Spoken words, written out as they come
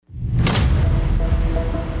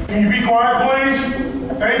Can you be quiet, please?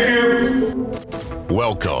 Thank you.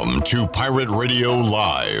 Welcome to Pirate Radio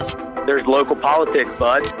Live. There's local politics,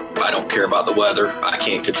 bud. I don't care about the weather. I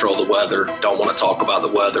can't control the weather. Don't want to talk about the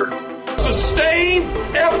weather. Sustained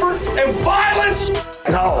effort and violence.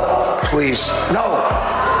 No, please.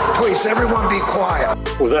 No. Please, everyone be quiet.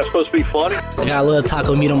 Was that supposed to be funny? I got a little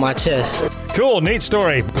taco meat on my chest. Cool, neat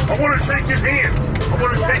story. I want to shake his hand. I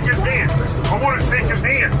want to shake his hand. I want to shake his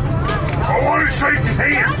hand. I want to shake his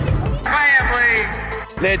hand.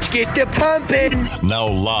 Family. Let's get the pumping. Now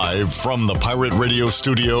live from the Pirate Radio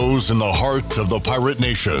studios in the heart of the Pirate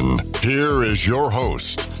Nation, here is your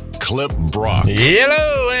host, Clip Brock.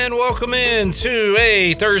 Hello and welcome in to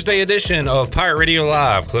a Thursday edition of Pirate Radio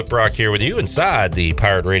Live. Clip Brock here with you inside the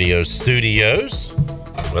Pirate Radio studios.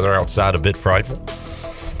 Weather outside a bit frightful,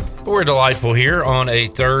 but we're delightful here on a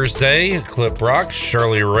Thursday. Clip Brock,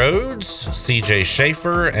 Shirley Rhodes, CJ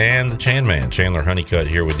Schaefer, and the Chan Man, Chandler Honeycutt,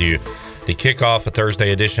 here with you to kick off a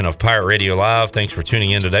Thursday edition of Pirate Radio Live. Thanks for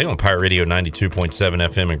tuning in today on Pirate Radio 92.7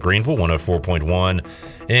 FM in Greenville,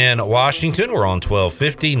 104.1 in Washington. We're on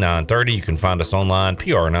 1250, 930. You can find us online,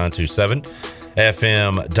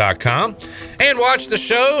 pr927fm.com. And watch the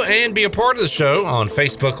show and be a part of the show on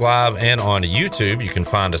Facebook Live and on YouTube. You can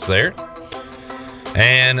find us there.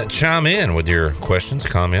 And chime in with your questions,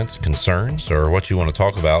 comments, concerns, or what you want to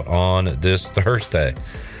talk about on this Thursday.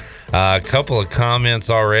 A couple of comments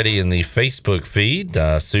already in the Facebook feed.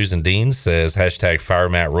 Susan Dean says, hashtag fire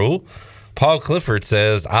Matt Rule. Paul Clifford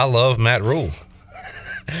says, I love Matt Rule.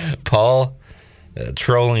 Paul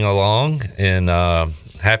trolling along in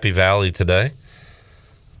Happy Valley today.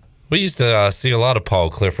 We used to see a lot of Paul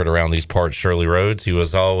Clifford around these parts, Shirley Rhodes. He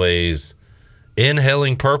was always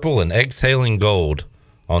inhaling purple and exhaling gold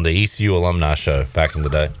on the ECU alumni show back in the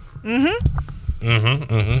day.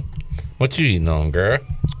 What you eating on, girl?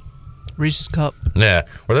 Reese's Cup. Yeah.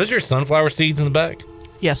 Were those your sunflower seeds in the back?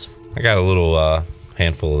 Yes. I got a little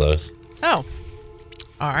handful of those. Oh.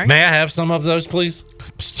 All right. May I have some of those, please?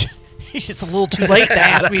 It's a little too late to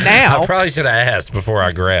ask me now. I probably should have asked before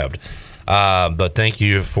I grabbed. But thank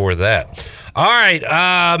you for that. All right.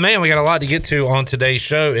 Man, we got a lot to get to on today's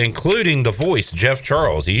show, including the voice, Jeff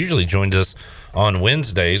Charles. He usually joins us on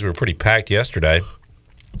Wednesdays. We were pretty packed yesterday,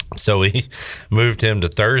 so we moved him to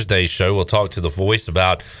Thursday's show. We'll talk to the voice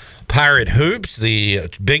about Pirate Hoops, the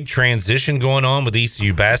big transition going on with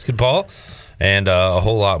ECU basketball, and a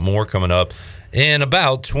whole lot more coming up in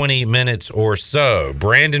about 20 minutes or so.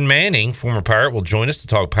 Brandon Manning, former Pirate, will join us to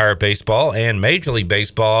talk Pirate baseball and Major League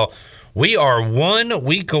Baseball. We are 1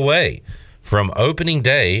 week away from opening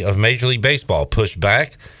day of Major League Baseball, pushed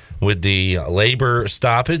back with the labor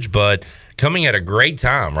stoppage, but coming at a great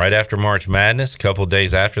time right after March Madness. A couple of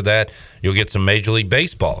days after that, you'll get some Major League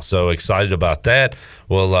Baseball. So excited about that.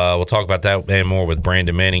 We'll talk about that and more with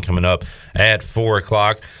Brandon Manning coming up at 4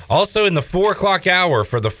 o'clock. Also in the 4 o'clock hour,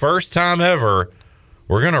 for the first time ever,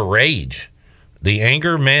 we're going to rage. The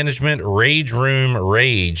Anger Management Rage Room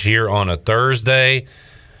Rage here on a Thursday.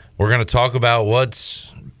 We're going to talk about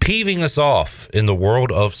what's peeving us off in the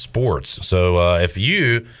world of sports. So if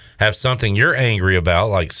you have something you're angry about,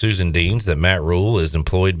 like Susan Dean's, that Matt Rule is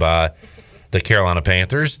employed by the Carolina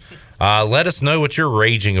Panthers, let us know what you're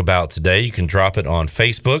raging about today. You can drop it on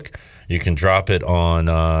Facebook. You can drop it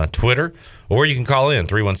on Twitter. Or you can call in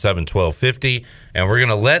 317-1250. And we're going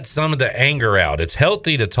to let some of the anger out. It's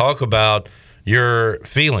healthy to talk about your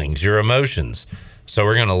feelings, your emotions. So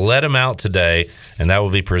we're going to let them out today. And that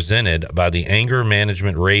will be presented by the Anger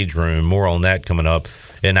Management Rage Room. More on that coming up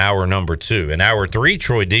in hour number 2. In hour 3,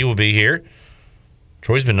 Troy D will be here.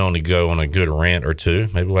 Troy's been known to go on a good rant or two.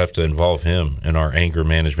 Maybe we'll have to involve him in our Anger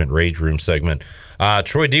Management Rage Room segment.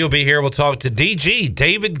 Troy D will be here. We'll talk to DG,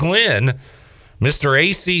 David Glenn, Mr.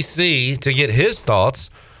 ACC, to get his thoughts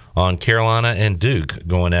on Carolina and Duke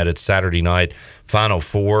going at it Saturday night, Final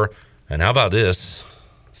Four. And how about this?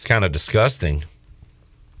 It's kind of disgusting.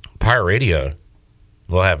 Pirate Radio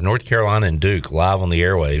will have North Carolina and Duke live on the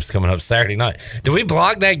airwaves coming up Saturday night. Did we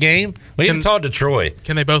block that game? We haven't talked to Troy.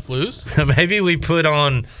 Can they both lose? Maybe we put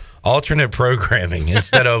on alternate programming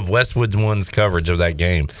instead of Westwood One's coverage of that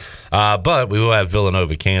game. But we will have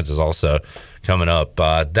Villanova, Kansas also coming up.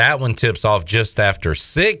 That one tips off just after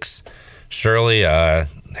 6. Shirley, I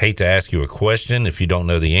hate to ask you a question if you don't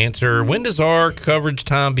know the answer. When does our coverage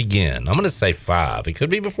time begin? I'm going to say 5. It could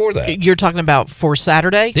be before that. You're talking about for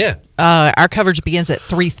Saturday? Yeah. Our coverage begins at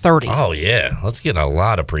 3:30. Oh, yeah. Let's get a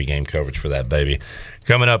lot of pregame coverage for that, baby.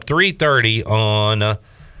 Coming up 3:30 on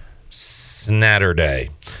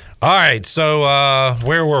Saturday. All right, so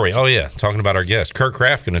where were we? Oh, yeah, talking about our guest. Kurt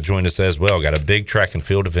Kraft going to join us as well. Got a big track and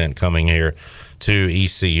field event coming here to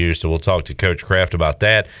ECU. So we'll talk to Coach Kraft about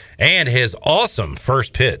that and his awesome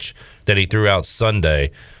first pitch that he threw out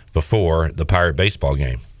Sunday before the Pirate baseball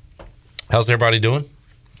game. How's everybody doing?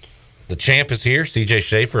 The champ is here. CJ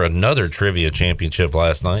Schaefer, another trivia championship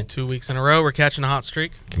last night. 2 weeks in a row. We're catching a hot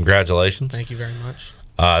streak. Congratulations. Thank you very much.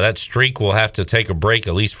 That streak will have to take a break,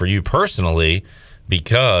 at least for you personally,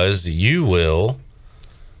 because you will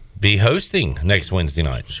be hosting next Wednesday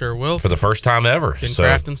night. Sure will. For the first time ever. Been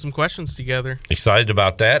crafting some questions together. Excited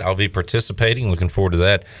about that. I'll be participating. Looking forward to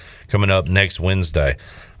that coming up next Wednesday.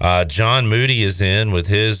 John Moody is in with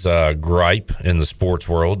his gripe in the sports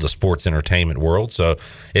world, the sports entertainment world. So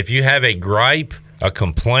if you have a gripe, a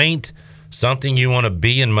complaint, something you want to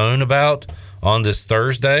be and moan about on this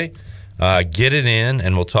Thursday, get it in,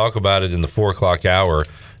 and we'll talk about it in the 4 o'clock hour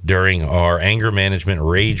during our anger management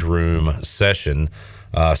rage room session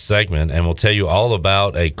segment, and we'll tell you all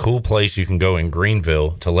about a cool place you can go in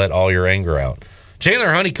Greenville to let all your anger out.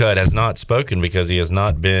 Chandler Honeycutt has not spoken because he has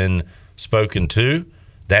not been spoken to.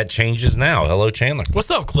 That changes now. Hello, Chandler.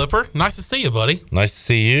 What's up, Clipper? Nice to see you, buddy. Nice to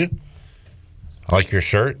see you. I like your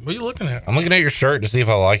shirt. What are you looking at? I'm looking at your shirt to see if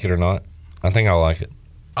I like it or not. I think I like it.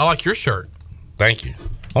 I like your shirt. Thank you.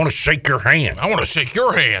 I want to shake your hand. I want to shake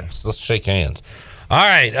your hand. Let's shake hands. All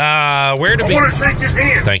right. Where to be? I want to shake his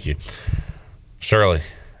hand. Thank you. Shirley,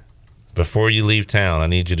 before you leave town, I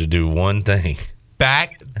need you to do one thing.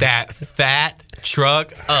 Back that fat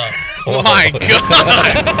truck up. Oh, my God.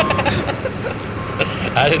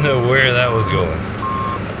 I didn't know where that was going,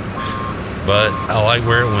 but I like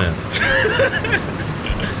where it went.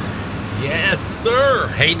 Yes, sir.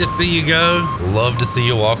 Hate to see you go. Love to see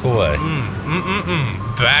you walk away.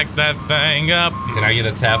 Back that thing up. Can I get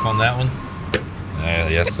a tap on that one?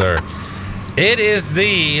 Yes, sir. It is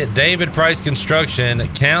the David Price Construction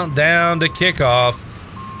countdown to kickoff.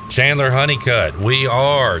 Chandler Honeycutt. We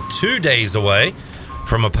are 2 days away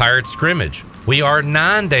from a Pirate scrimmage. We are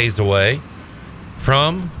 9 days away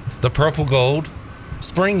from the Purple Gold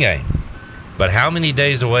spring game. But how many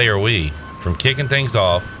days away are we from kicking things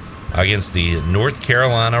off against the North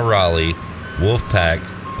Carolina Raleigh Wolfpack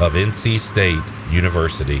of NC State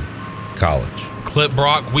University College? Clip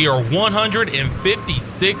Brock, we are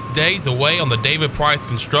 156 days away on the David Price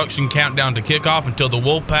Construction countdown to kickoff until the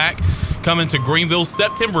Wolfpack come into Greenville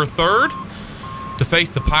September 3rd to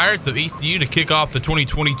face the Pirates of ECU to kick off the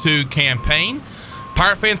 2022 campaign.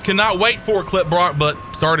 Pirate fans cannot wait for it, Clip Brock, but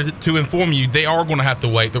started to inform you they are going to have to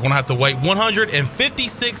wait. They're going to have to wait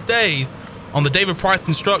 156 days on the David Price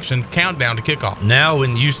Construction countdown to kickoff. Now,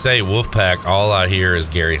 when you say Wolfpack, all I hear is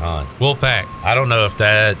Gary Hahn. Wolfpack. I don't know if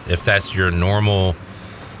that's your normal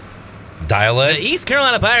dialect. The East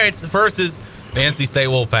Carolina Pirates versus the NC State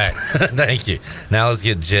Wolfpack. Thank you. Now let's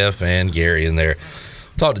get Jeff and Gary in there.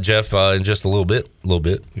 Talk to Jeff in just a little bit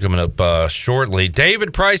coming up shortly.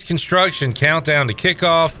 David Price Construction countdown to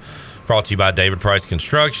kickoff. Brought to you by David Price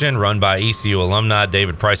Construction, run by ECU alumni.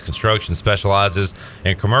 David Price Construction specializes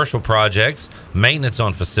in commercial projects, maintenance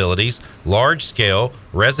on facilities, large-scale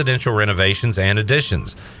residential renovations, and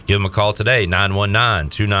additions. Give them a call today,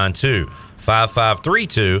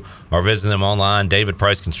 919-292-5532, or visit them online,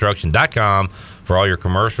 davidpriceconstruction.com, for all your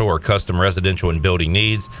commercial or custom residential and building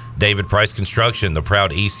needs. David Price Construction, the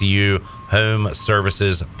proud ECU home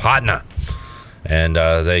services partner. And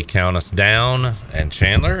they count us down. And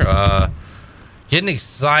Chandler, getting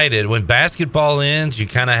excited. When basketball ends, you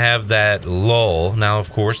kind of have that lull. Now,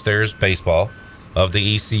 of course, there's baseball of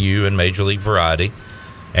the ECU and Major League variety.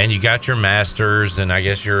 And you got your Masters, and I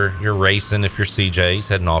guess you're racing if you're CJ's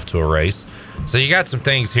heading off to a race. So you got some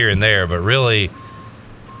things here and there, but really,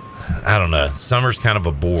 I don't know. Summer's kind of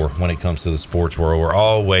a bore when it comes to the sports world. We're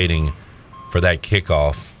all waiting for that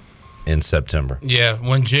kickoff in September. Yeah,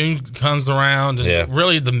 when June comes around, and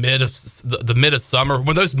really the mid of summer,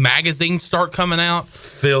 when those magazines start coming out.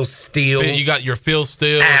 Phil Steele. You got your Phil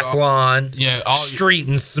Steele. Athlon. All Street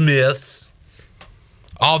and Smiths.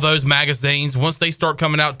 All those magazines, once they start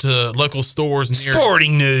coming out to local stores near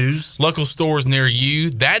Sporting News, local stores near you,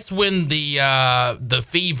 that's when the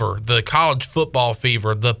fever, the college football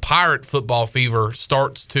fever, the Pirate football fever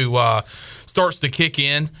starts to kick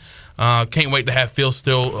in. Can't wait to have Phil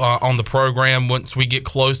Steele on the program once we get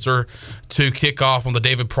closer to kickoff on the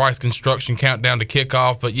David Price Construction countdown to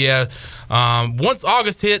kickoff. But yeah, once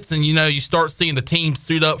August hits and you start seeing the team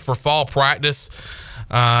suit up for fall practice,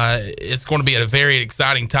 it's going to be at a very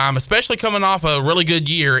exciting time, especially coming off a really good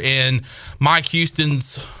year in Mike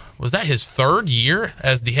Houston's was that his third year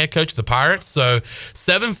as the head coach of the Pirates? So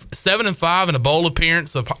 7-5 in a bowl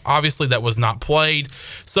appearance. So obviously that was not played.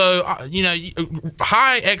 So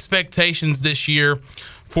high expectations this year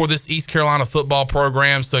for this East Carolina football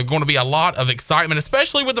program. So going to be a lot of excitement,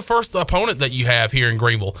 especially with the first opponent that you have here in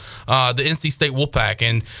Greenville, the NC State Wolfpack.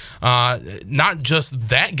 And not just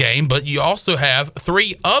that game, but you also have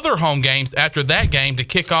 3 other home games after that game to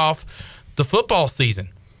kick off the football season.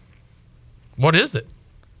 What is it?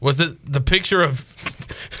 Was it the picture of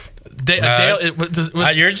Dale?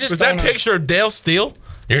 Was that picture of Dale Steele?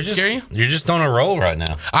 You're just on a roll right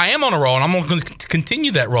now. I am on a roll, and I'm going to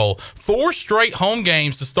continue that roll. 4 straight home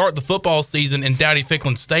games to start the football season in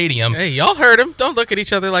Dowdy-Ficklen Stadium. Hey, y'all heard him. Don't look at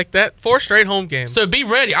each other like that. 4 straight home games. So be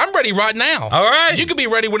ready. I'm ready right now. All right. You can be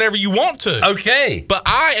ready whenever you want to. Okay. But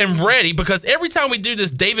I am ready because every time we do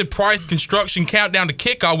this David Price construction countdown to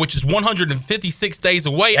kickoff, which is 156 days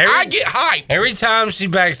away, I get hyped. Every time she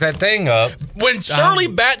backs that thing up. When Shirley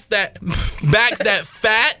backs that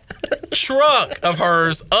fat truck of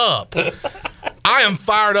hers up, I am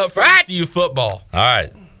fired up for ECU football. All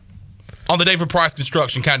right. On the David Price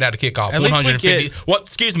construction countdown to kickoff. At 150.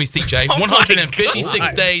 Excuse me, CJ.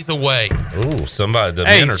 156 days away. Ooh, somebody. The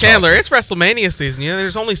hey, Chandler, it's WrestleMania season.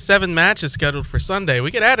 There's only 7 matches scheduled for Sunday.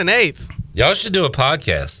 We could add an 8th. Y'all should do a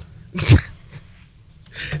podcast.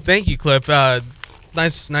 Thank you, Clip.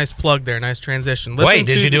 Nice plug there. Nice transition. Wait,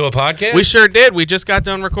 did you do a podcast? We sure did. We just got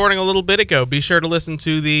done recording a little bit ago. Be sure to listen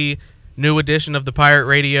to the new edition of the Pirate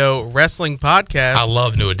Radio Wrestling Podcast. I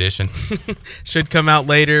love New Edition. Should come out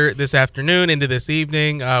later this afternoon into this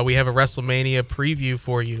evening. We have a WrestleMania preview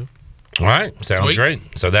for you. All right. Sounds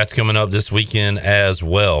great. So that's coming up this weekend as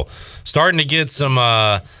well. Starting to get some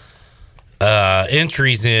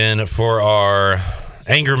entries in for our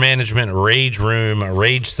Anger Management Rage Room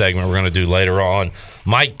Rage segment we're going to do later on.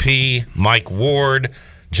 Mike P., Mike Ward,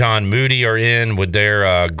 John Moody are in with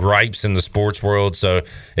their gripes in the sports world. So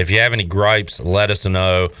if you have any gripes, let us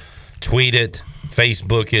know. Tweet it,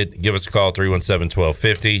 Facebook it, give us a call,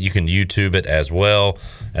 317-1250. You can YouTube it as well,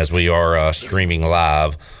 as we are streaming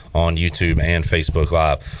live on YouTube and Facebook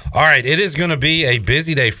Live. All right, it is going to be a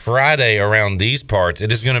busy day Friday around these parts.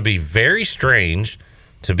 It is going to be very strange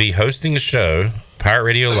to be hosting a show, Pirate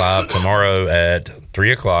Radio Live, tomorrow at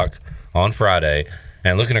 3 o'clock on Friday,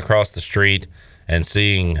 and looking across the street and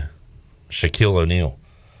seeing Shaquille O'Neal.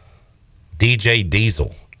 DJ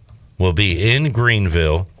Diesel will be in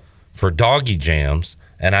Greenville for Doggy Jams,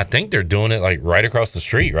 and I think they're doing it like right across the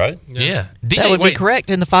street, right? Yeah. That would be correct,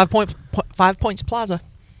 in the 5 Points Plaza.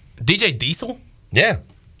 DJ Diesel? Yeah.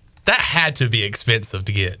 That had to be expensive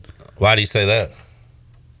to get. Why do you say that?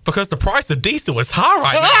 Because the price of diesel is high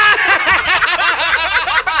right now.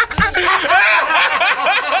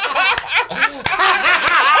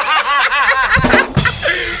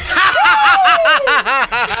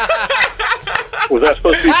 Was that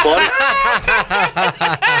supposed to be funny?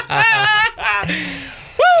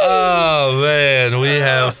 Oh, man, we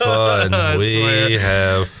have fun. We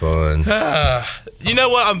have fun. You know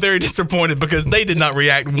what? I'm very disappointed because they did not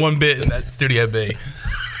react one bit in that Studio B.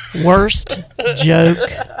 Worst joke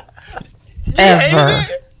ever.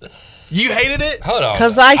 You hated it? Hold on.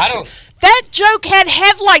 Because that joke had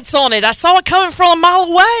headlights on it. I saw it coming from a mile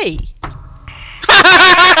away.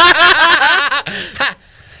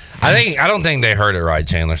 I don't think they heard it right,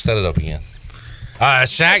 Chandler. Set it up again.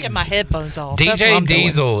 Shaq, Get my headphones off. DJ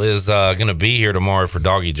Diesel is going to be here tomorrow for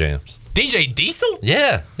Doggy Jams. DJ Diesel?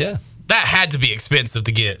 Yeah. That had to be expensive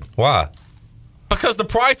to get. Why? Because the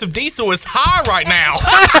price of diesel is high right now.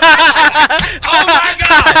 Oh my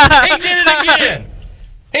God! He did it again.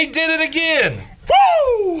 He did it again.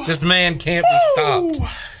 Woo! This man can't be stopped.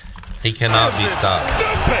 He cannot be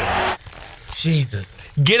stopped. Jesus.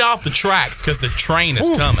 Get off the tracks because the train is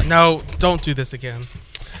coming. No, don't do this again.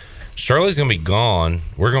 Shirley's going to be gone.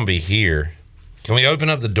 We're going to be here. Can we open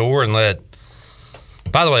up the door and let...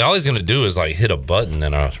 By the way, all he's going to do is like hit a button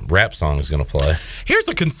and a rap song is going to play. Here's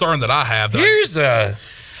a concern that I have. Here's a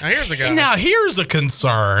guy. Now, here's a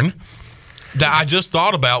concern that I just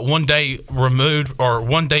thought about one day removed or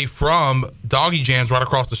one day from Doggy Jams right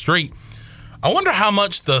across the street. I wonder how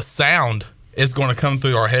much the sound is going to come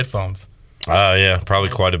through our headphones. Yeah, probably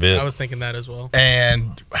quite a bit. I was thinking that as well.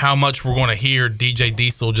 And how much we're going to hear DJ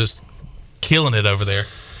Diesel just killing it over there.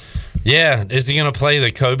 Yeah. Is he going to play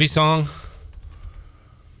the Kobe song?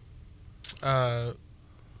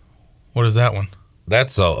 What is that one?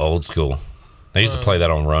 That's old school. They used to play that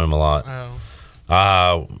on Rome a lot.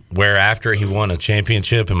 Where after he won a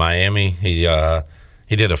championship in Miami, he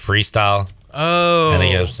did a freestyle. Oh. And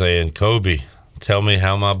he kept saying, "Kobe, tell me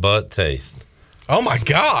how my butt tastes." Oh, my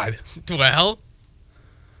God. Well,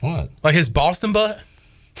 What? Like his Boston butt?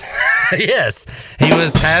 Yes. He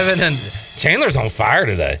was having Chandler's on fire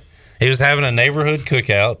today. He was having a neighborhood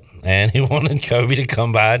cookout, and he wanted Kobe to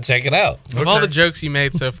come by and check it out. Of all the jokes you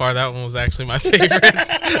made so far, that one was actually my favorite.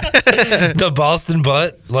 The Boston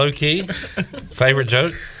butt, low key. Favorite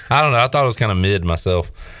joke? I don't know. I thought it was kind of mid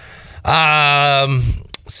myself.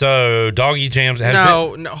 So Doggy Jams.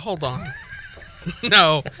 No, hold on.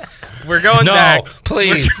 No, we're going back.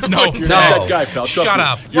 Please. No, You're not that guy, pal. Trust Shut me.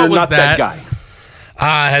 up. You're What was not that that?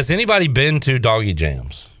 guy. Has anybody been to Doggy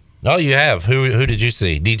Jams? No, you have. Who did you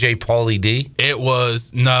see? DJ Paulie D? It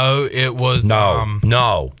was no.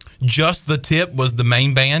 Just the Tip was the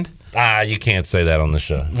main band. You can't say that on the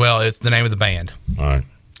show. Well, it's the name of the band. All right.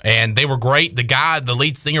 And they were great. The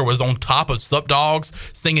lead singer was on top of Sup Dogs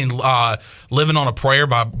singing "Living on a Prayer"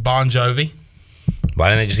 by Bon Jovi. Why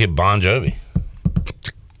didn't they just get Bon Jovi?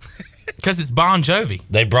 Because it's Bon Jovi.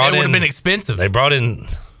 They brought it would in. have been expensive. They brought in.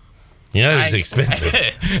 You know who's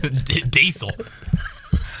expensive? Diesel.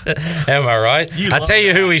 Am I right? I tell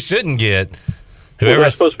you who we shouldn't get. Whoever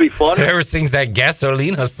that's supposed to be funny. Whoever sings that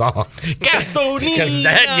Gasolina song. Gasolina. Because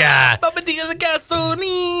that guy.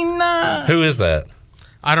 Gasolina. Who is that?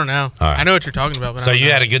 I don't know. All right. I know what you're talking about. But So I don't you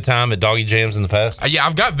know. had a good time at Doggy Jams in the past? Yeah,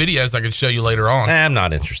 I've got videos I could show you later on. I'm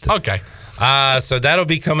not interested. Okay. So that'll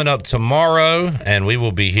be coming up tomorrow, and we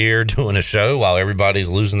will be here doing a show while everybody's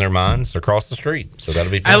losing their minds across the street. So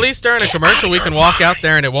that'll be fun. At least during a commercial, we can walk out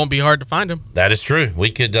there and it won't be hard to find him. That is true.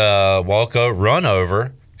 We could run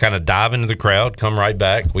over, kind of dive into the crowd, come right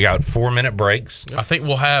back. We got 4-minute breaks. I think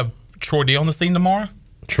we'll have Troy D on the scene tomorrow.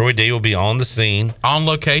 Troy D will be on the scene. On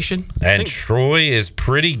location. And Troy is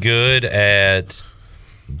pretty good at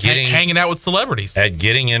hanging out with celebrities. At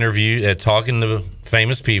getting interviewed, at talking to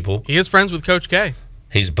famous people. He is friends with Coach K.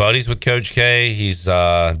 He's buddies with Coach K. He's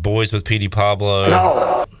boys with Petey Pablo.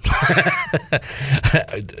 No.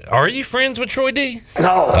 Are you friends with Troy D?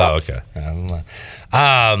 No. Oh, okay.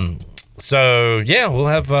 So, yeah, we'll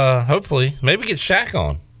have, hopefully, maybe get Shaq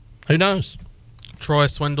on. Who knows? Troy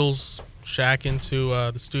swindles Shaq into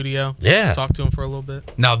the studio. Yeah. Talk to him for a little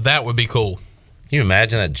bit. Now, that would be cool. Can you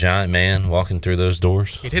imagine that giant man walking through those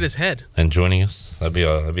doors? He'd hit his head. And joining us? That'd be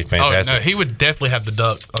fantastic. Oh, no, he would definitely have the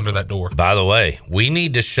duck under that door. By the way, we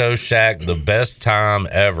need to show Shaq the best time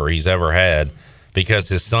he's ever had, because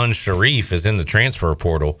his son Sharif is in the transfer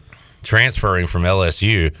portal, transferring from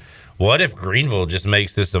LSU. What if Greenville just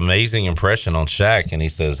makes this amazing impression on Shaq and he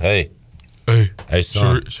says, hey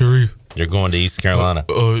son, Sharif, you're going to East Carolina.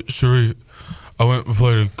 Sharif, I went and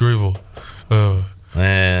played at Greenville.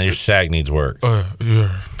 Your Shaq needs work.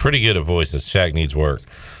 Yeah. Pretty good at voices. Shaq needs work.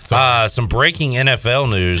 Some breaking NFL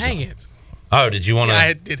news. Dang it. Oh, did you want to? Yeah,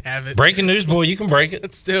 I did have it. Breaking news, boy. You can break it.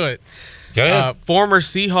 Let's do it. Go ahead. Former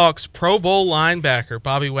Seahawks Pro Bowl linebacker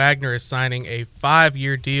Bobby Wagner is signing a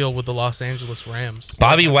 5-year deal with the Los Angeles Rams.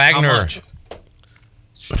 Bobby Wagner.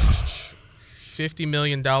 $50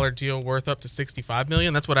 million deal worth up to $65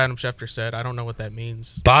 million. That's what Adam Schefter said. I don't know what that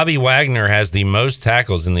means. Bobby Wagner has the most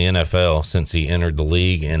tackles in the NFL since he entered the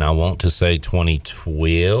league, and I want to say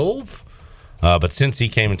 2012. But since he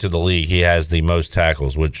came into the league, he has the most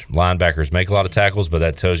tackles, which linebackers make a lot of tackles, but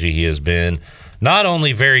that tells you he has been not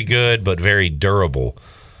only very good, but very durable.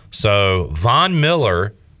 So Von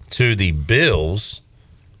Miller to the Bills,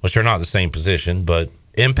 which are not the same position, but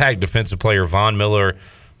impact defensive player Von Miller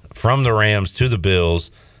from the Rams to the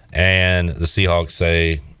Bills, and the Seahawks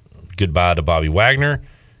say goodbye to Bobby Wagner.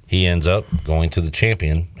 He ends up going to the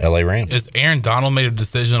champion LA Rams. Is Aaron Donald made a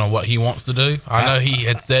decision on what he wants to do? I know he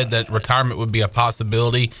had said that retirement would be a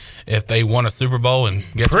possibility if they won a Super Bowl, and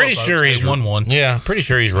guess pretty what, sure folks? he's They won one. Yeah, pretty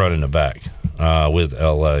sure he's running it back with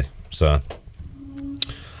LA. So,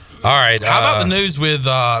 all right. How about the news with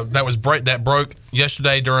that broke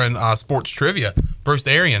yesterday during sports trivia? Bruce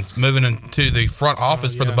Arians moving into the front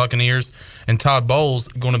office for the Buccaneers, and Todd Bowles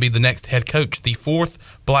going to be the next head coach, the 4th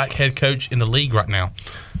black head coach in the league right now.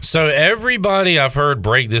 So everybody I've heard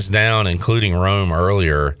break this down, including Rome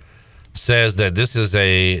earlier, says that this is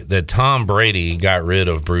that Tom Brady got rid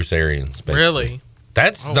of Bruce Arians. Basically. Really?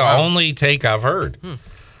 That's the only take I've heard.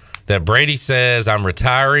 That Brady says, I'm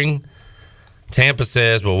retiring. Tampa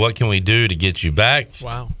says, well, what can we do to get you back?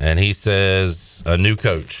 Wow. And he says, a new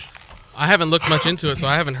coach. I haven't looked much into it, so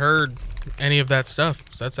I haven't heard any of that stuff.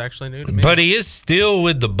 So that's actually new to me. But he is still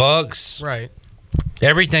with the Bucs. Right.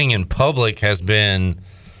 Everything in public has been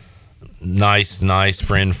nice,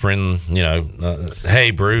 friend.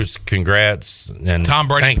 Hey, Bruce, congrats. And Tom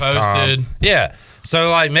Brady thanks, posted. Tom. Yeah.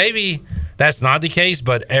 So, maybe that's not the case,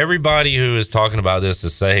 but everybody who is talking about this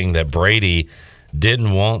is saying that Brady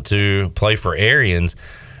didn't want to play for Arians.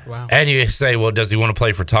 Wow. And you say, well, does he want to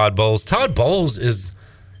play for Todd Bowles? Todd Bowles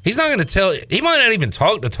He's not going to tell. He might not even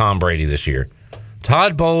talk to Tom Brady this year.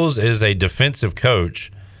 Todd Bowles is a defensive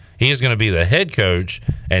coach. He is going to be the head coach,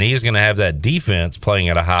 and he is going to have that defense playing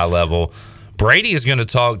at a high level. Brady is going to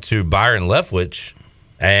talk to Byron Leftwich,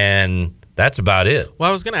 and that's about it. Well,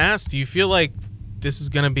 I was going to ask, do you feel like this is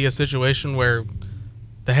going to be a situation where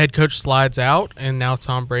the head coach slides out and now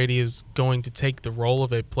Tom Brady is going to take the role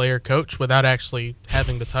of a player coach without actually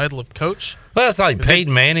having the title of coach? Well, it's like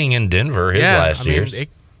Peyton Manning in Denver last year.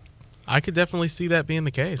 I could definitely see that being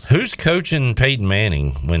the case. Who's coaching Peyton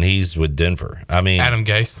Manning when he's with Denver? I mean, Adam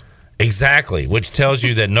Gase. Exactly, which tells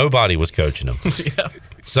you that nobody was coaching him. Yeah.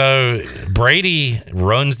 So Brady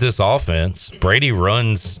runs this offense.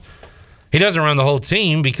 He doesn't run the whole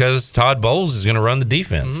team because Todd Bowles is going to run the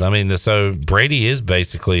defense. Mm-hmm. I mean, so Brady is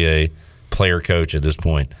basically a player coach at this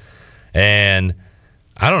point. And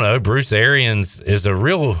I don't know, Bruce Arians is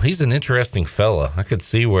he's an interesting fella. I could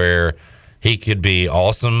see where he could be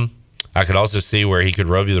awesome. I could also see where he could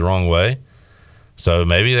rub you the wrong way. So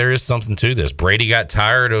maybe there is something to this. Brady got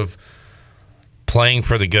tired of playing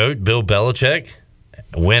for the GOAT, Bill Belichick,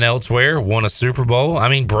 went elsewhere, won a Super Bowl. I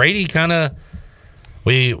mean, Brady kind of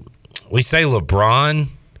we say LeBron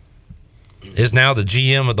is now the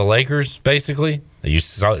GM of the Lakers, basically. You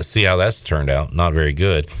see how that's turned out. Not very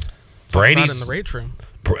good. Brady's not in the rage room.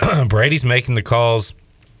 Brady's making the calls,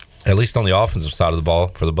 at least on the offensive side of the ball,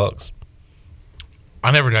 for the Bucs.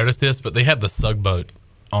 I never noticed this, but they had the Sug boat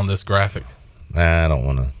on this graphic. I don't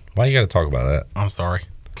want to. Why you got to talk about that? I'm sorry.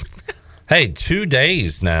 Hey, 2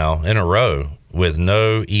 days now in a row with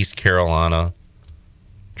no East Carolina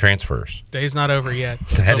transfers. Day's not over yet.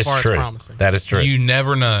 That is so far true. It's promising. That is true. You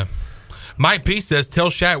never know. Mike P says, tell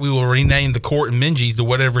Shaq we will rename the court in Minges to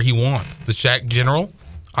whatever he wants. The Shaq General,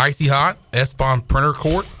 Icy Hot, S-Bond Printer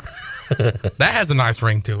Court. That has a nice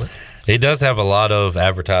ring to it. He does have a lot of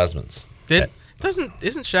advertisements. Isn't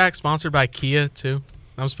Shaq sponsored by Kia too?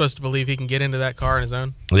 I'm supposed to believe he can get into that car on his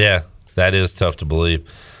own. Yeah, that is tough to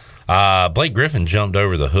believe. Blake Griffin jumped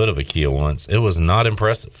over the hood of a Kia once. It was not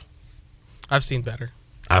impressive. I've seen better.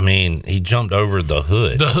 I mean, he jumped over the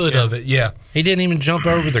hood. The hood of it, yeah. He didn't even jump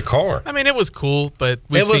over the car. I mean, it was cool, but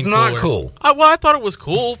it was not cool. I thought it was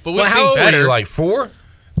cool, but we've seen how old better. were you, like 4?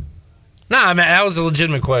 No, I mean, that was a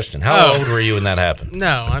legitimate question. How old were you when that happened?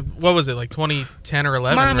 No, what was it, like 2010 or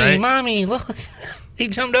 11, right? Mommy, look. He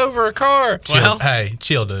jumped over a car.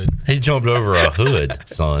 Chill, dude. He jumped over a hood,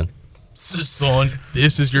 son. Son,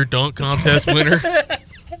 this is your dunk contest winner.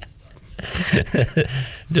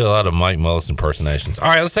 Do a lot of Mike Mullis impersonations. All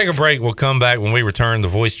right, let's take a break. We'll come back. When we return, the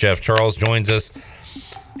voice Jeff Charles joins us.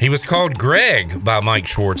 He was called Greg by Mike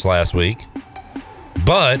Schwartz last week.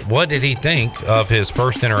 But what did he think of his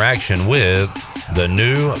first interaction with the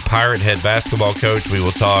new Pirate head basketball coach? We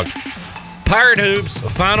will talk Pirate hoops,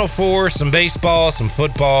 Final Four, some baseball, some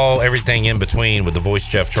football, everything in between with the voice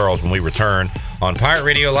Jeff Charles when we return on Pirate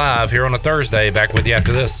Radio Live here on a Thursday. Back with you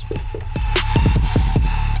after this.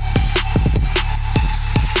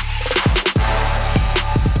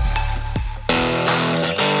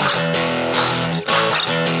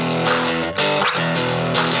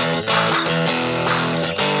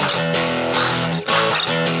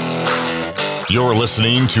 You're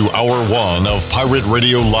listening to Hour 1 of Pirate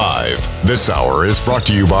Radio Live. This hour is brought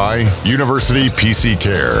to you by University PC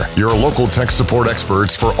Care, your local tech support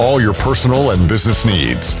experts for all your personal and business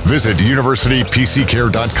needs. Visit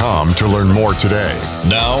universitypccare.com to learn more today.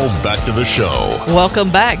 Now, back to the show.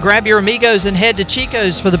 Welcome back. Grab your amigos and head to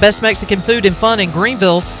Chico's for the best Mexican food and fun in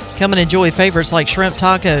Greenville. Come and enjoy favorites like shrimp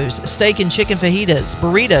tacos, steak and chicken fajitas,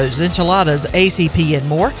 burritos, enchiladas, ACP, and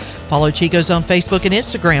more. Follow Chico's on Facebook and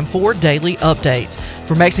Instagram for daily updates.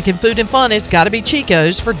 For Mexican food and fun, it's got to be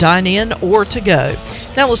Chico's for dine-in or to go.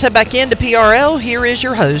 Now let's head back into PRL. Here is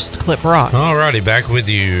your host, Clip Brock. All righty, back with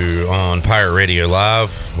you on Pirate Radio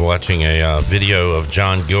Live, watching a video of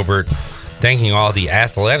John Gilbert thanking all the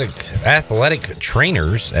athletic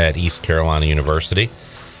trainers at East Carolina University.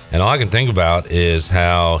 And all I can think about is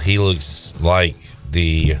how he looks like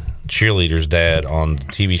the cheerleader's dad on the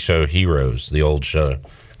TV show Heroes, the old show.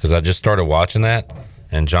 Because I just started watching that,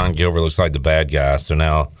 and John Gilbert looks like the bad guy. So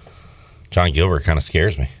now John Gilbert kind of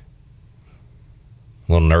scares me.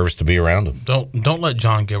 A little nervous to be around him. Don't let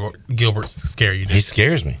John Gilbert scare you, dude. He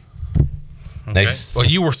scares me. Okay. Well,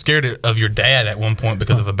 you were scared of your dad at one point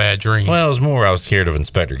because of a bad dream. Well, it was more I was scared of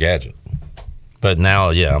Inspector Gadget. But now,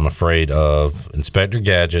 yeah, I'm afraid of Inspector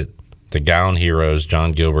Gadget, the guy on Heroes,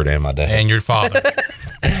 John Gilbert, and my dad. And your father.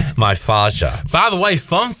 My Faja. By the way,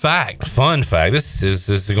 fun fact. This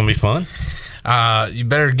is going to be fun. You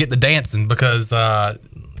better get the dancing because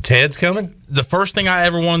Ted's coming. The first thing I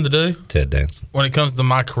ever wanted to do, Ted dancing. when it comes to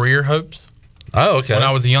my career hopes, Oh, okay. When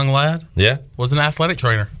I was a young lad. Yeah. Was an athletic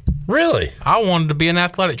trainer. Really? I wanted to be an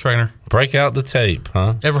athletic trainer. Break out the tape,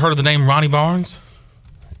 huh? Ever heard of the name Ronnie Barnes?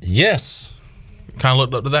 Yes. Kind of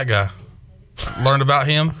looked up to that guy. Learned about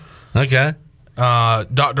him. Okay.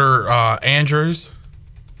 Dr. Andrews.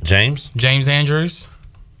 James Andrews.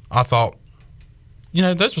 I thought,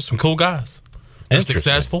 those were some cool guys. They're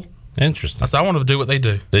successful. Interesting. I said, I want to do what they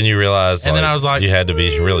do. Then you realized, and then I was like, you had to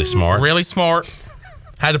be really smart. Really smart.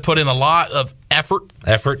 Had to put in a lot of effort.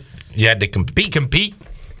 You had to compete.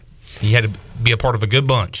 You had to be a part of a good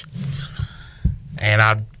bunch.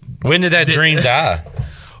 And when did that dream die?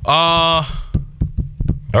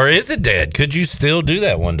 Or is it dead? Could you still do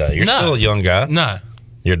that one day? You're still a young guy. No.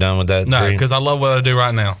 You're done with that? No, because I love what I do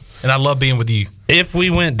right now. And I love being with you. If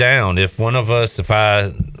we went down, if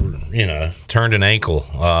I, turned an ankle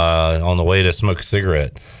on the way to smoke a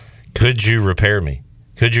cigarette, could you repair me?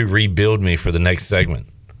 Could you rebuild me for the next segment?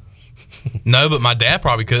 No, but my dad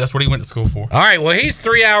probably could. That's what he went to school for. All right, well, he's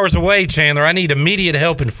 3 hours away, Chandler. I need immediate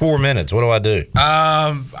help in 4 minutes. What do I do?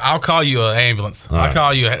 I'll call you an ambulance.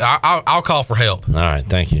 I'll call for help. All right,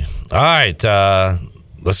 thank you. All right,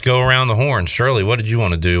 let's go around the horn. Shirley, what did you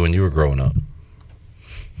want to do when you were growing up?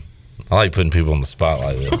 I like putting people on the spot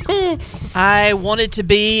like this. I wanted to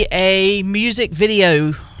be a music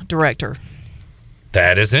video director.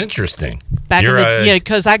 That is interesting.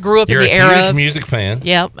 Because I grew up in the era. You're a huge music fan.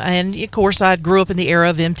 Yep, and of course I grew up in the era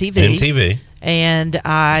of MTV. And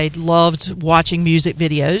I loved watching music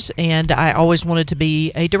videos, and I always wanted to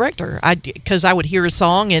be a director. Because I would hear a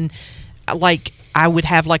song, and I would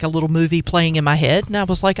have a little movie playing in my head, and I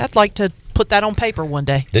was like, I'd like to put that on paper one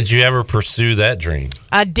day. Did you ever pursue that dream?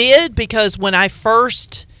 I did, because when I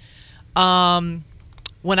first got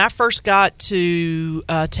to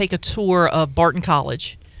take a tour of Barton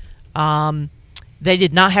College, they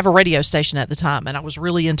did not have a radio station at the time, and I was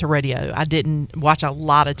really into radio. I didn't watch a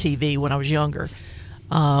lot of TV when I was younger.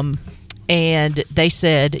 And they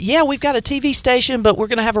said, yeah, we've got a TV station, but we're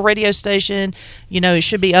going to have a radio station. It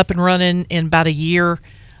should be up and running in about a year.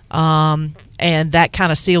 And that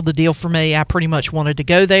kind of sealed the deal for me. I pretty much wanted to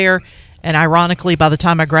go there. And ironically, by the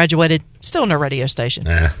time I graduated, still no radio station.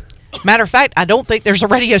 Matter of fact, I don't think there's a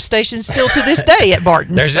radio station still to this day at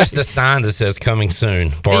Barton. There's just a sign that says "Coming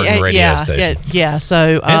soon," Barton radio station. Yeah.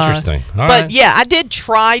 So interesting. Yeah, I did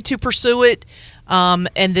try to pursue it.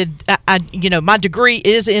 And then my degree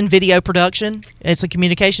is in video production. It's a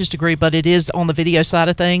communications degree, but it is on the video side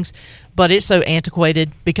of things. But it's so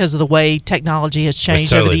antiquated because of the way technology has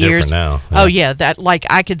changed over the years. Now. Oh yeah, that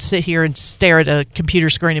I could sit here and stare at a computer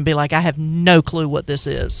screen and be like, I have no clue what this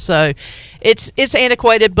is. So it's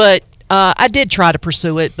antiquated, but I did try to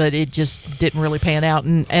pursue it, but it just didn't really pan out.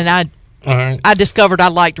 And I discovered I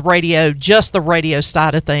liked radio, just the radio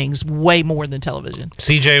side of things, way more than television.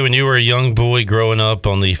 CJ, when you were a young boy growing up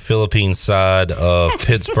on the Philippine side of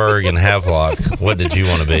Pittsburgh and Havelock, what did you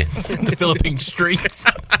want to be? The Philippine streets.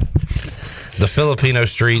 The Filipino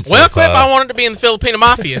streets. Well, Clip, I wanted to be in the Filipino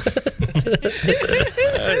Mafia.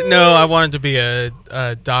 No, I wanted to be a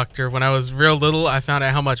doctor. When I was real little, I found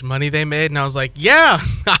out how much money they made, and I was like, yeah,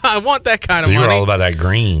 I want that kind of money. So you were all about that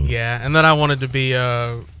green. Yeah, and then I wanted to be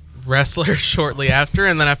a wrestler shortly after,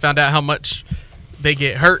 and then I found out how much they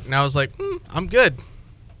get hurt, and I was like, I'm good.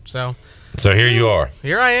 So here you are.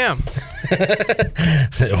 Here I am.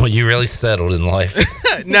 Well, you really settled in life.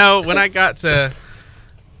 No, when I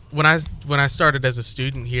started as a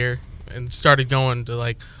student here and started going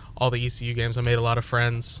to all the ECU games, I made a lot of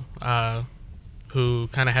friends who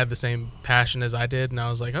kind of had the same passion as I did, and I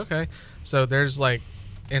was like, okay, so there's an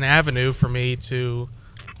avenue for me to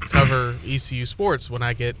cover ECU sports when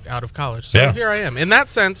I get out of college. So Here I am. In that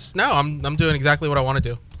sense, no, I'm doing exactly what I want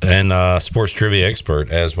to do. And sports trivia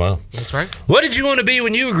expert as well. That's right. What did you want to be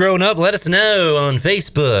when you were growing up? Let us know on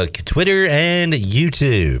Facebook, Twitter, and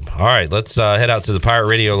YouTube. All right, let's head out to the Pirate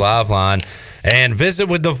Radio Live line and visit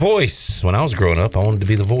with The Voice. When I was growing up, I wanted to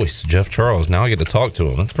be The Voice, Jeff Charles. Now I get to talk to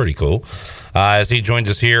him. That's pretty cool. As he joins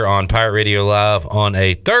us here on Pirate Radio Live on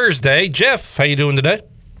a Thursday. Jeff, how you doing today?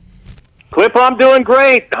 Cliff, I'm doing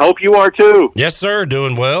great. Hope you are too. Yes, sir.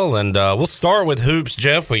 Doing well. And we'll start with hoops,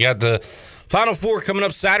 Jeff. We got the Final Four coming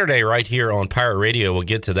up Saturday right here on Pirate Radio. We'll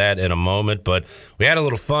get to that in a moment. But we had a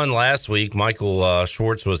little fun last week. Michael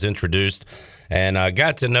Schwartz was introduced, and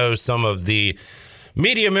got to know some of the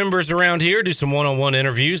media members around here, do some one-on-one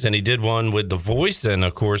interviews, and he did one with The Voice. And,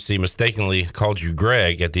 of course, he mistakenly called you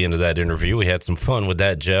Greg at the end of that interview. We had some fun with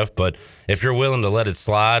that, Jeff. But if you're willing to let it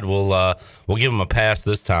slide, we'll give him a pass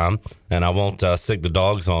this time, and I won't sick the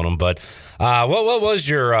dogs on him. But what was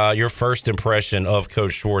your first impression of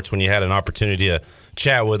Coach Schwartz when you had an opportunity to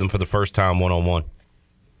chat with him for the first time one-on-one?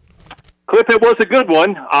 Clip, it was a good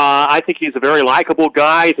one. I think he's a very likable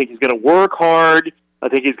guy. I think he's going to work hard. I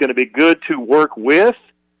think he's going to be good to work with.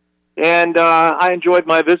 And I enjoyed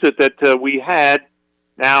my visit that we had.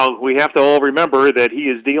 Now, we have to all remember that he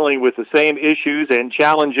is dealing with the same issues and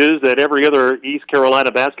challenges that every other East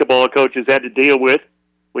Carolina basketball coach has had to deal with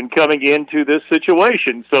when coming into this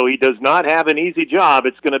situation. So he does not have an easy job.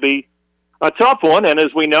 It's going to be a tough one. And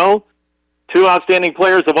as we know, two outstanding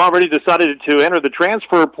players have already decided to enter the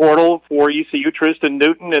transfer portal for ECU, Tristan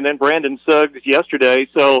Newton and then Brandon Suggs yesterday.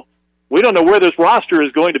 So we don't know where this roster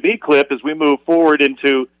is going to be, Clip, as we move forward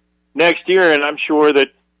into next year. And I'm sure that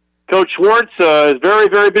Coach Schwartz is very,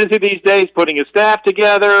 very busy these days putting his staff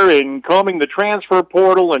together and combing the transfer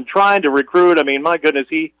portal and trying to recruit. I mean, my goodness,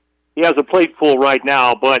 he has a plate full right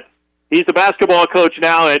now. But he's the basketball coach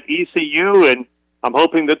now at ECU, and I'm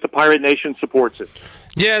hoping that the Pirate Nation supports it.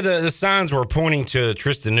 Yeah, the signs were pointing to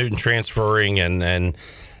Tristan Newton transferring and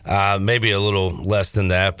maybe a little less than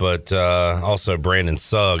that, but also Brandon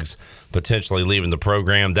Suggs potentially leaving the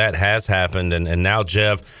program. That has happened, and now,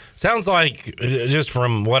 Jeff, sounds like, just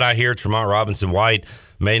from what I hear, Tremont Robinson-White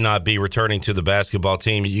may not be returning to the basketball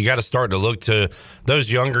team. You got to start to look to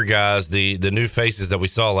those younger guys, the new faces that we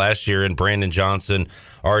saw last year in Brandon Johnson,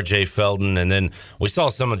 R.J. Felton, and then we saw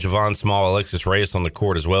some of Javon Small, Alexis Reyes on the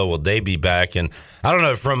court as well. Will they be back? And I don't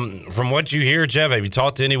know, from what you hear, Jeff, have you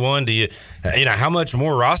talked to anyone? Do you know, how much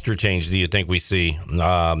more roster change do you think we see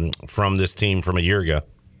from this team from a year ago?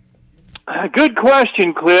 Good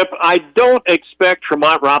question, Clip. I don't expect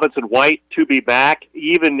Tremont Robinson-White to be back,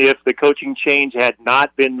 even if the coaching change had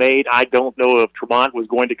not been made. I don't know if Tremont was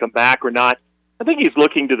going to come back or not. I think he's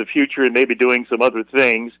looking to the future and maybe doing some other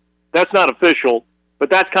things. That's not official, but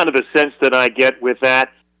that's kind of a sense that I get with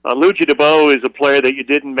that. Luigi DeBow is a player that you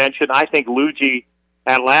didn't mention. I think Luigi,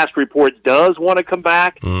 at last reports, does want to come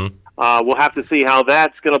back. Mm-hmm. We'll have to see how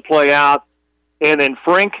that's going to play out. And then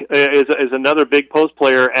Frank is another big post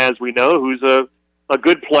player, as we know, who's a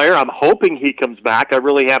good player. I'm hoping he comes back. I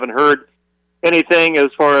really haven't heard anything as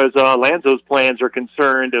far as Lanzo's plans are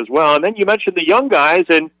concerned as well. And then you mentioned the young guys,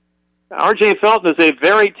 and R.J. Felton is a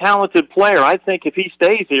very talented player. I think if he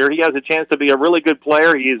stays here, he has a chance to be a really good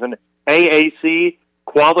player. He is an AAC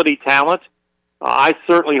quality talent. I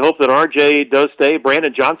certainly hope that R.J. does stay.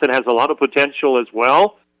 Brandon Johnson has a lot of potential as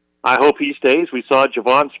well. I hope he stays. We saw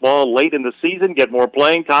Javon Small late in the season get more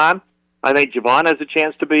playing time. I think Javon has a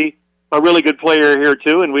chance to be a really good player here,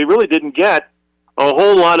 too, and we really didn't get a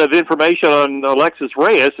whole lot of information on Alexis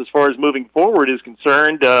Reyes as far as moving forward is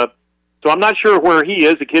concerned. So I'm not sure where he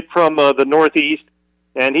is, a kid from the Northeast,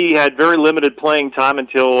 and he had very limited playing time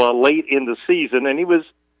until late in the season, and he was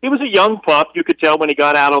a young pup. You could tell when he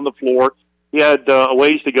got out on the floor. He had a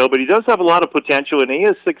ways to go, but he does have a lot of potential, and he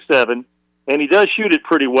is 6'7", and he does shoot it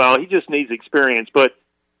pretty well. He just needs experience. But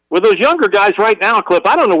with those younger guys right now, Clip,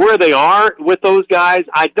 I don't know where they are with those guys.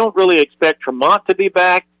 I don't really expect Tremont to be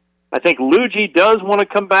back. I think Luigi does want to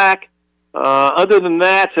come back. Other than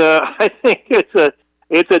that, I think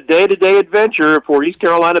it's a day-to-day adventure for East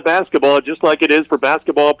Carolina basketball, just like it is for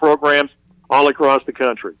basketball programs all across the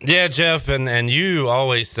country. Yeah, Jeff, and you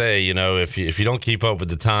always say, you know, if you don't keep up with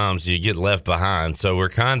the times, you get left behind. So we're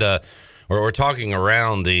talking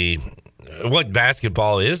around what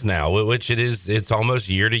basketball is now, which it's almost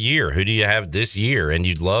year to year. Who do you have this year? And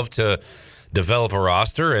you'd love to develop a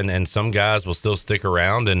roster, and some guys will still stick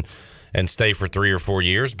around and stay for 3 or 4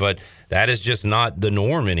 years, but that is just not the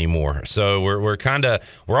norm anymore. So we're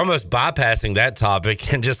almost bypassing that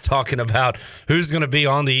topic and just talking about who's going to be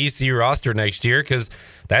on the ECU roster next year, because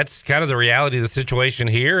that's kind of the reality of the situation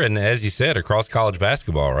here, and as you said, across college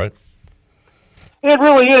basketball, right? It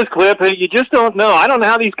really is, Clip. You just don't know. I don't know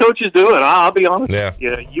how these coaches do it. I'll be honest.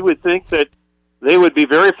 Yeah. You would think that they would be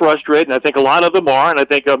very frustrated, and I think a lot of them are, and I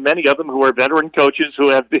think many of them who are veteran coaches who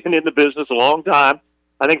have been in the business a long time,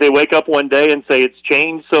 I think they wake up one day and say, it's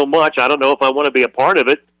changed so much, I don't know if I want to be a part of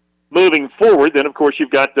it moving forward. Then, of course,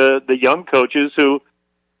 you've got the young coaches who,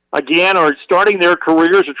 again, are starting their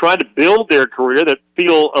careers or trying to build their career that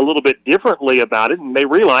feel a little bit differently about it, and they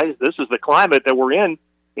realize this is the climate that we're in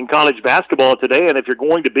college basketball today, and if you're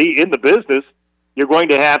going to be in the business, you're going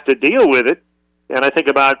to have to deal with it. And I think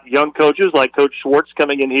about young coaches like Coach Schwartz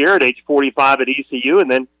coming in here at age 45 at ECU, and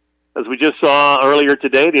then, as we just saw earlier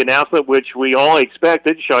today, the announcement which we all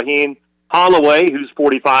expected, Shaheen Holloway, who's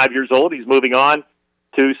 45 years old, he's moving on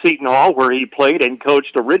to Seton Hall, where he played and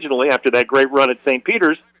coached originally after that great run at St.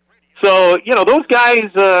 Peter's. So, you know, those guys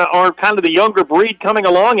are kind of the younger breed coming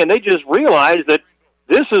along, and they just realize that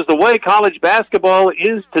this is the way college basketball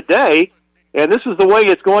is today, and this is the way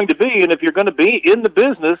it's going to be. And if you're going to be in the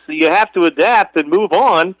business, you have to adapt and move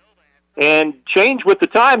on. and change with the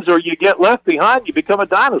times, or you get left behind. You become a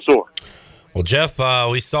dinosaur. Well, Jeff,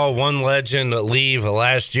 we saw one legend leave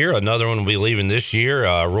last year. Another one will be leaving this year.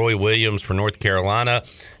 Roy Williams for North Carolina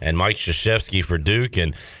and Mike Krzyzewski for Duke.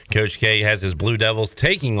 And Coach K has his Blue Devils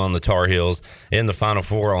taking on the Tar Heels in the Final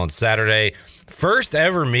Four on Saturday. First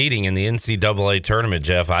ever meeting in the NCAA tournament,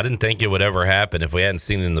 Jeff. I didn't think it would ever happen if we hadn't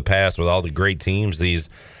seen it in the past with all the great teams these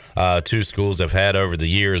two schools have had over the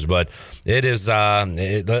years, but it is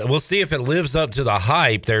we'll see if it lives up to the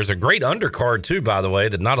hype. There's a great undercard too, by the way,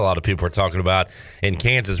 that not a lot of people are talking about in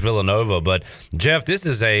Kansas Villanova. But Jeff, this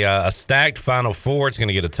is a stacked Final Four. It's going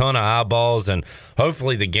to get a ton of eyeballs, and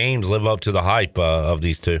hopefully the games live up to the hype of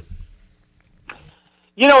these two.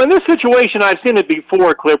 You know, in this situation, I've seen it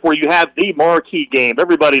before, Cliff, where you have the marquee game.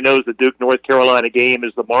 Everybody knows the Duke North Carolina game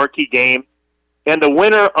is the marquee game. And the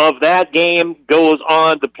winner of that game goes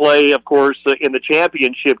on to play, of course, in the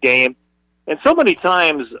championship game. And so many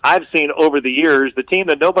times I've seen over the years, the team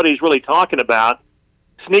that nobody's really talking about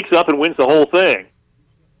sneaks up and wins the whole thing.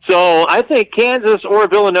 So I think Kansas or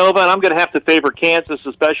Villanova, and I'm going to have to favor Kansas,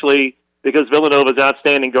 especially because Villanova's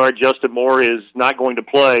outstanding guard, Justin Moore, is not going to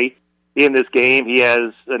play in this game. He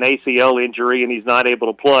has an ACL injury, and he's not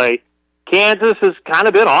able to play. Kansas has kind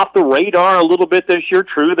of been off the radar a little bit this year.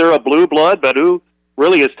 True, they're a blue blood, but who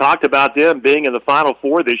really has talked about them being in the Final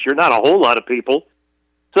Four this year? Not a whole lot of people.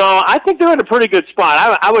 So I think they're in a pretty good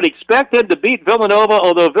spot. I would expect them to beat Villanova,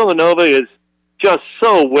 although Villanova is just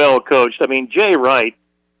so well coached. I mean, Jay Wright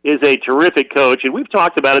is a terrific coach, and we've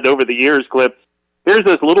talked about it over the years, Clip. Here's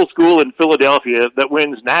this little school in Philadelphia that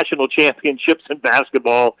wins national championships in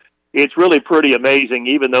basketball. It's really pretty amazing,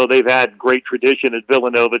 even though they've had great tradition at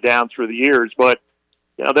Villanova down through the years. But,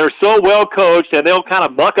 you know, they're so well coached, and they'll kind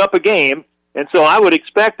of muck up a game. And so I would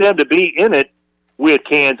expect them to be in it with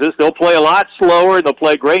Kansas. They'll play a lot slower, and they'll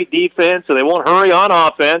play great defense, and they won't hurry on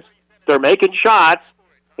offense. They're making shots,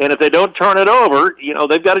 and if they don't turn it over, you know,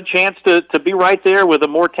 they've got a chance to be right there with a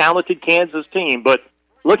more talented Kansas team. But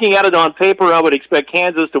looking at it on paper, I would expect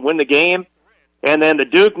Kansas to win the game. And then the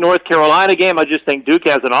Duke North Carolina game, I just think Duke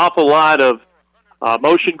has an awful lot of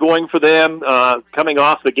motion going for them, coming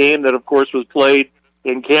off the game that, of course, was played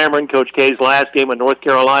in Cameron. Coach K's last game when North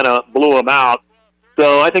Carolina blew them out.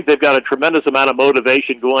 So I think they've got a tremendous amount of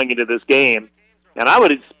motivation going into this game. And I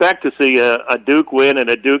would expect to see a Duke win and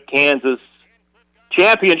a Duke-Kansas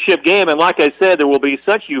championship game. And like I said, there will be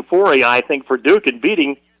such euphoria, I think, for Duke in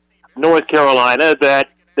beating North Carolina that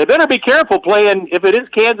they better be careful playing, if it is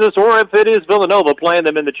Kansas or if it is Villanova, playing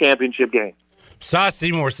them in the championship game. Cy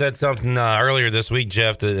Seymour said something earlier this week,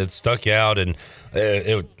 Jeff, that stuck out, and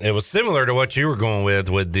it was similar to what you were going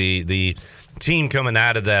with the team coming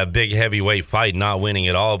out of that big heavyweight fight, not winning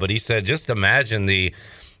at all. But he said, just imagine the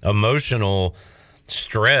emotional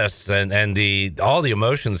stress and all the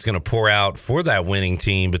emotion that's going to pour out for that winning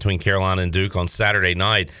team between Carolina and Duke on Saturday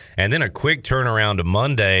night, and then a quick turnaround to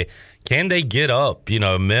Monday. Can they get up,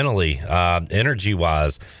 mentally,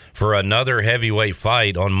 energy-wise, for another heavyweight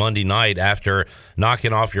fight on Monday night after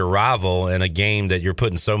knocking off your rival in a game that you're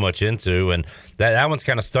putting so much into? And that one's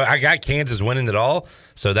kind of stuck. I got Kansas winning it all,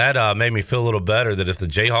 so that made me feel a little better that if the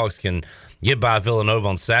Jayhawks can get by Villanova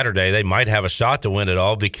on Saturday, they might have a shot to win it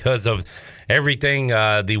all because of everything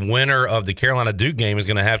the winner of the Carolina-Duke game is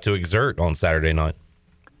going to have to exert on Saturday night.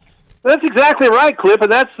 That's exactly right, Cliff,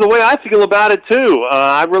 and that's the way I feel about it, too.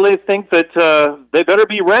 I really think that they better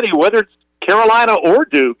be ready, whether it's Carolina or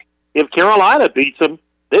Duke. If Carolina beats them,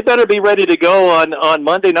 they better be ready to go on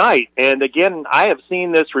Monday night. And, again, I have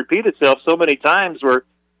seen this repeat itself so many times where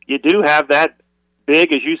you do have that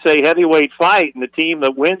big, as you say, heavyweight fight, and the team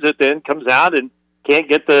that wins it then comes out and can't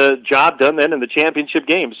get the job done then in the championship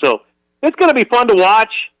game. So it's going to be fun to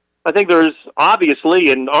watch. I think there's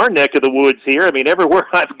obviously in our neck of the woods here, I mean, everywhere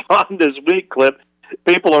I've gone this week, Clip,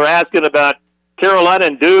 people are asking about Carolina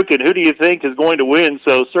and Duke and who do you think is going to win.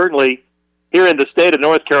 So certainly here in the state of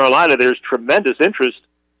North Carolina, there's tremendous interest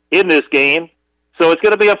in this game. So it's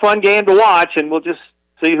going to be a fun game to watch, and we'll just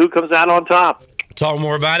see who comes out on top. Talk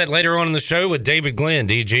more about it later on in the show with David Glenn.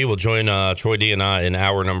 DG will join Troy D and I in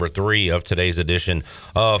hour number 3 of today's edition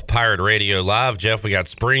of Pirate Radio Live. Jeff, we got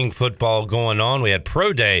spring football going on. We had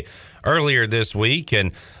Pro Day earlier this week,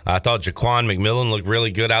 and I thought Jaquan McMillan looked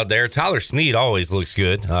really good out there. Tyler Snead always looks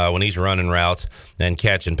good when he's running routes and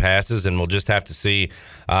catching passes, and we'll just have to see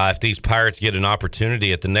if these Pirates get an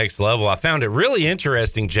opportunity at the next level. I found it really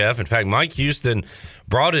interesting, Jeff. In fact, Mike Houston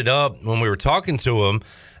brought it up when we were talking to him,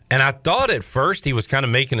 and I thought at first he was kind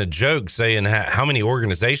of making a joke saying how many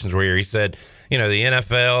organizations were here. He said, the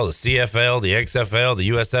NFL, the CFL, the XFL, the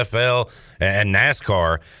USFL, and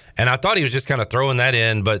NASCAR. And I thought he was just kind of throwing that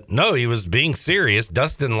in, but no, he was being serious.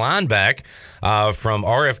 Dustin Lineback from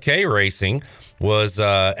RFK Racing was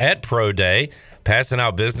at Pro Day, passing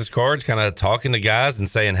out business cards, kind of talking to guys and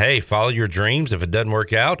saying, hey, follow your dreams. If it doesn't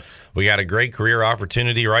work out, we got a great career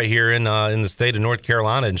opportunity right here in the state of North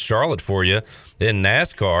Carolina, in Charlotte, for you in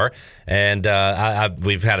NASCAR. And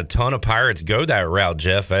we've had a ton of Pirates go that route,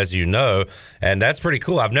 Jeff, as you know, and that's pretty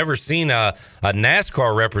cool. I've never seen a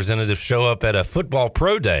NASCAR representative show up at a football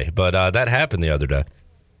pro day, but that happened the other day.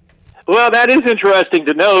 Well, that is interesting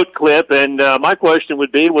to note, Clip, and my question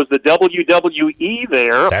would be, was the WWE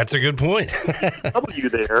there? That's a good point. W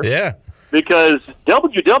there. Yeah. Because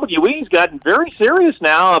WWE's gotten very serious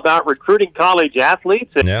now about recruiting college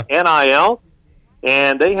athletes and NIL,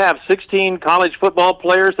 and they have 16 college football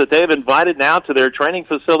players that they've invited now to their training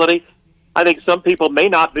facility. I think some people may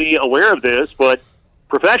not be aware of this, but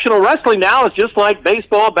professional wrestling now is just like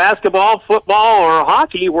baseball, basketball, football, or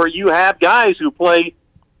hockey, where you have guys who play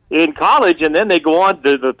in college and then they go on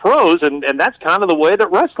to the pros, and that's kind of the way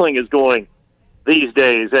that wrestling is going these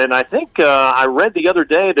days. And I think I read the other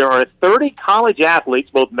day there are 30 college athletes,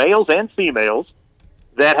 both males and females,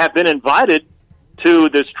 that have been invited to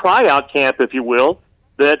this tryout camp, if you will,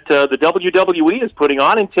 that the WWE is putting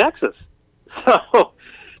on in Texas. So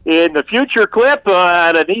in the future, Clip,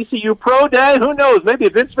 at an ECU Pro Day, who knows, maybe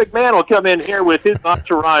Vince McMahon will come in here with his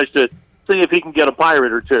entourage to see if he can get a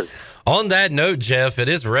pirate or two. On that note, Jeff, it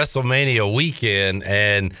is WrestleMania weekend,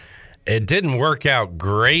 and it didn't work out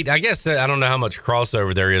great. I guess I don't know how much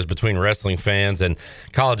crossover there is between wrestling fans and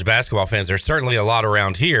college basketball fans. There's certainly a lot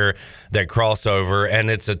around here that cross over, and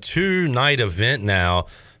it's a 2-night event now,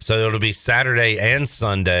 so it'll be Saturday and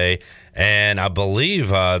Sunday. And I believe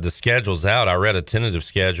the schedule's out. I read a tentative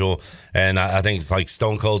schedule, and I think it's like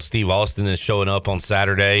Stone Cold Steve Austin is showing up on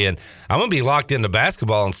Saturday. And I'm going to be locked into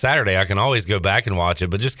basketball on Saturday. I can always go back and watch it,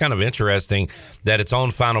 but just kind of interesting that it's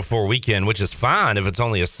on Final Four weekend, which is fine if it's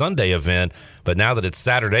only a Sunday event. But now that it's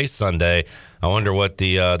Saturday, Sunday, I wonder what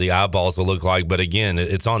the eyeballs will look like. But again,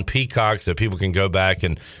 it's on Peacock, so people can go back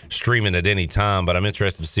and stream it at any time. But I'm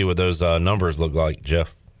interested to see what those numbers look like,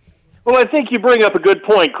 Jeff. Well, I think you bring up a good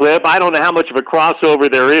point, Clip. I don't know how much of a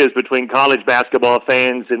crossover there is between college basketball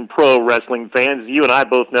fans and pro wrestling fans. You and I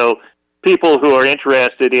both know people who are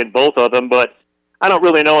interested in both of them, but I don't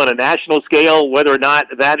really know on a national scale whether or not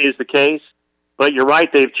that is the case. But you're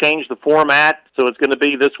right, they've changed the format, so it's going to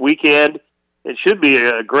be this weekend. It should be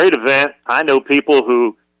a great event. I know people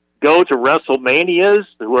who go to WrestleManias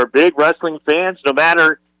who are big wrestling fans, no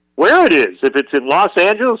matter where it is, if it's in Los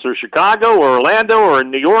Angeles or Chicago or Orlando or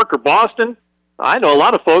in New York or Boston. I know a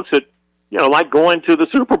lot of folks that, like going to the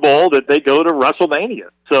Super Bowl, that they go to WrestleMania.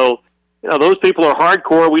 So, those people are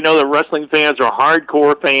hardcore. We know that wrestling fans are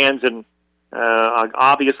hardcore fans, and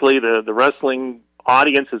obviously the wrestling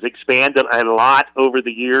audience has expanded a lot over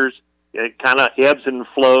the years. It kind of ebbs and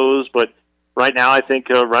flows, but right now I think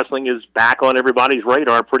wrestling is back on everybody's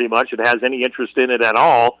radar pretty much. It has any interest in it at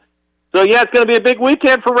all. So, yeah, it's going to be a big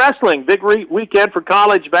weekend for wrestling, big weekend for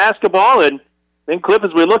college basketball. And then, Cliff,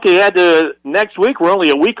 as we look ahead to next week, we're only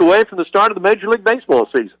a week away from the start of the Major League Baseball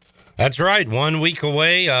season. That's right. 1 week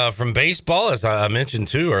away from baseball, as I mentioned,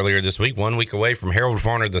 too, earlier this week. 1 week away from Harold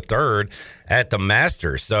Varner III at the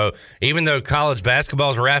Masters. So even though college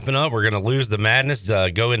basketball is wrapping up, we're going to lose the madness,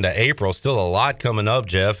 go into April. Still a lot coming up,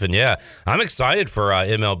 Jeff. And, yeah, I'm excited for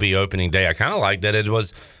MLB opening day. I kind of like that it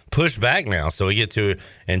was pushed back now, so we get to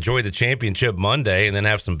enjoy the championship Monday and then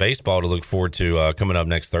have some baseball to look forward to coming up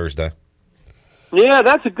next Thursday. Yeah,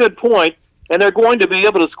 that's a good point. And they're going to be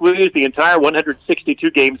able to squeeze the entire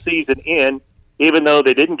 162-game season in, even though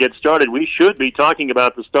they didn't get started. We should be talking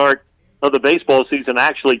about the start of the baseball season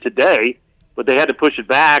actually today, but they had to push it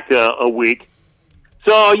back a week.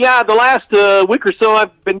 So, yeah, the last week or so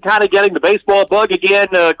I've been kind of getting the baseball bug again,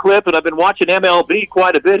 Clip, and I've been watching MLB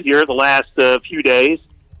quite a bit here the last few days.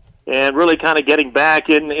 And really kind of getting back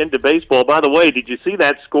into baseball. By the way, did you see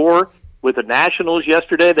that score with the Nationals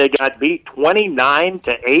yesterday? They got beat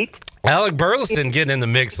 29-8. Alec Burleson getting in the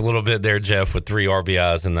mix a little bit there, Jeff, with 3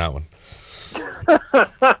 RBIs in that one.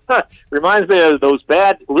 Reminds me of those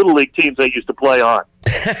bad Little League teams I used to play on.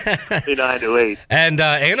 29-8. And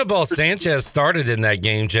Anibal Sanchez started in that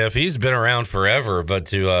game, Jeff. He's been around forever, but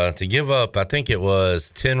to give up, I think it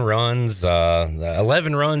was 10 runs,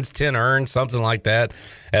 11 runs, 10 earned, something like that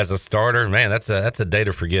as a starter. Man, that's a day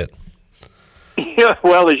to forget. Yeah,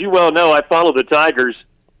 well, as you well know, I follow the Tigers,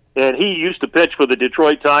 and he used to pitch for the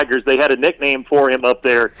Detroit Tigers. They had a nickname for him up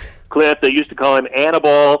there, Cliff. They used to call him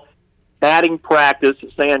Anibal Batting Practice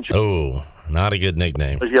Sanchez. Oh, not a good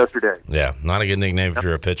nickname. It was yesterday. Yeah, not a good nickname if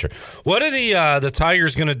you're a pitcher. What are the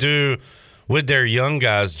Tigers going to do with their young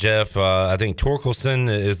guys, Jeff? I think Torkelson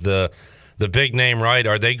is the big name, right?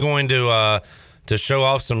 Are they going to show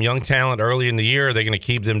off some young talent early in the year? Are they going to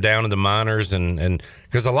keep them down in the minors? And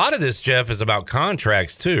because a lot of this, Jeff, is about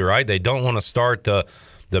contracts too, right? They don't want to start the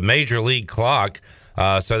major league clock,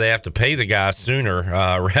 so they have to pay the guys sooner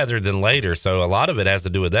rather than later. So a lot of it has to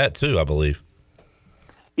do with that too, I believe.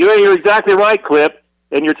 You're exactly right, Clip.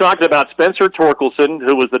 And you're talking about Spencer Torkelson,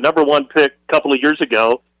 who was the number 1 pick a couple of years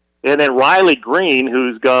ago, and then Riley Green,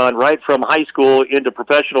 who's gone right from high school into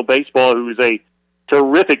professional baseball, who's a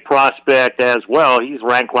terrific prospect as well. He's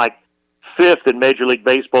ranked like 5th in Major League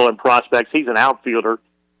Baseball in prospects. He's an outfielder.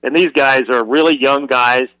 And these guys are really young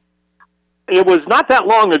guys. It was not that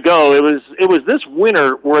long ago. It was this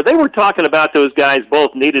winter where they were talking about those guys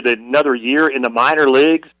both needed another year in the minor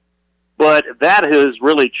leagues. But that has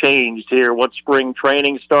really changed here once spring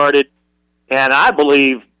training started. And I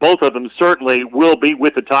believe both of them certainly will be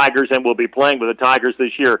with the Tigers and will be playing with the Tigers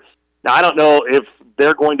this year. Now, I don't know if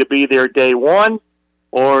they're going to be there day one,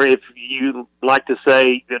 or if you like to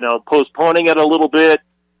say, postponing it a little bit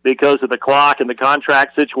because of the clock and the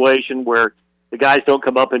contract situation where the guys don't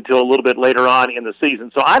come up until a little bit later on in the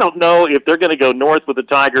season. So I don't know if they're going to go north with the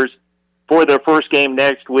Tigers for their first game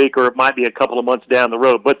next week, or it might be a couple of months down the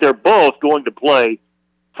road. But they're both going to play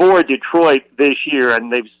for Detroit this year,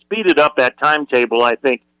 and they've speeded up that timetable, I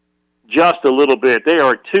think, just a little bit. They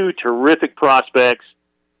are 2 terrific prospects,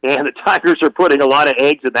 and the Tigers are putting a lot of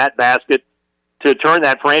eggs in that basket to turn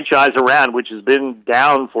that franchise around, which has been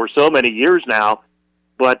down for so many years now.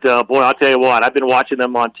 But, boy, I'll tell you what, I've been watching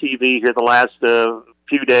them on TV here the last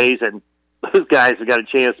few days, and those guys have got a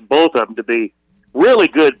chance, both of them, to be really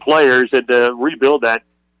good players and to rebuild that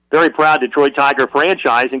very proud Detroit Tiger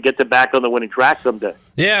franchise and get them back on the winning track someday.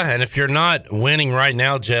 Yeah, and if you're not winning right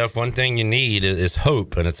now, Jeff, one thing you need is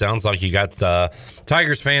hope, and it sounds like you got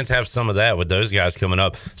Tigers fans have some of that with those guys coming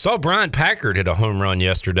up. Saw Bryant Packard hit a home run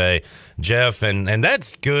yesterday, Jeff, and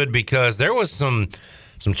that's good because there was some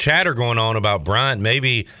chatter going on about Bryant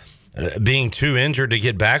maybe being too injured to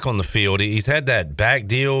get back on the field. He's had that back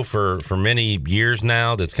deal for many years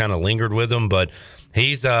now that's kind of lingered with him, but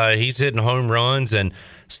he's hitting home runs and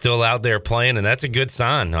still out there playing, and that's a good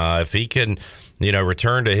sign. If he can,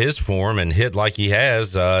 return to his form and hit like he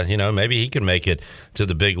has, maybe he can make it to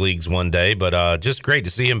the big leagues one day. But just great to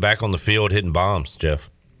see him back on the field hitting bombs, Jeff.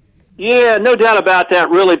 Yeah, no doubt about that.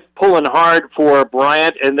 Really pulling hard for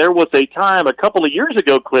Bryant, and there was a time a couple of years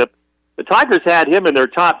ago, Clip, the Tigers had him in their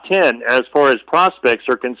top 10 as far as prospects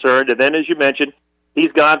are concerned, and then, as you mentioned,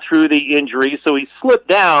 he's gone through the injury, so he's slipped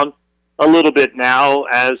down a little bit now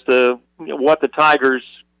as to what the Tigers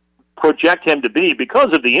project him to be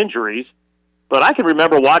because of the injuries. But I can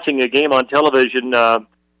remember watching a game on television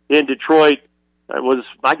in Detroit.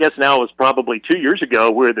 I guess now it was probably 2 years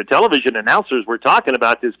ago, where the television announcers were talking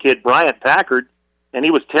about this kid, Bryant Packard, and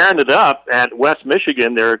he was tearing it up at West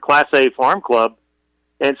Michigan, their Class A farm club.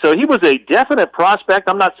 And so he was a definite prospect.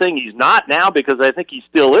 I'm not saying he's not now, because I think he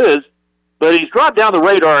still is, but he's dropped down the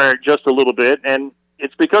radar just a little bit, and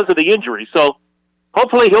it's because of the injury. So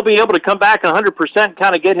hopefully he'll be able to come back 100%,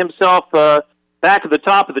 kind of get himself back at the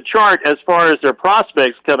top of the chart as far as their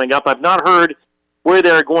prospects coming up. I've not heard where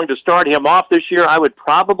they're going to start him off this year. I would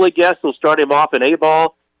probably guess they'll start him off in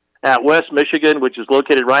A-ball at West Michigan, which is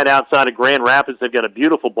located right outside of Grand Rapids. They've got a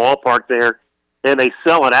beautiful ballpark there, and they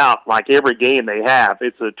sell it out like every game they have.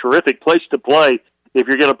 It's a terrific place to play if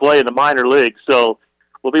you're going to play in the minor leagues. So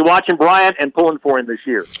we'll be watching Bryant and pulling for him this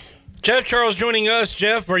year. Jeff Charles joining us.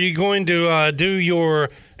 Jeff, are you going to do your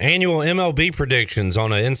annual MLB predictions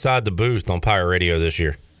on Inside the Booth on Pirate Radio this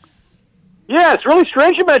year? Yeah, it's really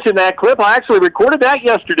strange you mentioned that, Clip. I actually recorded that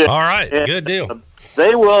yesterday. All right, and good deal.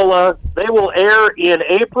 They will air in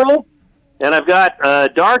April, and I've got a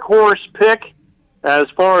dark horse pick as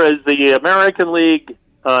far as the American League,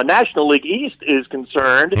 National League East is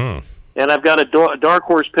concerned. And I've got a dark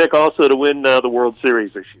horse pick also to win the World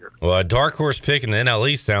Series this year. Well, a dark horse pick in the NL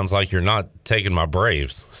East sounds like you're not taking my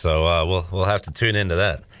Braves, so we'll have to tune into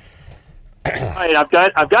that. All right,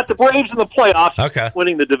 I've got the Braves in the playoffs. Okay,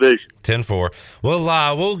 winning the division. 10-4.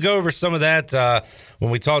 We'll go over some of that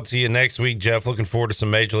when we talk to you next week, Jeff. Looking forward to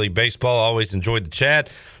some Major League Baseball. Always enjoyed the chat.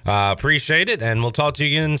 Appreciate it, and we'll talk to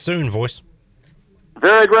you again soon, voice.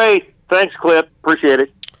 Very great. Thanks, Clip. Appreciate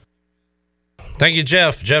it. Thank you,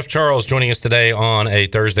 Jeff. Jeff Charles joining us today on a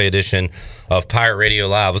Thursday edition of Pirate Radio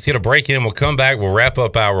Live. Let's get a break in. We'll come back. We'll wrap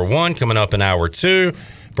up Hour 1. Coming up in Hour 2,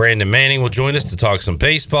 Brandon Manning will join us to talk some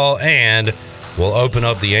baseball, and We'll open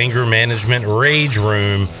up the anger management rage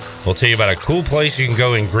room. We'll tell you about a cool place you can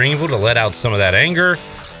go in Greenville to let out some of that anger.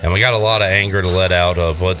 And we got a lot of anger to let out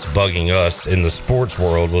of what's bugging us in the sports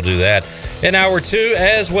world. We'll do that in hour 2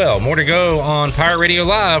 as well. More to go on Pirate Radio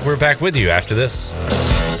Live. We're back with you after this.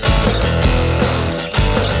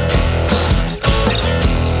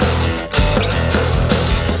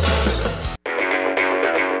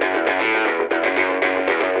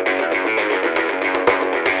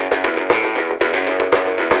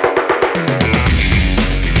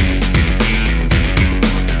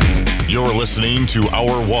 You're listening to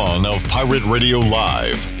Hour 1 of Pirate Radio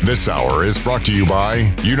Live. This hour is brought to you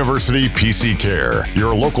by University PC Care,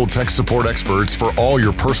 your local tech support experts for all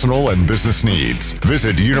your personal and business needs.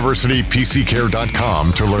 Visit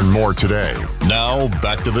universitypccare.com to learn more today. Now,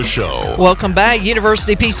 back to the show. Welcome back.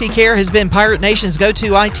 University PC Care has been Pirate Nation's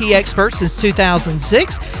go-to IT expert since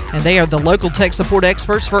 2006, and they are the local tech support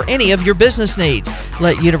experts for any of your business needs.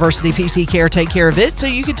 Let University PC Care take care of it so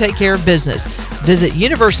you can take care of business. Visit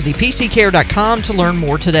universitypccare.com to learn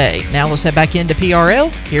more today. Now let's head back into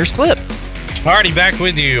PRL. Here's Clip. Alrighty, back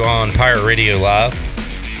with you on Pirate Radio Live.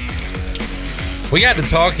 We got to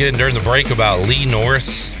talking during the break about Lee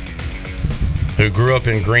Norris, who grew up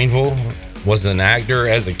in Greenville, was an actor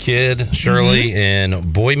as a kid, Shirley,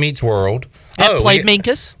 in Boy Meets World. Played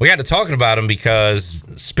Minkus. We got to talking about him because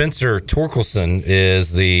Spencer Torkelson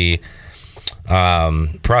is the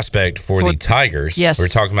prospect for the Tigers. Yes. We were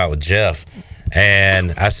talking about with Jeff.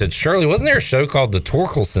 And I said, Shirley, wasn't there a show called The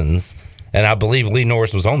Torkelsons? And I believe Lee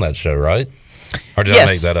Norris was on that show, right? Or did I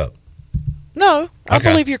make that up? No, I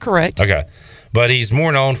believe you're correct. Okay. But he's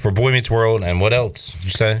more known for Boy Meets World. And what else did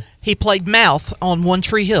you say? He played Mouth on One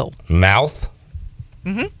Tree Hill. Mouth?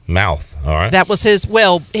 Mm-hmm. Mouth. All right. That was his,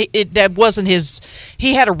 that wasn't his,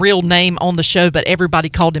 he had a real name on the show, but everybody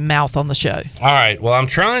called him Mouth on the show. All right. Well, I'm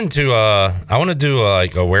trying to, I want to do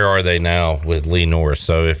a Where Are They Now with Lee Norris.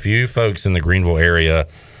 So if you folks in the Greenville area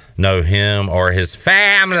know him or his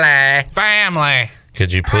family,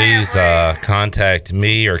 could you please contact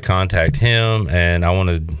me or contact him? And I want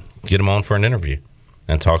to get him on for an interview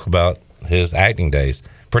and talk about his acting days.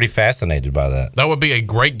 Pretty fascinated by that. That would be a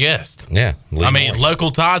great guest. Yeah. Norris.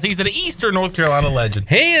 Local ties. He's an Eastern North Carolina legend.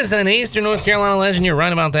 He is an Eastern North Carolina legend. You're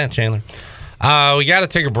right about that, Chandler. We got to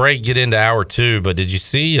take a break, get into hour 2. But did you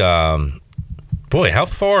see, boy, how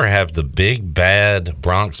far have the big, bad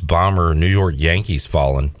Bronx Bomber New York Yankees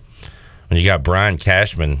fallen? When you got Brian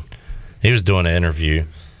Cashman, he was doing an interview.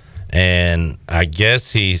 And I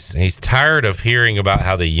guess he's tired of hearing about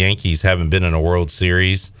how the Yankees haven't been in a World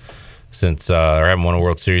Series since or haven't won a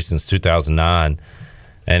World Series since 2009.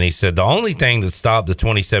 And he said the only thing that stopped the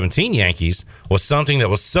 2017 Yankees was something that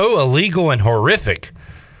was so illegal and horrific.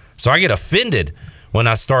 So I get offended when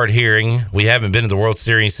I start hearing we haven't been in the World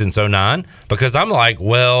Series since 2009, because I'm like,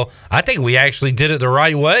 well, I think we actually did it the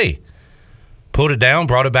right way. Pulled it down,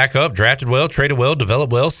 brought it back up, drafted well, traded well,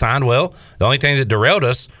 developed well, signed well. The only thing that derailed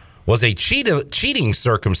us was a cheating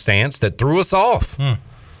circumstance that threw us off.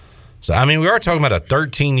 So, I mean, we are talking about a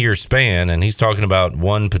 13-year span, and he's talking about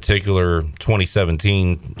one particular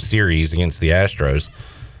 2017 series against the Astros.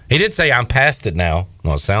 He did say, I'm past it now.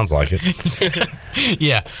 Well, it sounds like it.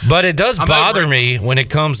 Yeah. But it does bother me when it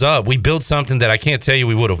comes up. We built something that I can't tell you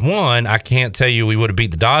we would have won. I can't tell you we would have beat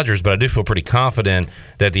the Dodgers, but I do feel pretty confident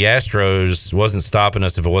that the Astros wasn't stopping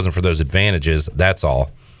us if it wasn't for those advantages. That's all.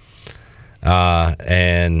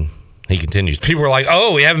 And he continues. People are like,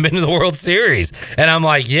 oh, we haven't been to the World Series. And I'm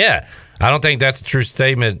like, yeah, I don't think that's a true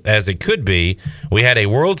statement as it could be. We had a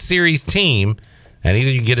World Series team, and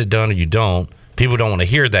either you get it done or you don't. People don't want to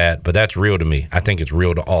hear that, but that's real to me. I think it's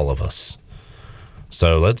real to all of us.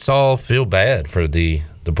 So let's all feel bad for the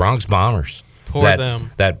Bronx Bombers. Poor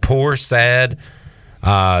them. That poor, sad,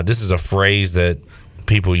 this is a phrase that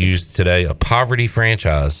people use today, a poverty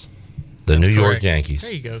franchise. The New York Yankees.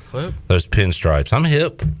 There you go, Clip. Those pinstripes. I'm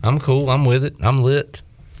hip. I'm cool. I'm with it. I'm lit.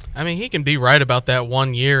 I mean, he can be right about that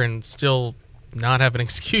 1 year and still not have an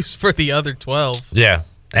excuse for the other 12. Yeah.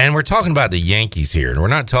 And we're talking about the Yankees here. We're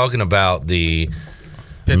not talking about the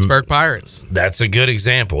Pittsburgh Pirates. That's a good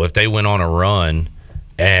example. If they went on a run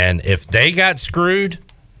and if they got screwed,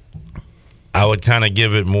 I would kind of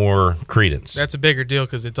give it more credence. That's a bigger deal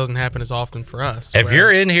because it doesn't happen as often for us. If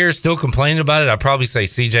you're in here still complaining about it, I'd probably say,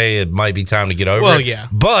 CJ, it might be time to get over it. Well, yeah.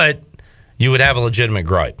 But you would have a legitimate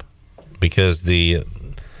gripe because the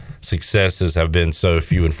successes have been so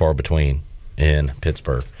few and far between in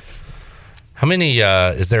Pittsburgh. How many,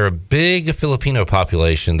 is there a big Filipino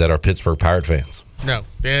population that are Pittsburgh Pirate fans? No,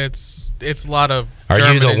 it's a lot of. Are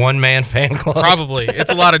German you the and- one-man fan club? Probably.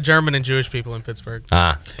 It's a lot of German and Jewish people in Pittsburgh.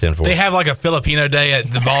 10-4. They have like a Filipino day at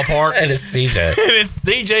the ballpark. And it's CJ. And it's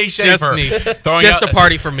CJ Schaefer. Just me. throwing Just out- a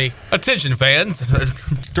party for me. Attention, fans.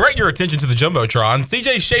 Direct your attention to the Jumbotron.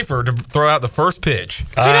 CJ Schaefer to throw out the first pitch.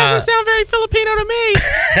 It doesn't sound very Filipino to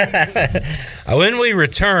me. When we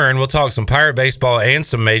return, we'll talk some Pirate baseball and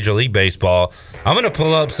some Major League Baseball. I'm going to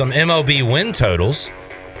pull up some MLB win totals,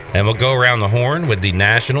 and we'll go around the horn with the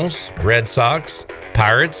Nationals, Red Sox,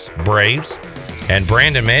 Pirates, Braves, and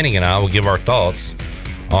Brandon Manning and I will give our thoughts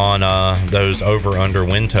on those over-under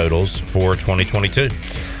win totals for 2022.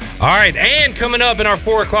 All right, and coming up in our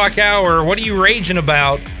 4 o'clock hour, what are you raging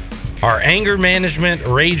about? Our anger management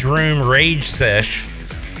rage room rage sesh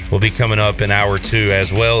will be coming up in hour 2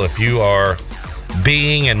 as well. If you are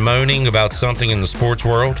being and moaning about something in the sports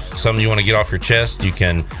world, something you want to get off your chest, you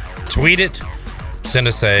can tweet it, send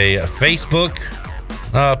us a Facebook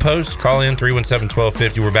post, call in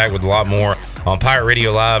 317-1250. We're back with a lot more on Pirate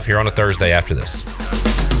Radio Live here on a Thursday after this.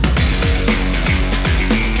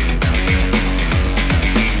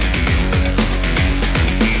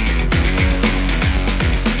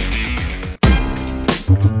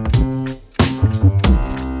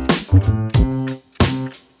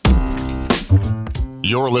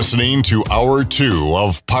 You're listening to Hour 2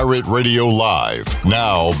 of Pirate Radio Live.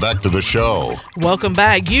 Now, back to the show. Welcome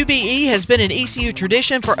back. UBE has been an ECU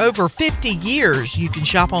tradition for over 50 years. You can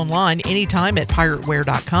shop online anytime at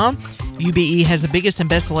pirateware.com. UBE has the biggest and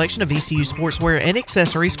best selection of ECU sportswear and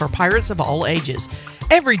accessories for pirates of all ages.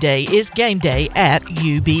 Every day is game day at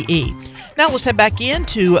UBE. Now let's head back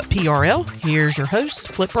into PRL. Here's your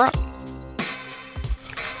host, Flip Brock.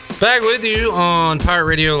 Back with you on Pirate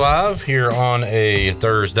Radio Live here on a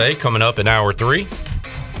Thursday, coming up in hour 3.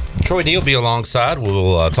 Troy D will be alongside.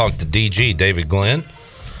 We'll talk to DG, David Glenn.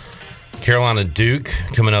 Carolina Duke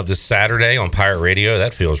coming up this Saturday on Pirate Radio.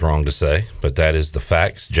 That feels wrong to say, but that is the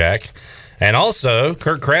facts, Jack. And also,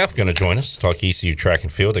 Kurt Kraft going to join us, talk ECU track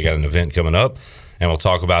and field. They got an event coming up, and we'll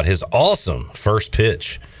talk about his awesome first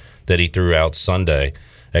pitch that he threw out Sunday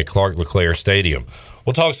at Clark LeClaire Stadium.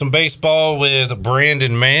 We'll talk some baseball with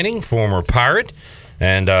Brandon Manning, former Pirate.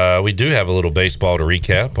 And we do have a little baseball to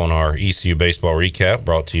recap on our ECU Baseball Recap,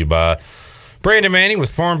 brought to you by Brandon Manning with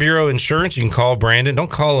Farm Bureau Insurance. You can call Brandon. Don't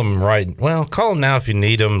call him call him now if you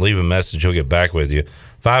need him. Leave a message. He'll get back with you.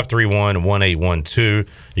 531-1812.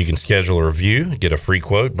 You can schedule a review, get a free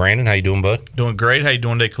quote. Brandon, how you doing, bud? Doing great. How you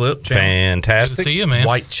doing today, Clip? Fantastic. Good to see you, man.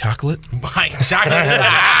 White chocolate. White chocolate in the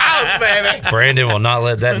house, baby. Brandon will not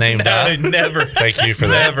let that name die. Never. Thank you for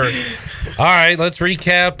that. Never. All right, let's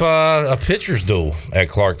recap a pitcher's duel at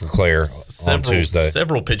Clark LeClaire on Tuesday.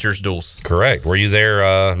 Several pitchers' duels. Correct. Were you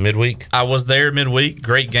there midweek? I was there midweek.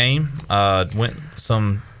 Great game. Went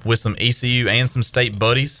with some ECU and some state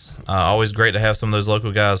buddies. Always great to have some of those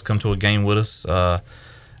local guys come to a game with us.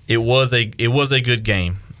 It was a good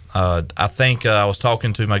game. I think I was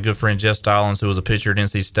talking to my good friend Jeff Stallings, who was a pitcher at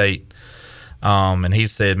NC State, and he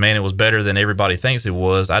said, "Man, it was better than everybody thinks it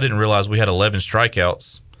was." I didn't realize we had 11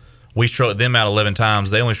 strikeouts. We struck them out 11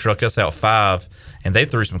 times. They only struck us out 5, and they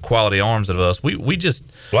threw some quality arms at us. We just.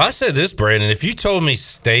 Well, I said this, Brandon. If you told me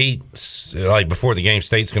State, like before the game,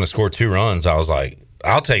 State's going to score 2 runs, I was like,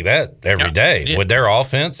 I'll take that every day. Yeah. With their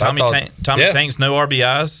offense. Tommy Tank's no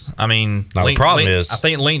RBIs. I mean, the problem is, I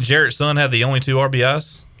think Link Jarrett's son had the only 2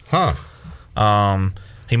 RBIs. Huh.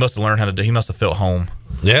 He must have learned how to do. He must have felt home.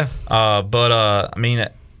 Yeah. I mean,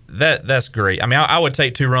 that's great. I mean, I would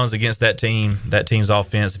take 2 runs against that team. That team's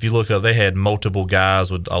offense. If you look up, they had multiple guys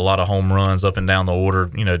with a lot of home runs up and down the order.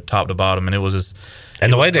 Top to bottom, and it was just.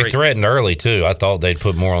 And the way they threatened early, too, I thought they'd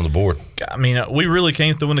put more on the board. I mean, we really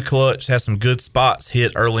came through in the clutch, had some good spots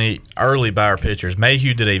hit early by our pitchers.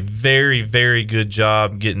 Mayhew did a very, very good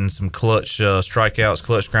job getting some clutch strikeouts,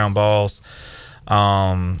 clutch ground balls.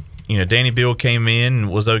 Danny Bill came in and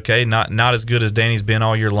was okay. Not as good as Danny's been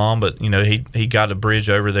all year long, but, he got a bridge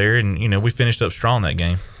over there, and, we finished up strong that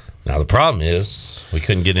game. Now, the problem is we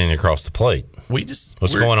couldn't get any across the plate.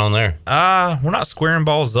 What's going on there? We're not squaring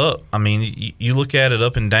balls up. I mean, you look at it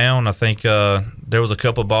up and down. I think there was a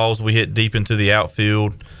couple of balls we hit deep into the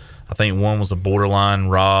outfield. I think one was a borderline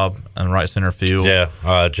rob in right center field.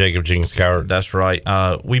 Yeah, Jacob Jenkins Coward. That's right.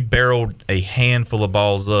 We barreled a handful of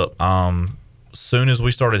balls up. Soon as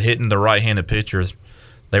we started hitting the right-handed pitchers,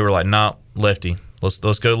 they were like, "Nah, lefty. Let's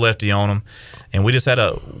go lefty on them." And we just had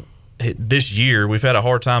this year we've had a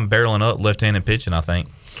hard time barreling up left-handed pitching, I think.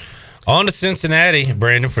 On to Cincinnati,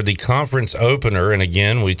 Brandon, for the conference opener. And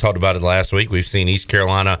again, we talked about it last week. We've seen East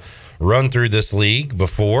Carolina run through this league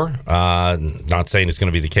before. Not saying it's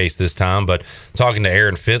going to be the case this time, but talking to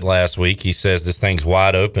Aaron Fitt last week, he says this thing's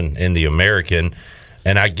wide open in the American.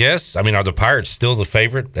 And I guess, are the Pirates still the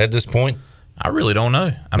favorite at this point? I really don't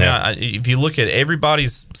know. If you look at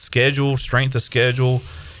everybody's schedule, strength of schedule,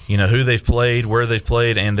 who they've played, where they've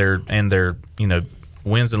played, and their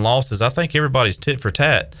wins and losses, I think everybody's tit for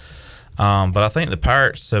tat. But I think the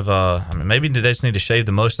Pirates have maybe they just need to shave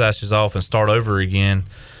the mustaches off and start over again,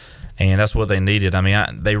 and that's what they needed.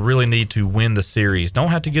 They really need to win the series. Don't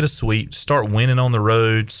have to get a sweep. Start winning on the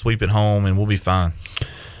road, sweep at home, and we'll be fine.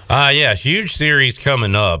 Yeah, huge series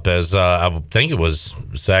coming up, as I think it was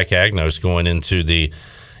Zach Agnos going into the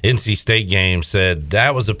NC State game said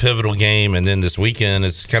that was a pivotal game, and then this weekend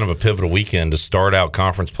is kind of a pivotal weekend to start out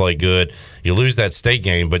conference play good. You lose that state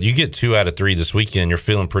game, but you get 2 out of 3 this weekend. You're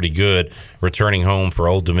feeling pretty good returning home for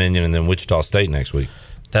Old Dominion and then Wichita State next week.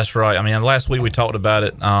 That's right. Last week we talked about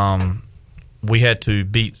it. We had to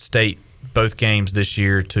beat State both games this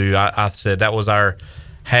year. I said that was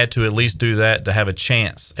had to at least do that to have a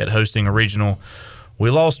chance at hosting a regional. We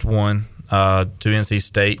lost one to NC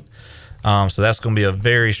State. So that's going to be a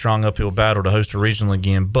very strong uphill battle to host a regional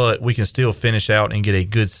again, but we can still finish out and get a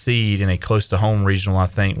good seed in a close-to-home regional, I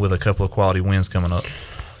think, with a couple of quality wins coming up.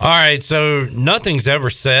 All right, so nothing's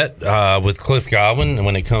ever set with Cliff Godwin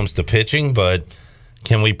when it comes to pitching, but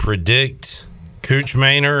can we predict Cooch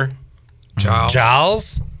Maynor,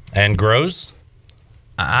 Giles, and Gross?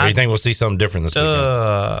 Or you think we'll see something different this weekend?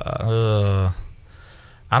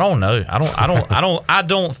 I don't know.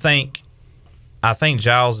 I think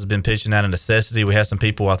Giles has been pitching out of necessity. We had some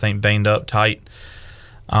people, I think, banged up tight.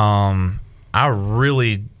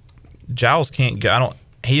 Giles can't go.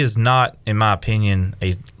 He is not, in my opinion,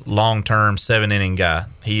 a long-term 7-inning guy.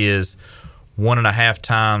 He is 1.5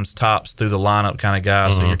 times tops through the lineup kind of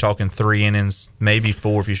guy. So you're talking 3 innings, maybe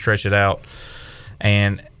 4 if you stretch it out.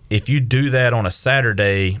 And if you do that on a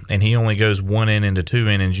Saturday and he only goes 1 inning to 2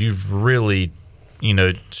 innings, you've really,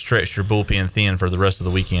 stretched your bullpen thin for the rest of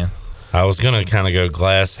the weekend. I was going to kind of go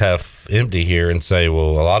glass half empty here and say, well,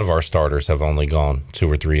 a lot of our starters have only gone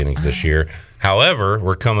 2 or 3 innings this year. However,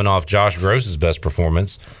 we're coming off Josh Gross's best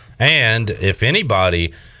performance, and if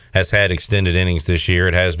anybody has had extended innings this year,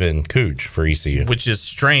 it has been Cooch for ECU. Which is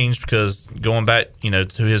strange because going back, to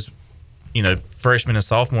his, freshman and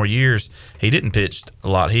sophomore years, he didn't pitch a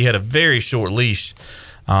lot. He had a very short leash.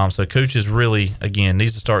 So Cooch is really, again,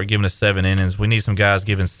 needs to start giving us 7 innings. We need some guys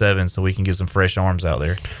giving 7 so we can get some fresh arms out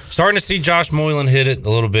there. Starting to see Josh Moylan hit it a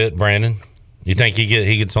little bit, Brandon. You think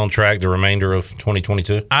he gets on track the remainder of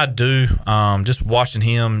 2022? I do. Just watching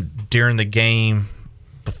him during the game,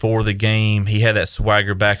 before the game, he had that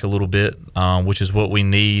swagger back a little bit, which is what we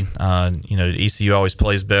need. ECU always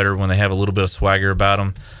plays better when they have a little bit of swagger about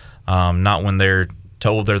them, not when they're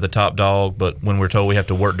told they're the top dog, but when we're told we have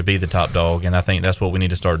to work to be the top dog, and I think that's what we need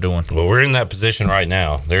to start doing. Well, we're in that position right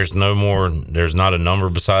now. There's not a number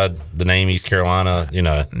beside the name East Carolina.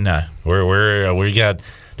 No. We got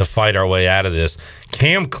to fight our way out of this.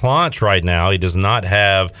 Cam Clonch right now, he has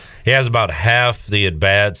about half the at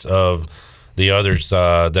bats of the others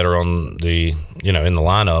that are on the in the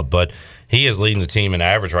lineup, but he is leading the team in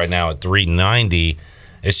average right now at 390.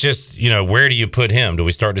 It's just where do you put him? Do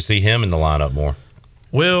we start to see him in the lineup more?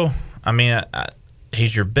 Well,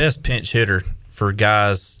 he's your best pinch hitter for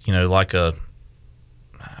guys, like a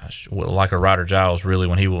Ryder Giles, really,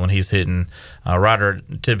 when he's hitting. Ryder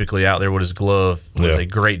typically out there with his glove was a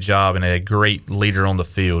great job and a great leader on the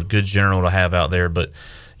field, good general to have out there. But,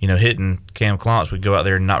 hitting Cam Clonch would go out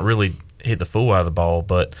there and not really hit the fool out of the ball.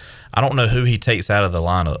 But I don't know who he takes out of the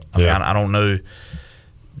lineup. I don't know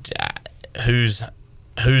who's.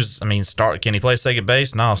 Can he play second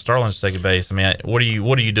base? No, Starling's second base. What do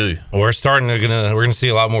you do? We're gonna see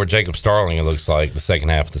a lot more Jacob Starling, it looks like, the second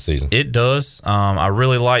half of the season. It does. I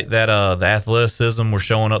really like that the athleticism we're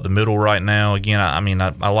showing up the middle right now. Again,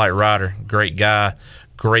 I like Ryder, great guy,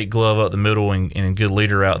 great glove up the middle, and good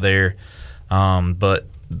leader out there. But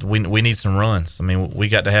we need some runs. We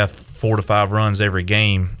got to have 4 to 5 runs every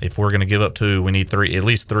game. If we're going to give up 2, we need at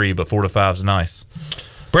least 3, but 4 to 5 is nice.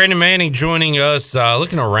 Brandon Manning joining us,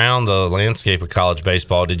 looking around the landscape of college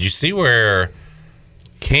baseball. Did you see where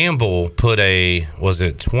Campbell put was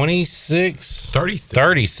it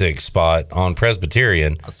 36 spot on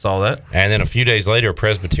Presbyterian? I saw that. And then a few days later,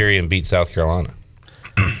 Presbyterian beat South Carolina.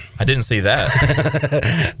 I didn't see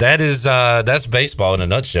that. That's baseball in a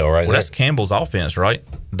nutshell, right? Well, that's Campbell's offense, right?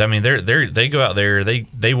 They go out there,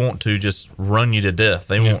 they want to just run you to death.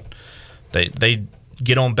 They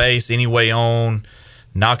get on base any way on.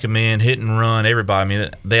 knock them in, hit and run, everybody. I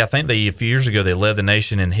mean, I think a few years ago, they led the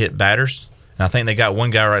nation in hit batters. And I think they got one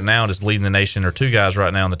guy right now that's leading the nation, or two guys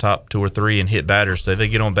right now in the top 2 or 3 in hit batters. So if they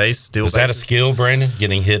get on base, steal bases. Is that a skill, Brandon,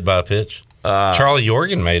 getting hit by a pitch? Charlie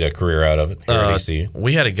Yorgan made a career out of it here at ECU.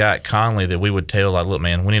 We had a guy at Conley that we would tell, like, look,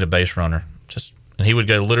 man, we need a base runner. And he would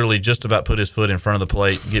go literally just about put his foot in front of the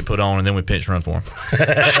plate, get put on, and then we pinch run for him.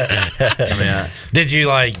 Did you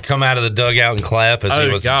come out of the dugout and clap as he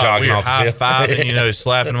was jogging off the field? High-fiving,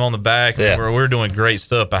 slapping him on the back. Yeah. We're doing great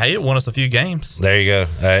stuff. But hey, it won us a few games. There you go.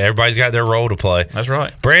 Everybody's got their role to play. That's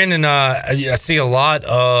right. Brandon, I see a lot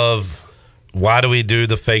of why do we do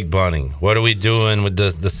the fake bunting? What are we doing with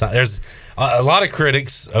the there's a lot of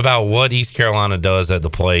critics about what East Carolina does at the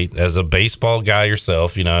plate. As a baseball guy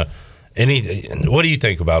yourself, what do you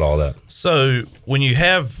think about all that? So when you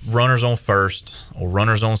have runners on first or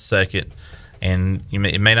runners on second, and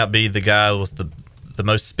it may not be the guy with the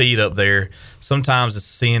most speed up there, sometimes it's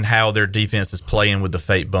seeing how their defense is playing with the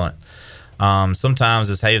fake bunt. Sometimes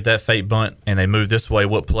it's, hey, if that fake bunt and they move this way,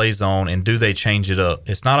 what plays on, and do they change it up?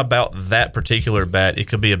 It's not about that particular bat. It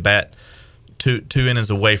could be a bat two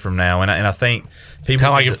innings away from now, and I think people kind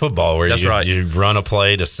of like in football where right. you run a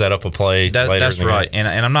play to set up a play. That's right, and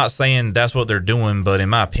I'm not saying that's what they're doing, but in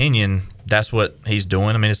my opinion, that's what he's doing.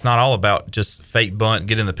 I mean, it's not all about just fake bunt,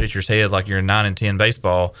 get in the pitcher's head like you're in 9 and 10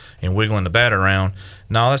 baseball and wiggling the bat around.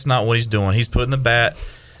 No, that's not what he's doing. He's putting the bat.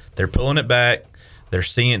 They're pulling it back. They're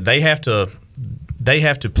seeing they have to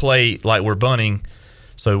play like we're bunting.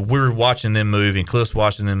 So we're watching them move, and Cliff's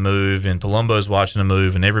watching them move, and Palumbo's watching them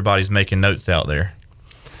move, and everybody's making notes out there.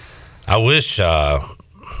 I wish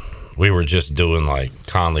we were just doing like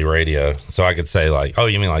Conley radio, so I could say oh,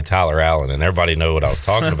 you mean like Tyler Allen, and everybody know what I was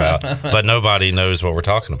talking about, but nobody knows what we're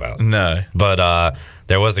talking about. No. But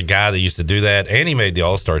there was a guy that used to do that, and he made the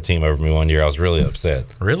All-Star team over me one year. I was really upset.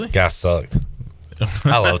 Really? Guy sucked.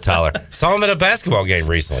 I love Tyler. Saw him at a basketball game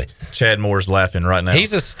recently. Chad Moore's laughing right now.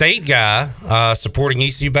 He's a state guy supporting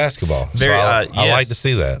ECU basketball. I like to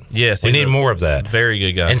see that. Yes. We need more of that. Very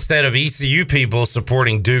good guy. Instead of ECU people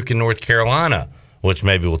supporting Duke and North Carolina, which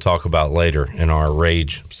maybe we'll talk about later in our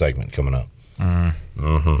Rage segment coming up. I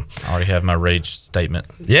already have my Rage statement.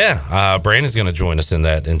 Yeah. Brandon's going to join us in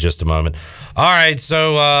that in just a moment. All right.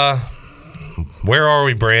 So where are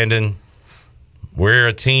we, Brandon? We're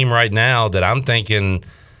a team right now that I'm thinking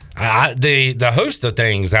the host of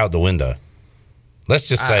things out the window. Let's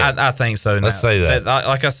just say I think so. Let's say that.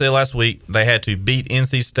 Like I said last week, they had to beat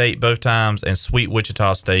NC State both times and sweep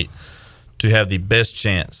Wichita State to have the best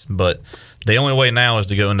chance. But the only way now is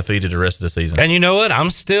to go undefeated the rest of the season. And you know what? I'm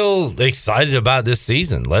still excited about this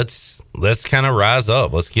season. Let's kind of rise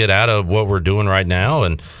up. Let's get out of what we're doing right now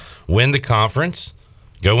and win the conference.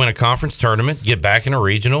 Go win a conference tournament, get back in a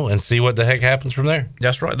regional, and see what the heck happens from there.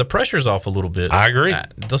 That's right. The pressure's off a little bit. I agree.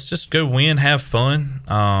 Let's just go win, have fun.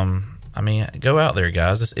 Go out there,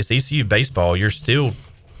 guys. It's ECU baseball. You're still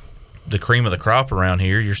the cream of the crop around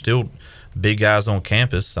here. You're still big guys on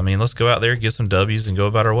campus. Let's go out there, get some W's, and go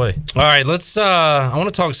about our way. All right, let's. I want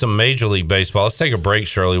to talk some Major League Baseball. Let's take a break,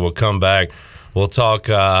 Shirley. We'll come back. We'll talk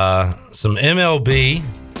some MLB.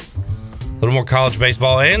 A little more college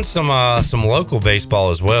baseball and some local baseball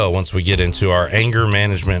as well once we get into our anger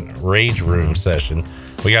management rage room session.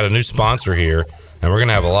 We got a new sponsor here, and we're going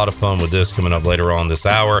to have a lot of fun with this coming up later on this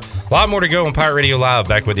hour. A lot more to go on Pirate Radio Live.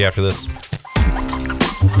 Back with you after this.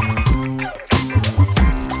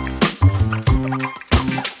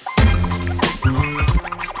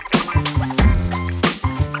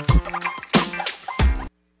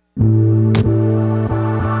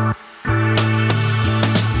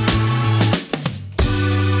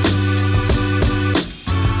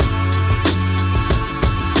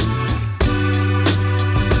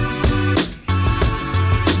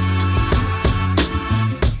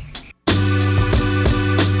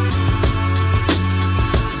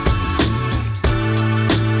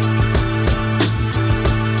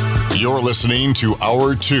 Listening to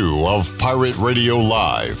Hour 2 of Pirate Radio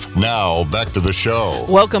Live. Now, back to the show.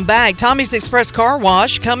 Welcome back. Tommy's Express Car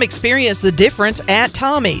Wash. Come experience the difference at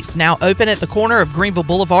Tommy's. Now open at the corner of Greenville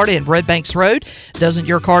Boulevard and Red Banks Road. Doesn't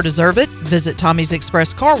your car deserve it? Visit Tommy's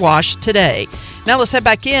Express Car Wash today. Now let's head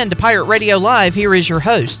back in to Pirate Radio Live. Here is your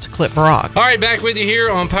host, Clip Brock. All right, back with you here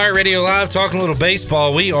on Pirate Radio Live, talking a little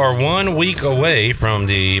baseball. We are 1 week away from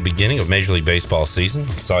the beginning of Major League Baseball season.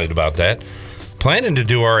 Excited about that. Planning to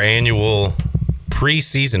do our annual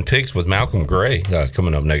preseason picks with Malcolm Gray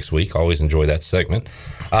coming up next week. Always enjoy that segment.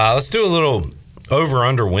 Let's do a little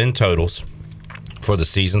over-under win totals for the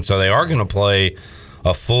season. So they are going to play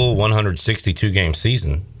a full 162-game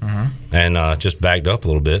season and just bagged up a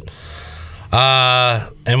little bit.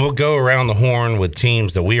 And we'll go around the horn with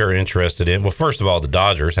teams that we are interested in. Well, first of all, the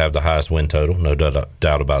Dodgers have the highest win total, no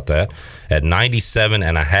doubt about that, at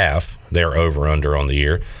 97.5. They're over-under on the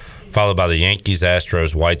year, followed by the Yankees,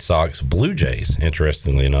 Astros, White Sox, Blue Jays,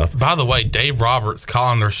 interestingly enough. By the way, Dave Roberts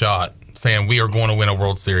calling their shot, saying we are going to win a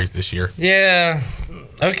World Series this year. Yeah.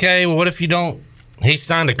 Okay, well, what if you don't? He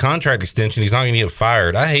signed a contract extension. He's not going to get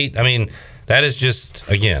fired. That is just,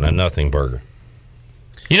 again, a nothing burger.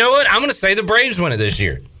 You know what? I'm going to say the Braves win it this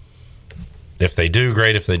year. If they do,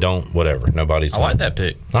 great. If they don't, whatever. I like that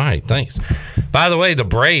pick. All right, thanks. By the way, the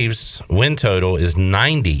Braves win total is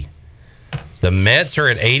 90. The Mets are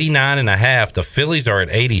at 89.5. The Phillies are at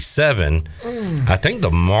 87. I think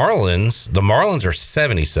the Marlins are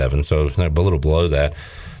 77, so a little below that.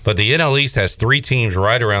 But the NL East has 3 teams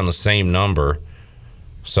right around the same number.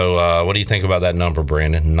 So what do you think about that number,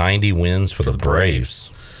 Brandon? 90 wins for the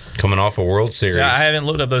Braves. Coming off a World Series. See, I haven't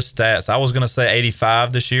looked up those stats. I was going to say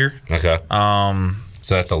 85 this year. Okay.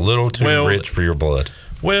 So that's a little too rich for your blood.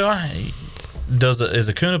 Well, is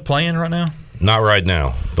Acuna playing right now? Not right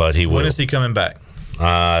now, but he will. When is he coming back?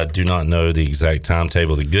 I do not know the exact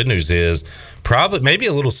timetable. The good news is maybe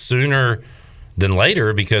a little sooner than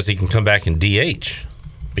later because he can come back in DH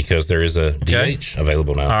because there is a DH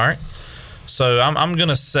available now. All right. So I'm going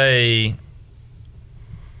to say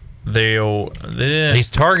he's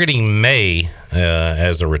targeting May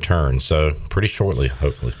as a return, so pretty shortly,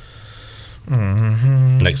 hopefully.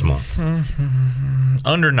 Next month.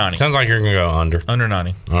 Under 90. Sounds like you're going to go under. Under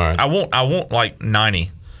 90. All right. I won't like 90,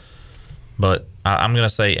 but I'm going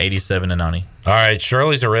to say 87 to 90. All right.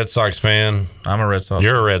 Shirley's a Red Sox fan. I'm a Red Sox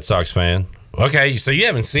You're a Red Sox fan. Okay, so you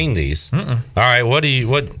haven't seen these. All right. What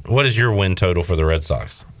is your win total for the Red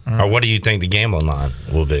Sox? Or what do you think the gambling line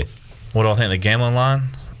will be? What do I think the gambling line?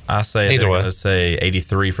 I say Either way. Going to say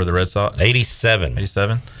 83 for the Red Sox. 87.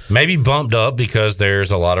 87. Maybe bumped up because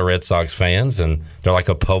there's a lot of Red Sox fans and they're like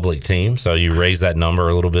a public team, so you raise that number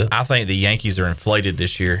a little bit. I think the Yankees are inflated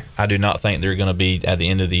this year. I do not think they're going to be at the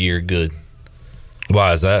end of the year good.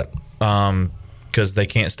 Why is that? Because they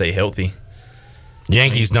can't stay healthy.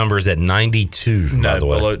 Yankees number is at 92. By the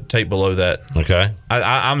way, take below that. Okay,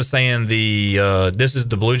 I'm saying this is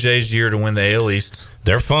the Blue Jays' year to win the AL East.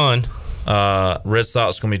 They're fun. Red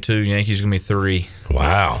Sox going to be 2, Yankees going to be 3.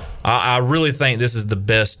 Wow. I really think this is the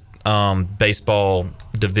best baseball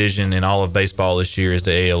division in all of baseball this year is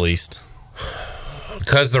the AL East.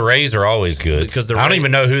 Because the Rays are always good. Because I don't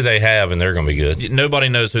even know who they have, and they're going to be good. Nobody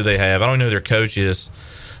knows who they have. I don't even know who their coach is.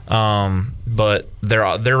 But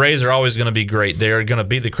their Rays are always going to be great. They're going to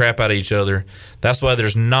beat the crap out of each other. That's why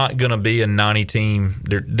there's not going to be a 90 team.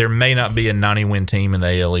 There may not be a 90-win team in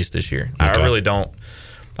the AL East this year. Okay. I really don't.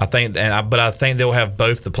 I think they'll have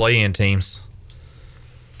both the play-in teams.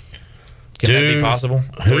 Can that be possible?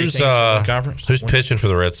 Who's pitching for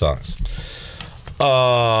the Red Sox?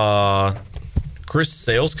 Chris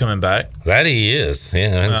Sale's coming back. That he is. Yeah,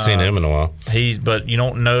 I haven't seen him in a while. But you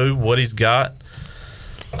don't know what he's got.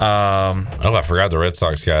 I forgot the Red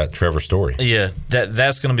Sox got Trevor Story. Yeah,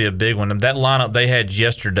 that's going to be a big one. That lineup they had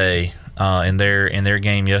yesterday in their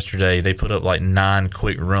game yesterday, they put up like 9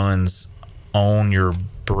 quick runs on your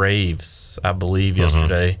Braves, I believe,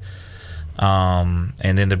 yesterday. And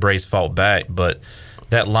then the Braves fought back, but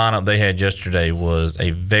that lineup they had yesterday was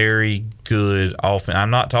a very good offense. I'm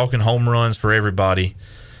not talking home runs for everybody,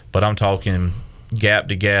 but I'm talking gap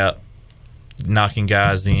to gap, knocking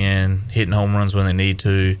guys in, hitting home runs when they need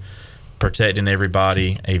to, protecting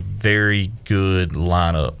everybody. A very good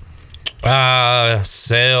lineup.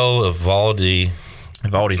 Sale, Evaldi's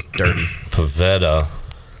dirty. Pivetta,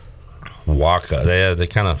 Waka. They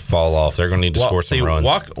kind of fall off. They're going to need to score some runs.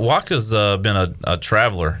 Waka's been a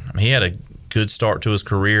traveler. I mean, he had a good start to his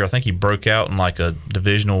career. I think he broke out in like a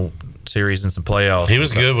divisional series and some playoffs. He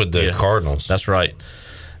was good with the Cardinals. That's right.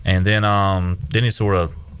 And then he sort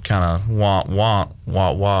of kind of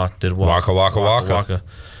did Waka.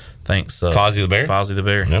 Thanks, Fozzie the Bear. Fozzie the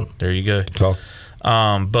Bear. Yep. There you go. Cool.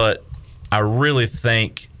 But I really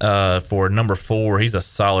think for number 4, he's a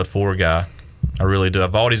solid 4 guy. I really do.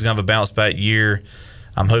 Evaldi's going to have a bounce back year.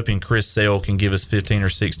 I'm hoping Chris Sale can give us 15 or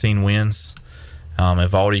 16 wins.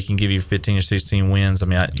 Evaldi can give you 15 or 16 wins. I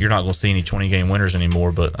mean, you're not going to see any 20-game winners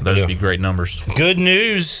anymore, but those would be great numbers. Good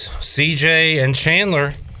news, CJ and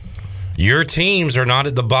Chandler. Your teams are not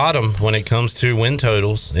at the bottom when it comes to win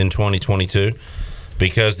totals in 2022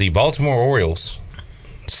 because the Baltimore Orioles,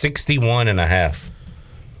 61.5.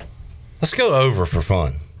 Let's go over for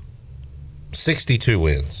fun. 62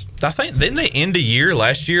 wins. I think, didn't they end the year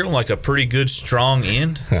last year on like a pretty good, strong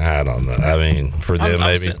end? I don't know. I mean, for them,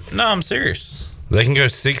 maybe. No, I'm serious. They can go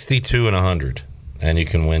 62 and 100, and you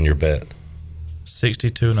can win your bet.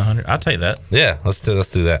 62 and 100. I'll take that. Yeah, let's do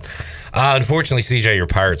that. Unfortunately, CJ, your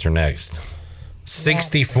Pirates are next.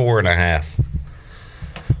 64.5.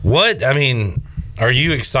 What? I mean, are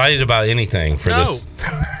you excited about anything for this?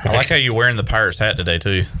 I like how you're wearing the Pirates hat today,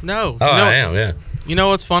 too. No. Oh, I am, yeah. You know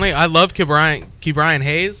what's funny? I love Ke'Bryan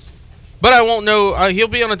Hayes, but I won't know. He'll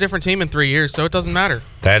be on a different team in 3 years, so it doesn't matter.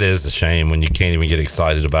 That is a shame when you can't even get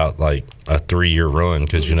excited about like a 3-year run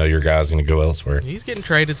because you know your guy's going to go elsewhere. He's getting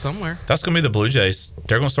traded somewhere. That's going to be the Blue Jays.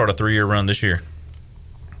 They're going to start a 3-year run this year.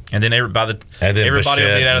 And then everybody will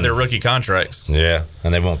get out of their rookie contracts. Yeah,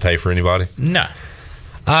 and they won't pay for anybody? No.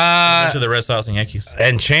 To the Red Sox and Yankees.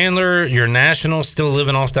 And Chandler, your Nationals still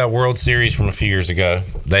living off that World Series from a few years ago.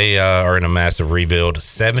 They are in a massive rebuild,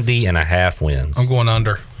 70.5 wins. I'm going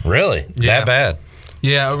under. Really? Yeah. That bad?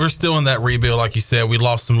 Yeah, we're still in that rebuild, like you said. We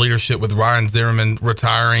lost some leadership with Ryan Zimmerman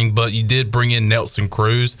retiring, but you did bring in Nelson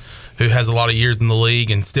Cruz, who has a lot of years in the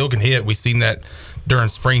league and still can hit. We've seen that during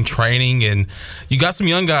spring training, and you got some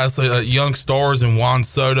young guys, young stars, and Juan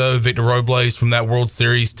Soto, Victor Robles from that World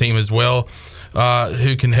Series team as well,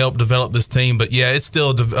 who can help develop this team. But yeah, it's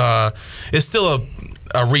still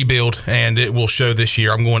a rebuild, and it will show this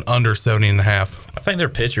year. I'm going under 70.5. I think their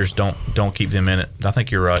pitchers don't keep them in it. I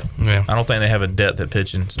think you're right. Yeah, I don't think they have a depth at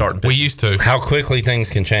starting pitching. We used to. How quickly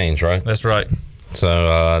things can change, right? That's right.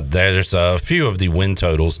 So there's a few of the win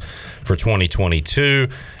totals for 2022.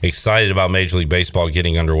 Excited about Major League Baseball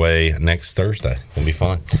getting underway next Thursday. It'll be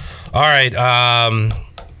fun. All right.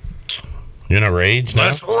 You know, rage now?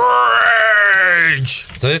 Let's rage!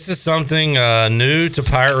 So this is something new to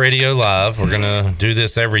Pirate Radio Live. We're going to do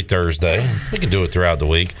this every Thursday. We can do it throughout the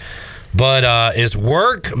week. But is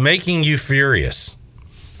work making you furious?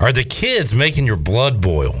 Are the kids making your blood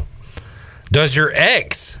boil? Does your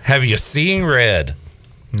ex have you seeing red?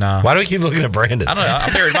 No. Why do we keep looking at Brandon? I don't know.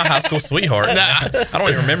 I married my high school sweetheart. I don't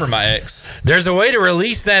even remember my ex. There's a way to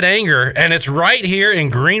release that anger, and it's right here in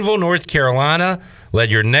Greenville, North Carolina. Let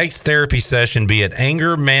your next therapy session be at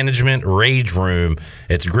Anger Management Rage Room.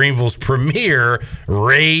 It's Greenville's premier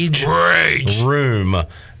rage room.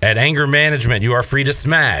 At Anger Management, you are free to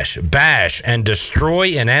smash, bash, and destroy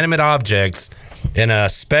inanimate objects in a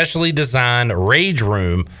specially designed rage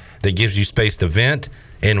room that gives you space to vent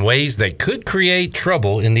in ways that could create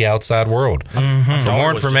trouble in the outside world. Mm-hmm. For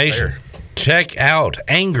more information, check out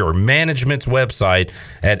Anger Management's website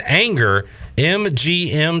at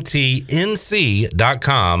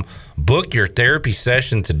angermgmtnc.com. Book your therapy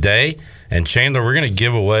session today. And Chandler, we're going to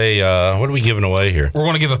give away, what are we giving away here? We're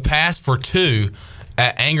going to give a pass for 2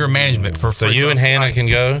 at Anger Management. So you and Hannah can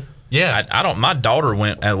go? Yeah. I don't. My daughter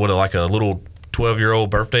went at like a little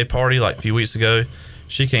 12-year-old birthday party like a few weeks ago.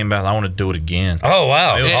 She came back. I want to do it again. Oh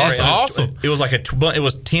wow, it was awesome. It was like it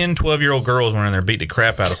was 10, 12-year-old girls went in there, beat the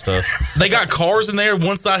crap out of stuff. They got cars in there.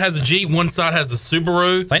 One side has a Jeep, one side has a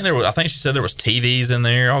Subaru. I think she said there was TVs in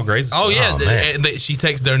there, all crazy stuff. Oh yeah, she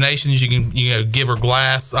takes donations. You can give her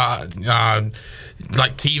glass, like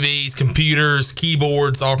TVs, computers,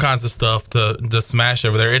 keyboards, all kinds of stuff to smash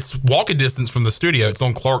over there. It's walking distance from the studio. It's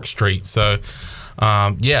on Clark Street, so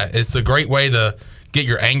yeah, it's a great way to get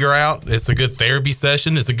your anger out. It's a good therapy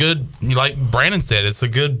session. It's a good, like Brandon said, it's a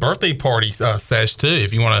good birthday party sesh too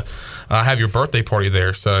if you want to have your birthday party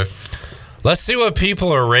there. So let's see what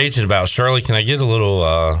people are raging about. Shirley, can I get a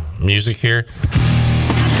little music here?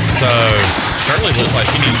 So Shirley looks like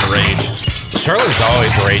she needs to rage. Shirley's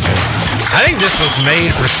always raging. I think this was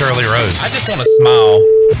made for Shirley Rhodes. I just want to smile.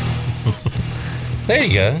 There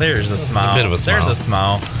you go. There's a smile. A bit of a smile. There's a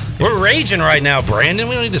smile. We're raging right now, Brandon.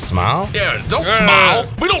 We don't need to smile. Yeah, don't smile.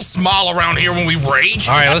 We don't smile around here when we rage.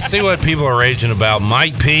 All right, let's see what people are raging about.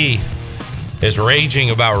 Mike P. is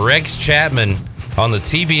raging about Rex Chapman on the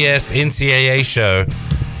TBS NCAA show.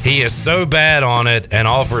 He is so bad on it and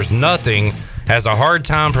offers nothing, has a hard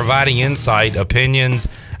time providing insight, opinions,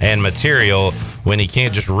 and material when he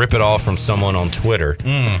can't just rip it off from someone on Twitter.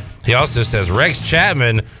 He also says, Rex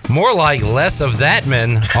Chapman, more like less of that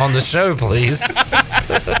man on the show, please.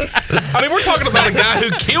 I mean, we're talking about a guy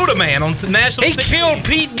who killed a man on the national He killed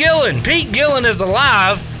Pete Gillen. Pete Gillen is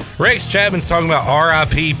alive. Rex Chapman's talking about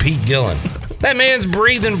R.I.P. Pete Gillen. That man's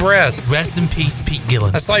breathing breath. Rest in peace, Pete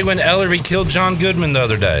Gillen. That's like when Ellerby killed John Goodman the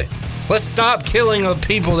other day. Let's stop killing the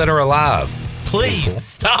people that are alive. Please,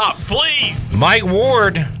 stop, please. Mike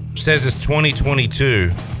Ward says it's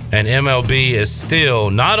 2022 and MLB is still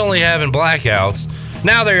not only having blackouts,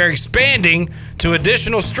 now they're expanding to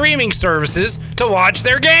additional streaming services to watch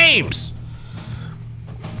their games.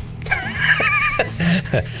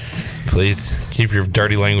 Please keep your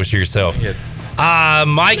dirty language to yourself.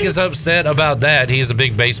 Mike is upset about that. He's a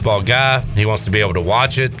big baseball guy. He wants to be able to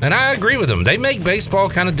watch it, and I agree with him. They make baseball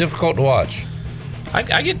kind of difficult to watch.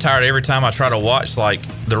 I get tired every time I try to watch, like,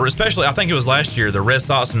 especially, I think it was last year, the Red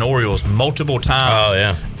Sox and Orioles multiple times. Oh,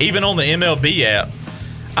 yeah. Even on the MLB app.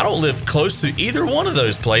 I don't live close to either one of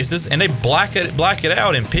those places, and they black it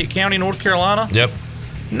out in Pitt County, North Carolina. Yep.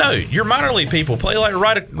 No, your minor league people play like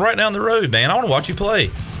right down the road, man. I want to watch you play.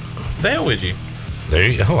 The hell with you. There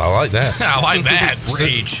you go. I like that. I like that.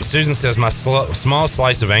 Rage. Susan says, my small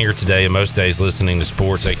slice of anger today and most days listening to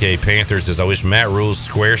sports, a.k.a. Panthers, is I wish Matt Rule's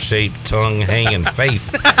square-shaped, tongue-hanging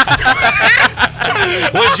face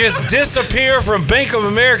would just disappear from Bank of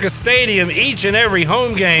America Stadium each and every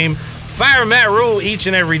home game. Fire Matt Rule each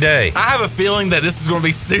and every day. I have a feeling that this is going to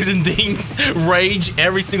be Susan Dean's rage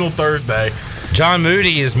every single Thursday. John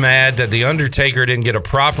Moody is mad that The Undertaker didn't get a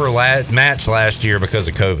proper match last year because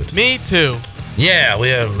of COVID. Me too. Yeah, we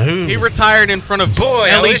have who? He retired in front of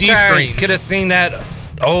LED screen. Could have seen that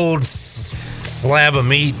old slab of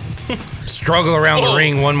meat struggle around the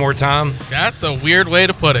ring one more time. That's a weird way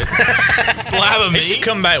to put it. Slab of meat. He should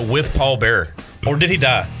come back with Paul Bearer. Or did he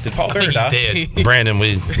die? Did Paul Bearer die? He's dead. Brandon,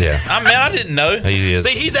 I didn't know. He is.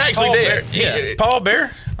 See, he's actually Paul dead. Yeah, Paul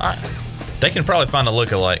Bearer. They can probably find a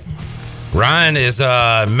look-alike. Ryan is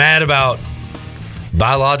mad about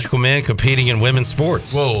biological men competing in women's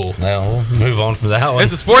sports. Whoa. Now we'll move on from that one.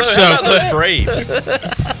 It's a sports show. Those Braves.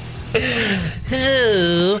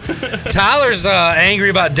 Tyler's angry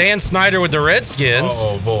about Dan Snyder with the Redskins.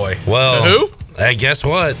 Oh, boy. Well, who? Hey, guess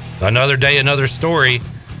what? Another day, another story.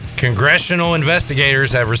 Congressional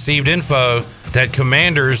investigators have received info that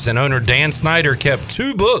Commanders and owner Dan Snyder kept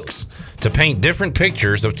 2 books to paint different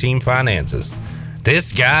pictures of team finances.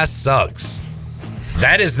 This guy sucks.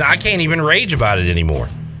 I can't even rage about it anymore.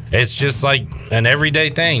 It's just like an everyday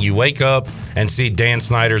thing. You wake up and see Dan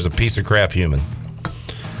Snyder's a piece of crap human.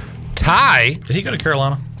 Ty. Did he go to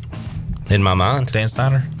Carolina? In my mind. Dan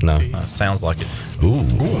Snyder? No. Sounds like it. Ooh.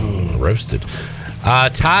 Roasted.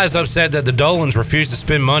 Ty is upset that the Dolans refused to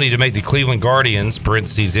spend money to make the Cleveland Guardians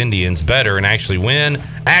 (parentheses Indians) better and actually win.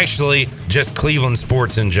 Actually, just Cleveland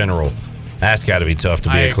sports in general. That's got to be tough to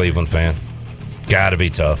be a Cleveland fan. Got to be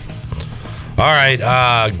tough. All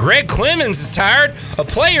right, Greg Clemens is tired of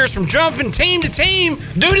players from jumping team to team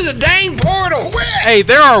due to the dang portal. Hey,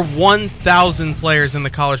 there are 1,000 players in the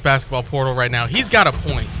college basketball portal right now. He's got a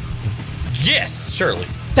point. Yes, surely.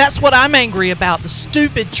 That's what I'm angry about, the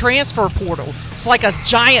stupid transfer portal. It's like a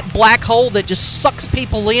giant black hole that just sucks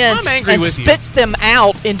people in and spits them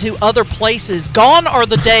out into other places. Gone are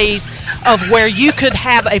the days of where you could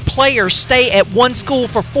have a player stay at one school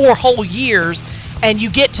for 4 whole years and you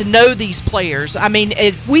get to know these players. I mean,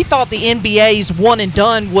 we thought the NBA's one and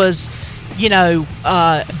done was,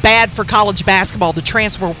 bad for college basketball. The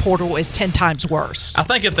transfer portal is 10 times worse. I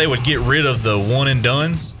think if they would get rid of the one and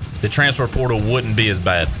dones, the transfer portal wouldn't be as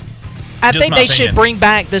bad. I think they should bring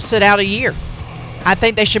back the sit out a year. I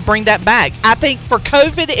think they should bring that back. I think for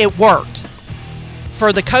COVID, it worked.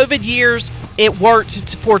 For the COVID years, it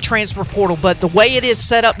worked for transfer portal. But the way it is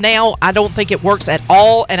set up now, I don't think it works at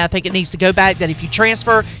all. And I think it needs to go back that if you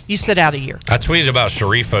transfer, you sit out a year. I tweeted about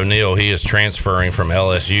Sharif O'Neal. He is transferring from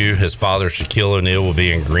LSU. His father, Shaquille O'Neal, will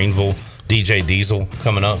be in Greenville. DJ Diesel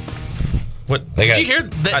coming up. What? Did you hear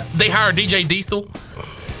that they hired DJ Diesel?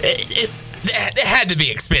 It had to be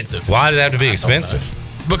expensive. Why did it have to be expensive?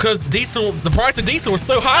 Because the price of diesel is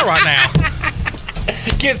so high right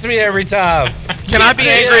now. Gets me every time. Can I be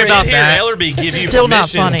angry about that? Ellerby give you still not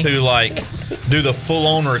permission funny. to do the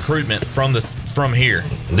full-on recruitment from here.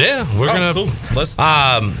 Yeah, we're gonna. Cool. Let's.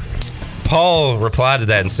 Paul replied to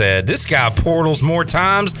that and said, "This guy portals more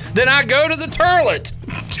times than I go to the Turlet."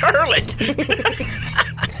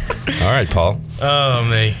 All right, Paul. Oh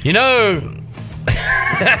me.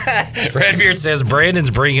 Redbeard says Brandon's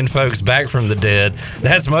bringing folks back from the dead.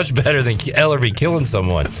 That's much better than Ellerby killing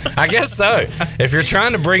someone. I guess so. If you're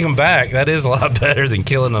trying to bring them back, that is a lot better than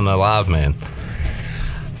killing an alive man.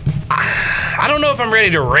 I don't know if I'm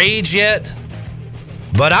ready to rage yet,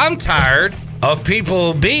 but I'm tired of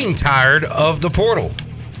people being tired of the portal.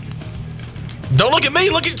 Don't look at me.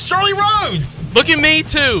 Look at Shirley Rhodes. Look at me,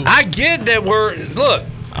 too. I get that look.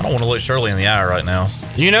 I don't want to look Shirley in the eye right now.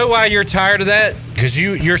 You know why you're tired of that? Because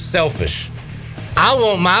you're selfish. I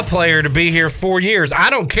want my player to be here 4 years. I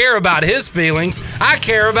don't care about his feelings. I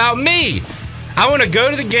care about me. I want to go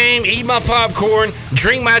to the game, eat my popcorn,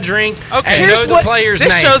 drink my drink, and know the player's name.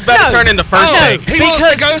 This show's about to turn into first take. He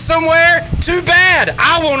wants to go somewhere? Too bad.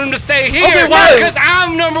 I want him to stay here because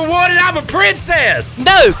I'm number 1 and I'm a princess.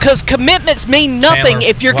 No, because commitments mean nothing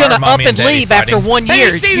if you're going to up and leave after 1 year.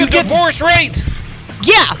 Have you seen the divorce rate?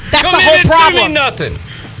 Yeah, that's the whole problem. Mean nothing.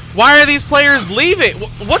 Why are these players leaving?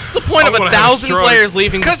 What's the point of 1,000 players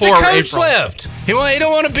leaving because before the coach April? left. He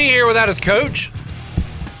don't want to be here without his coach.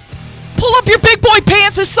 pull up your big boy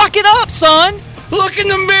pants and suck it up, son. Look in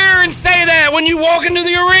the mirror and say that when you walk into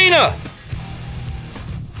the arena.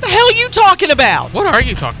 The hell are you talking about? What are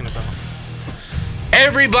you talking about?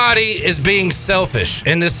 Everybody is being selfish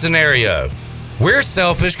in this scenario. We're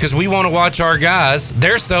selfish because we want to watch our guys.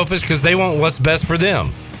 They're selfish because they want what's best for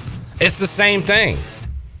them. It's the same thing.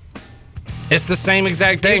 It's the same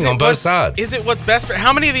exact thing on both sides. Is it what's best for?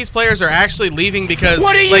 How many of these players are actually leaving because?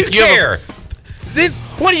 What do you care?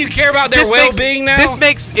 What do you care about their well-being now? This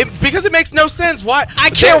makes it because it makes no sense. Why? I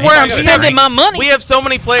care where I'm spending my money. We have so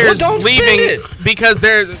many players leaving because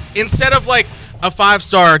they're instead of like a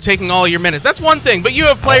 5-star taking all your minutes. That's one thing, but you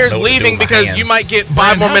have players leaving because you might get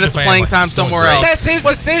 5 more minutes of playing time somewhere else. That's his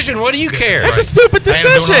decision. What do you care? That's a stupid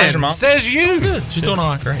decision. Says you. Good. She's doing all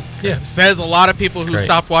right. Great. Yeah. Says a lot of people who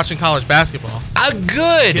stopped watching college basketball.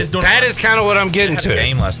 Good. That is kind of what I'm getting to.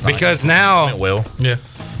 Game last night. Because now. Went well. Yeah.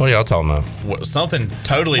 What are y'all talking about? Something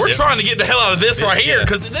totally We're different. trying to get the hell out of this right here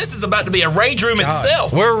because this is about to be a rage room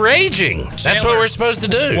itself. We're raging. That's what we're supposed to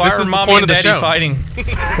do. Why are mommy and daddy fighting?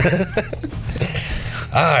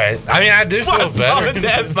 All right. I mean, I do feel better. Mom and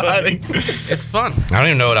dad fighting? It's fun. I don't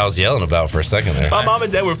even know what I was yelling about for a second there. My mom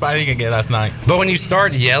and dad were fighting again last night. But when you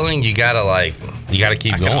start yelling, you gotta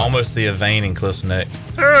keep going. I can almost see a vein in Cliff's neck.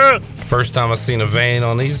 First time I've seen a vein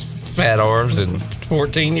on these fat arms in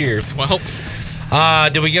 14 years. Well,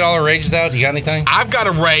 did we get all our rages out? You got anything? I've got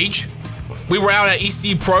a rage. We were out at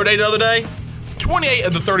ECU Pro Day the other day. 28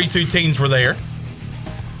 of the 32 teams were there.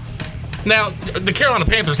 Now, the Carolina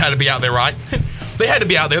Panthers had to be out there, right? They had to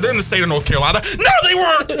be out there. They're in the state of North Carolina. No, they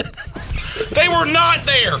weren't. They were not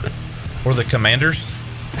there. Were the Commanders?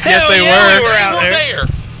 Yes, they were. They were out there.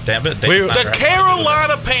 Damn it. The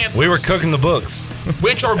Carolina Panthers. We were cooking the books.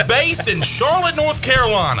 Which are based in Charlotte, North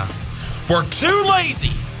Carolina, were too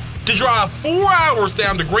lazy to drive 4 hours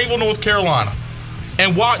down to Greenville, North Carolina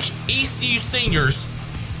and watch ECU seniors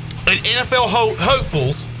and NFL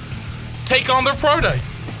hopefuls take on their pro day.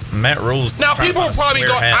 Matt Rule's. Now, people will probably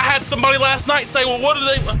go, I had somebody last night say, well, what do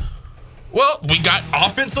they... Well, we got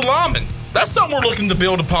offensive linemen. That's something we're looking to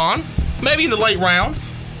build upon. Maybe in the late rounds,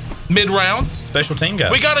 mid-rounds. Special team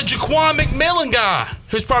guy. We got a Jaquan McMillan guy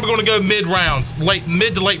who's probably going to go mid-rounds,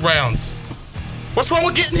 mid to late rounds. What's wrong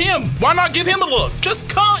with getting him? Why not give him a look? Just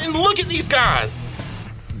come and look at these guys.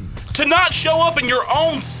 To not show up in your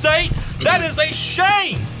own state, that is a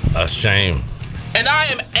shame. A shame. And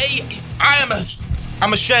I'm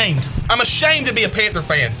ashamed. I'm ashamed to be a Panther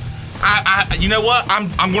fan. You know what?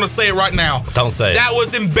 I'm going to say it right now. Don't say it. That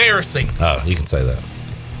was embarrassing. Oh, you can say that.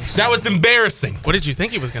 That was embarrassing. What did you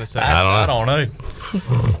think he was going to say? I don't know.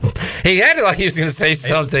 He acted like he was going to say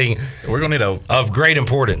something. We're going to need of great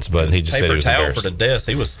importance, but he just said it was paper towel embarrassing. for the desk.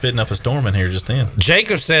 He was spitting up a storm in here just then.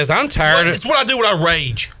 Jacob says, "I'm tired." It's what I do when I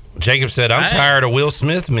rage. Jacob said, "I'm tired of Will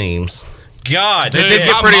Smith memes." God, they did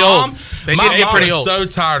get pretty old. They did get pretty old. So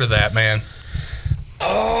tired of that, man.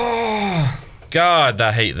 Oh, God,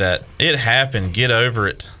 I hate that. It happened. Get over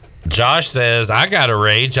it. Josh says, I got a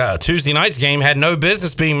rage. Tuesday night's game had no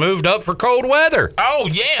business being moved up for cold weather. Oh,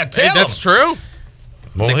 yeah. Tell him. That's true.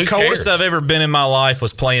 Well, the coldest I've ever been in my life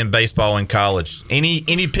was playing baseball in college.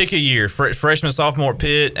 Any pick a year, freshman, sophomore,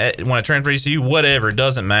 Pitt, when I transferred to ECU, whatever, it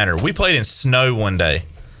doesn't matter. We played in snow one day.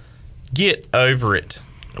 Get over it.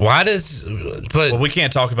 Why does... But well, we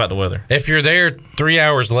can't talk about the weather. If you're there 3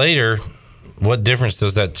 hours later, what difference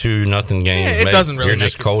does that 2-0 game make? It doesn't really You're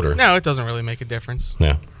just colder. No, it doesn't really make a difference.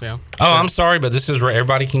 Yeah. Yeah. Oh, I'm sorry, but this is where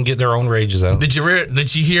everybody can get their own rages out. Did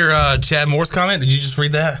you hear Chad Moore's comment? Did you just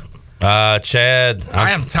read that? Chad,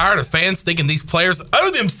 I am tired of fans thinking these players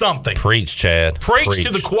owe them something. Preach, Chad. Preach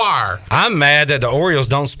to the choir. I'm mad that the Orioles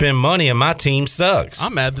don't spend money and my team sucks.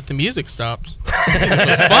 I'm mad that the music stopped. It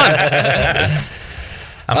was fun.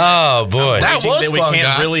 Oh boy, that was fun, we can't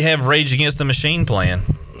guys. Really have Rage Against the Machine playing.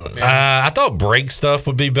 I thought break stuff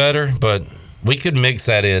would be better, but we could mix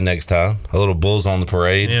that in next time. A little Bulls on the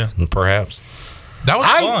Parade, perhaps. That was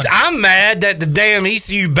fun. I'm mad that the damn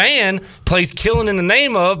ECU band plays "Killing in the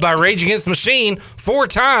Name of" by Rage Against the Machine 4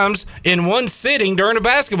 times in one sitting during a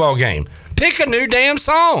basketball game. Pick a new damn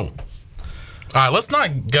song. All right, let's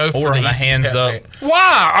not go for the hands up.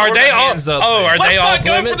 Why are they all? Oh, are they off limits? Let's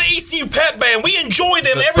not go for the ECU Pep Band. We enjoy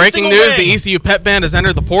them every Breaking single news: day. the ECU Pep Band has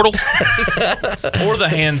entered the portal. Or the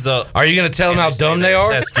hands up. Are you going to tell them how dumb they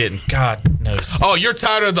are? That's getting God knows. Oh, you're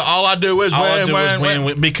tired of the all I do is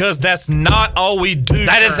win, because that's not all we do.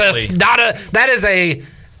 That is a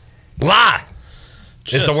lie.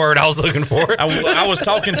 Is the word I was looking for. I was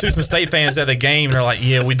talking to some state fans at the game, and they're like,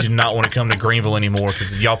 yeah, we do not want to come to Greenville anymore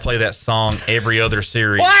because y'all play that song every other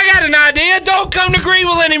series. Well, I got an idea. Don't come to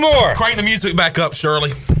Greenville anymore. Crank the music back up,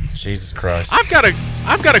 Shirley. Jesus Christ. I've got a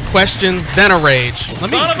I've got a question, then a rage. Son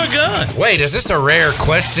of a gun. Wait, is this a rare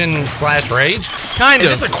question/rage? Kind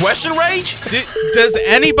of. Is this a question rage? Does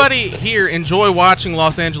anybody here enjoy watching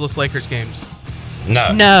Los Angeles Lakers games?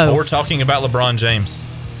 No. We're talking about LeBron James.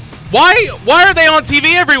 Why are they on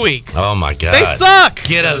TV every week? Oh my God. They suck.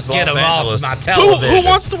 Get Los them Angeles. off my television. Who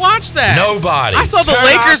wants to watch that? Nobody. I saw the Turn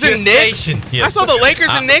Lakers off your and Knicks. stations. Yes. I saw the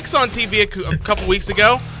Lakers and Knicks on TV a couple weeks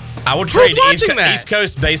ago. I would Who's trade watching that? East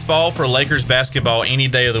Coast baseball for Lakers basketball any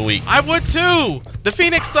day of the week. I would too. The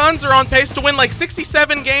Phoenix Suns are on pace to win like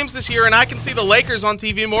 67 games this year, and I can see the Lakers on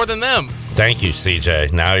TV more than them. Thank you,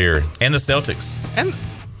 CJ. Now you're. And the Celtics. And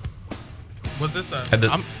was this a?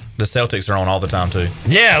 The Celtics are on all the time too.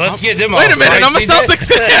 Yeah, let's get them. Wait a minute, I'm a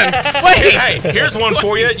Celtics fan. Wait. Hey, here's one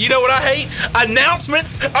for you. You know what I hate?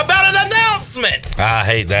 Announcements about an announcement. I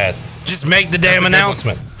hate that. Just make the damn a good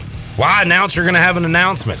announcement. Why announce you're going to have an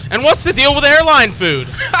announcement? And what's the deal with airline food?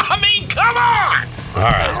 I mean, come on. All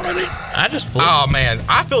right. I just flew. Oh man,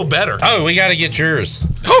 I feel better. Oh, we got to get yours.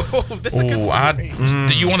 Oh, that's a good story.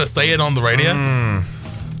 Do you want to say it on the radio?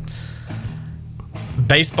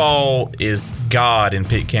 Baseball is God in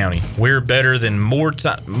Pitt County. We're better than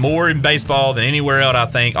more in baseball than anywhere else, I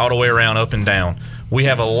think, all the way around, up and down. We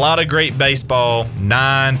have a lot of great baseball,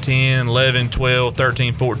 9, 10, 11, 12,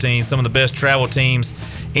 13, 14, some of the best travel teams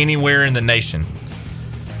anywhere in the nation.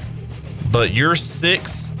 But your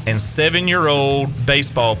 6- and 7-year-old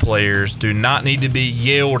baseball players do not need to be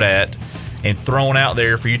yelled at and thrown out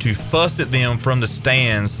there for you to fuss at them from the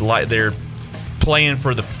stands like they're playing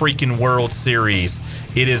for the freaking World Series.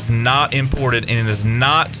 It is not important, and it is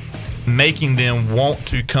not making them want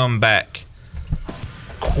to come back.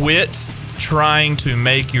 Quit trying to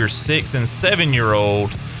make your 6- and 7-year-old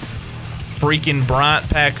freaking Bryant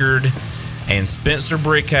Packard and Spencer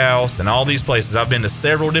Brickhouse and all these places. I've been to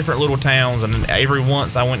several different little towns, and every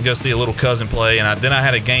once I went and go see a little cousin play, and then I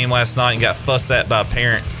had a game last night and got fussed at by a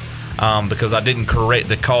parent because I didn't correct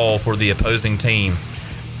the call for the opposing team.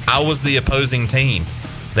 I was the opposing team.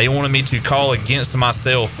 They wanted me to call against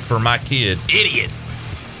myself for my kid. Idiots.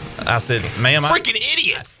 I said, ma'am. Freaking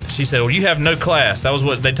idiots. She said, well, you have no class. That was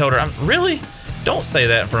what they told her. Really? Don't say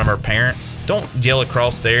that in front of her parents. Don't yell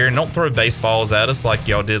across there, and don't throw baseballs at us like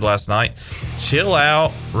y'all did last night. Chill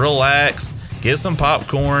out, relax, get some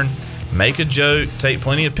popcorn, make a joke, take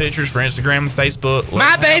plenty of pictures for Instagram and Facebook.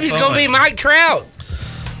 My baby's going to be Mike Trout.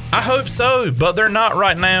 I hope so, but they're not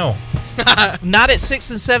right now. Not at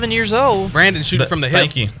 6 and 7 years old. Brandon shooting from the hip.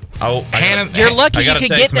 Thank you. Oh, You're lucky you could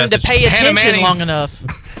get them to pay attention long enough.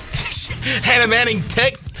 Hannah Manning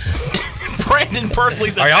texts Brandon personally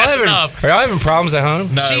says, Are y'all enough. having problems at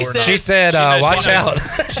home? No, She said, watch out.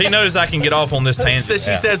 She knows I can get off on this tangent.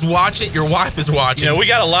 She says, watch it. Your wife is watching. You know, we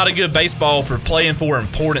got a lot of good baseball for playing for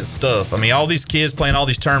important stuff. I mean, all these kids playing all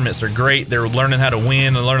these tournaments are great. They're learning how to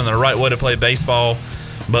win and learning the right way to play baseball.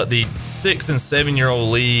 But the 6- and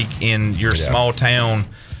 7-year-old league in your small town,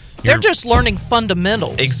 they're just learning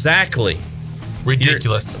fundamentals. Exactly.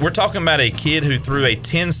 Ridiculous. We're talking about a kid who threw a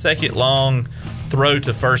 10-second long throw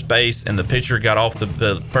to first base, and the pitcher got off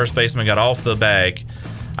the first baseman got off the bag.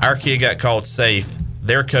 Our kid got called safe.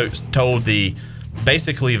 Their coach told the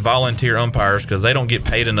basically volunteer umpires, because they don't get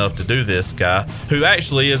paid enough to do this, guy who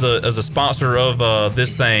actually is a sponsor of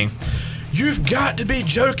this thing. You've got to be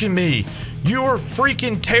joking me. You're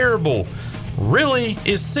freaking terrible. Really?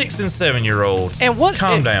 Is 6- and 7-year-olds. And what?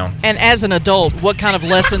 Calm down. And as an adult, what kind of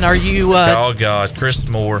lesson are you? Oh God, Chris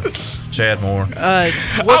Moore, Chad Moore.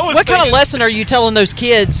 What kind of lesson are you telling those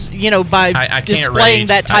kids? You know, by I can't displaying rage.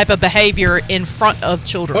 that type of behavior in front of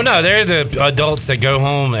children. Well, no, they're the adults that go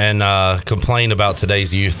home and complain about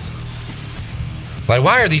today's youth. Like,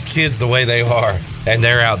 why are these kids the way they are? And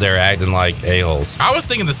they're out there acting like a-holes. I was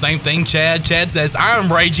thinking the same thing, Chad. Chad says, I'm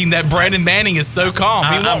raging that Brandon Manning is so calm.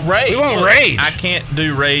 He won't rage. We won't rage. I can't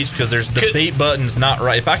do rage because there's the beat button's not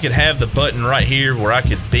right. If I could have the button right here where I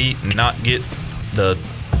could beat and not get the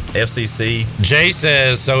FCC. Jay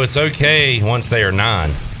says, so it's okay once they are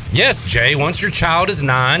 9. Yes, Jay, once your child is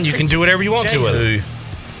 9, you can do whatever you want to with it.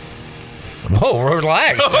 Whoa,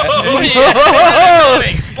 relax.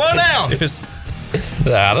 Slow down. If it's,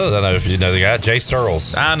 I don't know if you know the guy, Jay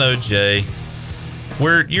Searles. I know Jay.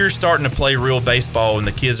 You're starting to play real baseball and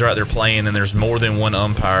the kids are out there playing and there's more than one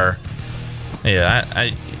umpire.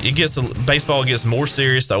 Yeah, baseball gets more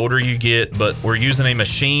serious the older you get, but we're using a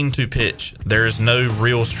machine to pitch. There's no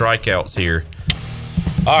real strikeouts here.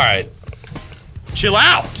 All right. Chill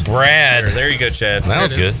out. Brad. There you go, Chad. That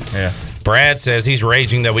was good. Yeah. Brad says he's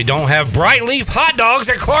raging that we don't have Bright Leaf hot dogs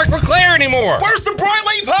at Clark LeClaire anymore. Where's the Bright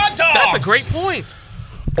Leaf hot dog? That's a great point.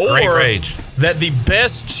 Or Great rage. that the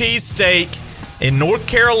best cheesesteak in North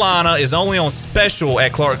Carolina is only on special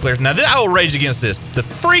at Clark LeClaire. Now, I will rage against this. The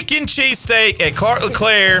freaking cheesesteak at Clark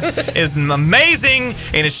LeClaire is amazing,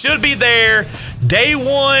 and it should be there day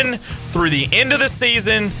one through the end of the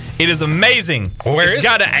season. It is amazing.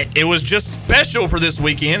 It was just special for this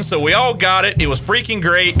weekend, so we all got it. It was freaking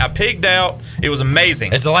great. I pigged out. It was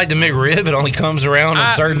amazing. Is it like the McRib? It only comes around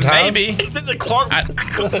at certain times? Maybe. Is it the Clark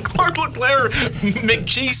LeClaire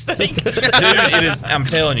McCheesesteak? Dude, it is. I'm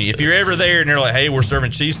telling you, if you're ever there and they're like, hey, we're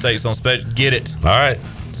serving cheesesteaks on special, get it. All right.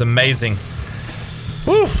 It's amazing.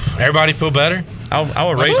 Woo. Everybody feel better? I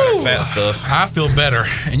will rage that fat stuff. I feel better.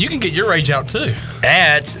 And you can get your rage out, too.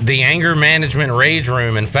 At the Anger Management Rage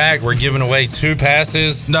Room. In fact, we're giving away 2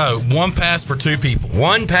 passes. No, 1 pass for 2 people.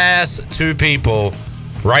 1 pass, 2 people.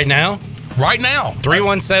 Right now? Right now.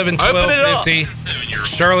 317-1250.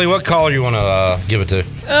 Shirley, what caller you want to give it to?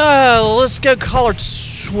 Let's go caller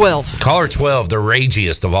 12. Caller 12, the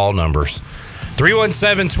ragiest of all numbers.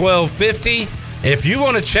 317-1250. If you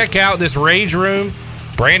want to check out this Rage Room,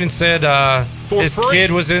 Brandon said his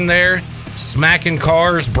kid was in there smacking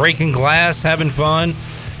cars, breaking glass, having fun.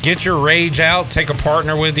 Get your rage out, take a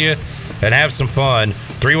partner with you, and have some fun.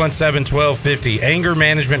 317-1250. Anger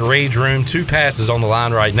Management Rage Room. 2 passes on the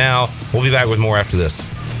line right now. We'll be back with more after this.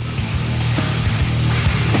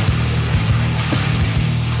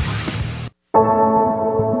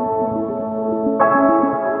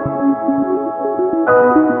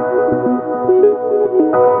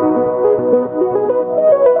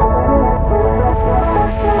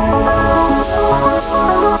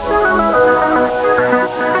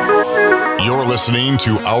 Listening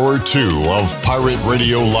to Hour 2 of Pirate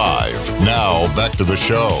Radio Live. Now, back to the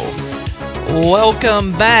show.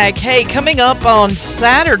 Welcome back. Hey, coming up on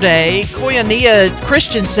Saturday, Koinonia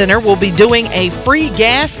Christian Center will be doing a free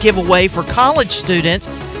gas giveaway for college students,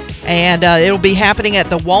 and it'll be happening at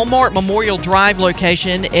the Walmart Memorial Drive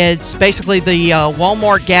location. It's basically the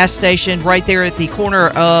Walmart gas station right there at the corner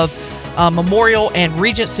of Memorial and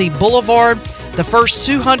Regency Boulevard. The first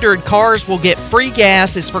 200 cars will get free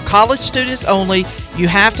gas. It's for college students only. You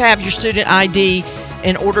have to have your student ID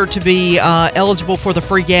in order to be eligible for the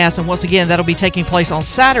free gas. And once again, that'll be taking place on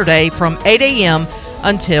Saturday from 8 a.m.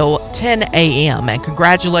 until 10 a.m. And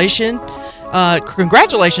congratulations to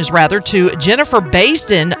Jennifer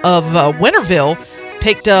Basden of Winterville.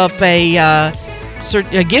 Picked up a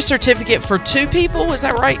gift certificate for 2 people. Is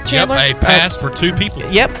that right, Chandler? Yep, a pass for 2 people.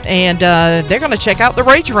 Yep, and they're going to check out the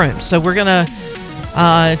Rage Room. So we're going to.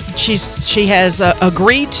 She has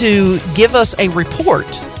agreed to give us a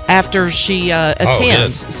report after she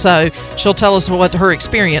attends. So she'll tell us what her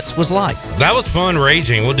experience was like. That was fun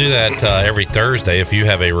raging. We'll do that every Thursday. If you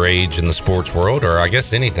have a rage in the sports world, or I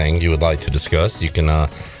guess anything you would like to discuss, you can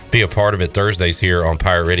be a part of it Thursdays here on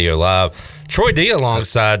Pirate Radio Live. Troy D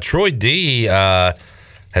alongside. Troy D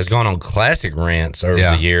has gone on classic rants over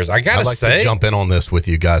the years. I'd like to jump in on this with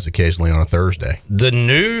you guys occasionally on a Thursday. The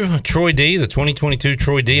new Troy D, the 2022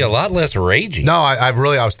 Troy D, a lot less raging. No, I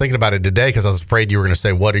was thinking about it today because I was afraid you were going to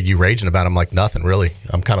say, what are you raging about? I'm like, nothing really.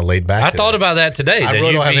 I'm kind of laid back. I thought about that today. I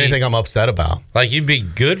really don't have anything I'm upset about. Like, you'd be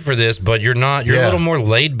good for this, but you're not. You're a little more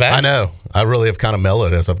laid back. I know. I really have kind of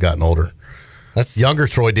mellowed as I've gotten older. Younger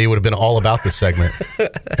Troy D would have been all about this segment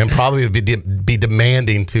and probably would be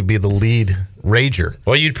demanding to be the lead rager.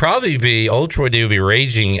 Well, you'd probably be, old Troy D would be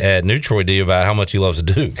raging at new Troy D about how much he loves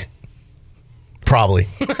Duke. Probably.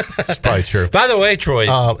 That's probably true. By the way, Troy.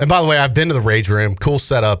 And by the way, I've been to the Rage Room. Cool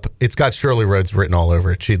setup. It's got Shirley Rhodes written all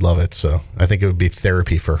over it. She'd love it. So I think it would be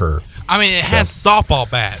therapy for her. I mean, it has softball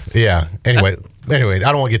bats. Yeah. Anyway, I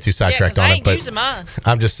don't want to get too sidetracked on it, but using mine.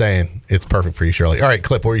 I'm just saying it's perfect for you, Shirley. All right,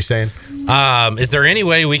 Clip, what were you saying? Is there any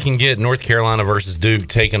way we can get North Carolina versus Duke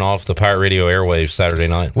taken off the Pirate Radio airwaves Saturday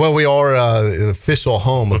night? Well, we are the official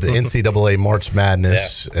home of the NCAA March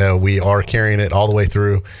Madness. Yeah. We are carrying it all the way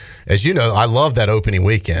through. As you know, I love that opening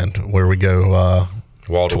weekend where we go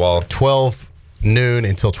wall to wall, 12 noon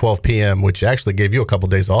until 12 p.m., which actually gave you a couple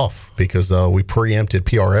days off because we preempted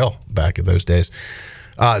PRL back in those days.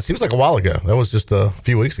 It seems like a while ago. That was just a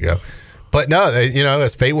few weeks ago. But no,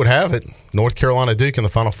 as fate would have it, North Carolina Duke in the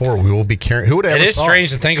Final Four. We will be carrying. Who would ever? It is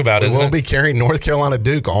strange to think about, isn't it? We'll be carrying North Carolina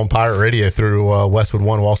Duke on Pirate Radio through Westwood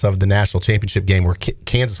One. We'll also have the national championship game where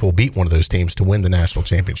Kansas will beat one of those teams to win the national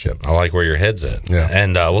championship. I like where your head's at. Yeah,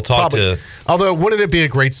 and we'll talk to. Although, wouldn't it be a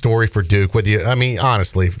great story for Duke?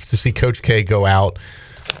 Honestly, to see Coach K go out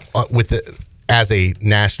as a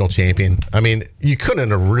national champion. I mean, you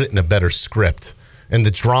couldn't have written a better script. And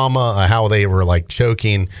the drama, how they were like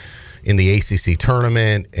choking in the ACC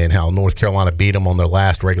tournament and how North Carolina beat them on their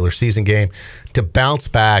last regular season game, to bounce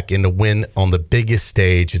back and to win on the biggest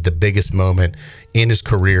stage at the biggest moment in his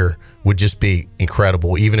career would just be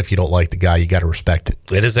incredible. Even if you don't like the guy, you got to respect it.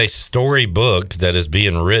 It is a storybook that is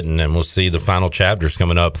being written, and we'll see the final chapters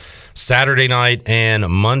coming up Saturday night and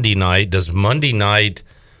Monday night. Does Monday night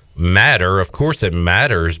matter? Of course it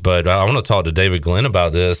matters, but I want to talk to David Glenn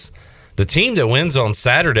about this. The team that wins on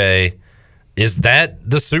Saturday, is that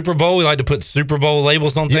the Super Bowl? We like to put Super Bowl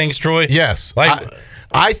labels on things, Troy? Yes.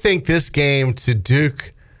 I think this game to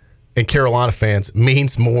Duke and Carolina fans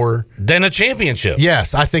means more than a championship.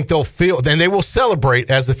 Yes, I think they'll feel, and they will celebrate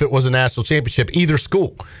as if it was a national championship, either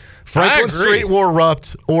school. Franklin Street will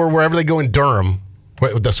erupt, or wherever they go in Durham,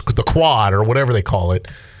 the quad or whatever they call it,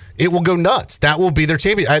 it will go nuts. That will be their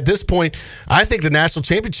champion. At this point, I think the national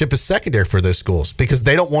championship is secondary for those schools because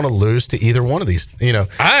they don't want to lose to either one of these. I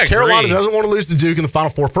agree. Carolina doesn't want to lose to Duke in the Final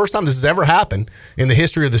Four. First time this has ever happened in the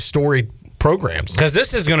history of the storied programs. Because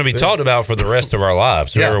this is going to be talked about for the rest of our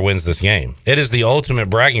lives, whoever wins this game. It is the ultimate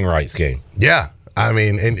bragging rights game. Yeah. I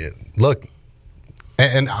mean, look,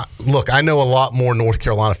 I know a lot more North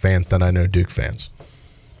Carolina fans than I know Duke fans.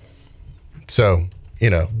 So,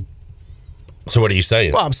 So what are you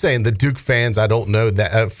saying? Well, I'm saying the Duke fans, I don't know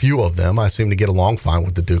that a few of them. I seem to get along fine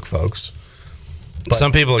with the Duke folks. But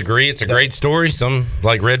some people agree it's a great story. Some,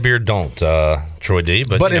 like Redbeard, don't, Troy D.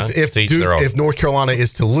 But if North Carolina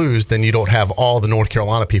is to lose, then you don't have all the North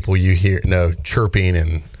Carolina people you hear chirping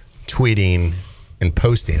and tweeting and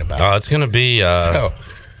posting about. Oh, it's going to be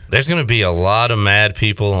there's going to be a lot of mad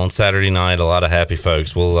people on Saturday night. A lot of happy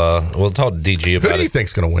folks. We'll talk to DG about it. Who do you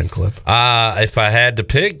think's going to win, Clip? If I had to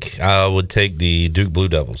pick, I would take the Duke Blue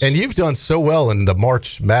Devils. And you've done so well in the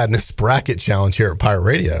March Madness Bracket Challenge here at Pirate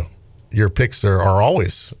Radio. Your picks are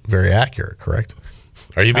always very accurate, correct?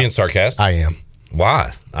 Are you being sarcastic? I am.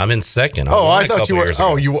 Why? I'm in second. I thought you were.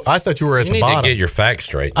 I thought you were at the bottom. You need to get your facts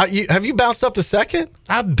straight. Have you bounced up to second?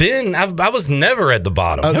 I was never at the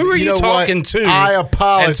bottom. Who are you talking to? I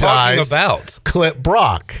apologize. And talking about Clip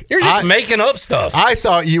Brock. You're just making up stuff. I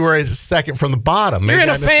thought you were second from the bottom. You're in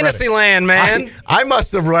a fantasy land, man. I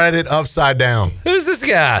must have read it upside down. Who's this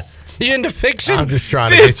guy? You into fiction? I'm just trying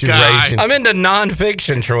to get you raging. I'm into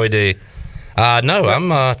nonfiction, Troy D. No, I'm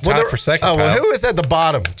tied for second. Oh, well, who is at the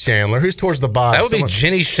bottom, Chandler? Who's towards the bottom? That would be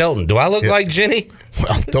Jenny Shelton. Do I look like Jenny?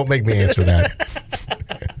 Well, don't make me answer that.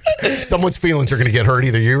 Someone's feelings are going to get hurt,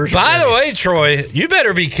 either yours or By the way, Troy, you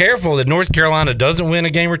better be careful that North Carolina doesn't win a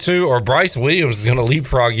game or two, or Bryce Williams is going to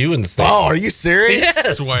leapfrog you in the state. Oh, are you serious?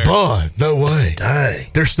 Yes. Boy, no way. Dang.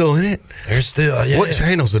 They're still in it? They're still, yeah. What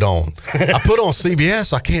channel's it on? I put on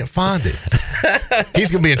CBS. I can't find it.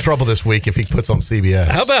 He's going to be in trouble this week if he puts on CBS.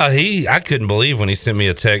 How about I couldn't believe when he sent me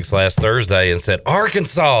a text last Thursday and said,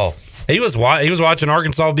 Arkansas. He was watching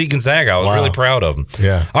Arkansas beat Gonzaga. I was really proud of him.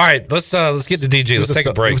 Yeah. All right, let's get to DG. Let's take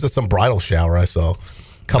a break. He was at some bridal shower I saw.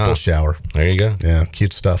 Couple shower. There you go. Yeah,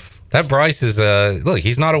 cute stuff. That Bryce is look,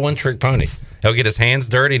 he's not a one-trick pony. He'll get his hands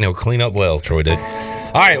dirty and he'll clean up well, Troy did.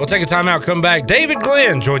 All right, we'll take a timeout, come back. David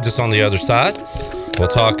Glenn joins us on the other side. We'll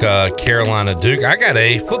talk Carolina Duke. I got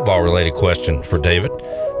a football-related question for David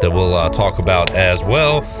that we'll talk about as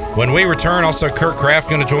well. When we return, also Kurt Kraft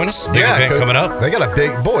going to join us. Big event coming up. They got a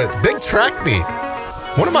big track meet.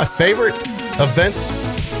 One of my favorite events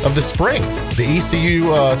of the spring, the ECU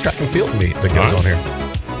track and field meet that goes on here.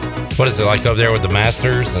 What is it like up there with the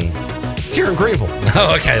Masters and here in Greenville?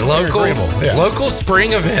 Oh, okay, local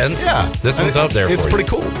spring events. Yeah, this one's up there. It's pretty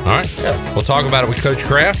cool. All right, we'll talk about it with Coach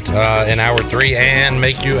Kraft in hour 3 and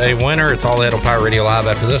make you a winner. It's all ahead on Pirate Radio Live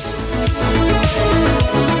after this.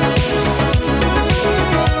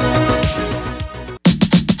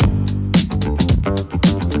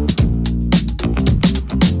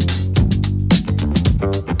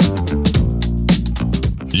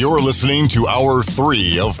 You're listening to Hour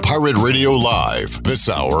 3 of Pirate Radio Live. This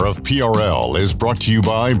hour of PRL is brought to you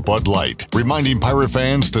by Bud Light, reminding Pirate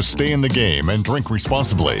fans to stay in the game and drink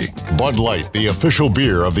responsibly. Bud Light, the official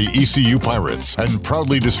beer of the ECU Pirates, and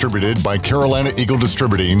proudly distributed by Carolina Eagle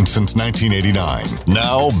Distributing since 1989.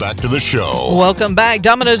 Now, back to the show. Welcome back.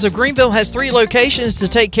 Domino's of Greenville has 3 locations to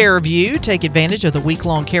take care of you. Take advantage of the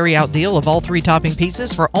week-long carry-out deal of all 3 topping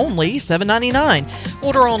pizzas for only $7.99.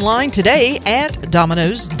 Order online today at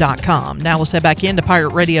Domino's.com. Now let's head back into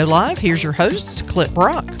Pirate Radio Live. Here's your host, Clip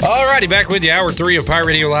Brock. All righty, back with you. Hour 3 of Pirate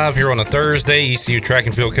Radio Live here on a Thursday. ECU track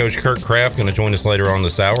and field coach Kurt Kraft going to join us later on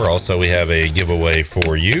this hour. Also, we have a giveaway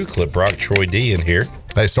for you. Clip Brock, Troy D in here.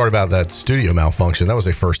 Hey, sorry about that studio malfunction. That was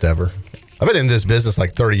a first ever. I've been in this business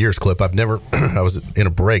like 30 years, Clip. I've never, I was in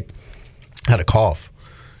a break, had a cough,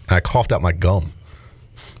 and I coughed out my gum.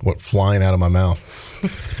 Went flying out of my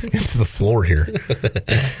mouth into the floor here.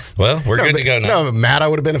 Well, we're good to go now. No, how mad I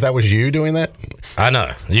would have been if that was you doing that. I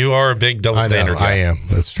know. You are a big double standard guy. I am.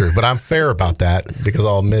 That's true. But I'm fair about that because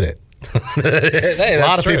I'll admit it. A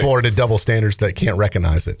lot of people are into double standards that can't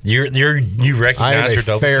recognize it. You recognize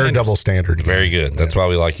your double standard. Very good. That's why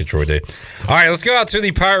we like you, Troy D. All right, let's go out to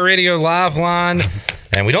the Pirate Radio live line.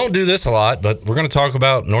 And we don't do this a lot, but we're going to talk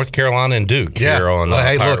about North Carolina and Duke here on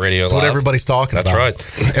Pirate Radio That's Live. what everybody's talking about.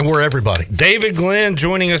 That's right. And we're everybody. David Glenn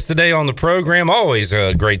joining us today on the program. Always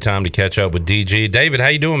a great time to catch up with DG. David, how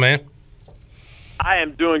you doing, man? I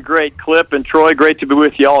am doing great, Clip and Troy. Great to be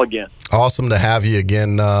with you all again. Awesome to have you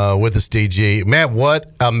again with us, DG. Man,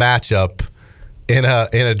 what a matchup in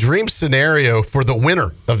a dream scenario for the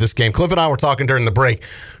winner of this game. Clip and I were talking during the break.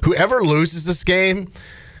 Whoever loses this game,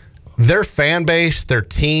 their fan base, their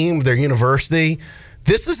team, their university,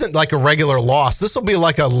 this isn't like a regular loss. This will be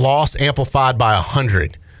like a loss amplified by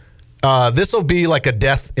 100. This will be like a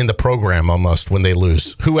death in the program almost when they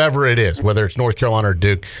lose, whoever it is, whether it's North Carolina or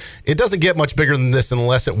Duke. It doesn't get much bigger than this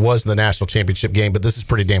unless it was the national championship game, but this is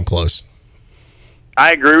pretty damn close.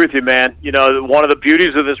 I agree with you, man. You know, one of the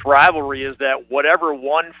beauties of this rivalry is that whatever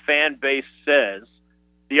one fan base says,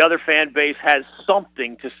 the other fan base has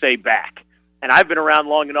something to say back. And I've been around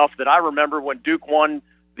long enough that I remember when Duke won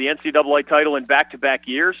the NCAA title in back-to-back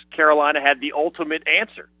years, Carolina had the ultimate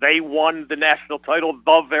answer. They won the national title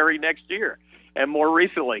the very next year. And more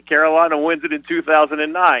recently, Carolina wins it in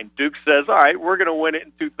 2009. Duke says, all right, we're going to win it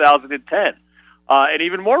in 2010. And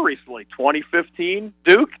even more recently, 2015,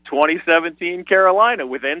 Duke, 2017, Carolina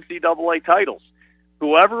with NCAA titles.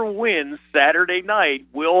 Whoever wins Saturday night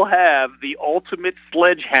will have the ultimate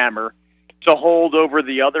sledgehammer to hold over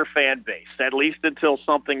the other fan base, at least until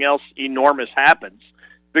something else enormous happens,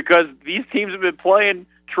 because these teams have been playing,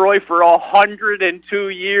 Troy, for 102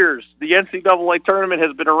 years. The NCAA tournament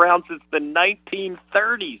has been around since the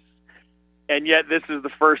 1930s, and yet this is the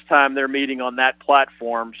first time they're meeting on that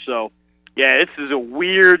platform. So, yeah, this is a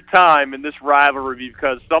weird time in this rivalry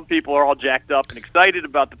because some people are all jacked up and excited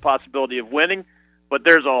about the possibility of winning, but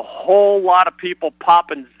there's a whole lot of people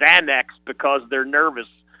popping Xanax because they're nervous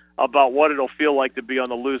about what it'll feel like to be on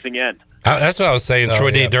the losing end. That's what I was saying,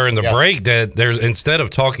 Troy D, during the break, that there's, instead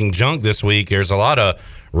of talking junk this week, there's a lot of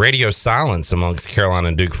radio silence amongst Carolina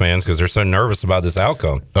and Duke fans because they're so nervous about this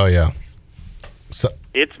outcome. Oh, yeah. So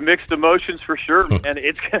it's mixed emotions for sure, and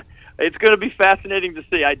it's going to be fascinating to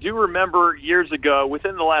see. I do remember years ago,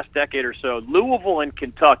 within the last decade or so, Louisville and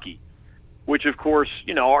Kentucky, which, of course,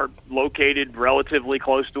 you know, are located relatively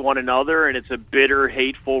close to one another, and it's a bitter,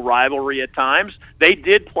 hateful rivalry at times. They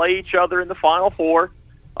did play each other in the Final Four.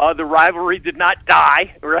 The rivalry did not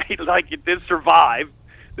die, right? Like, it did survive.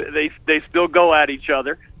 They still go at each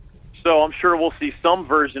other. So I'm sure we'll see some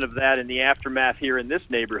version of that in the aftermath here in this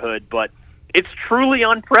neighborhood. But it's truly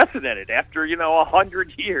unprecedented after,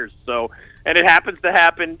 100 years. So, and it happens to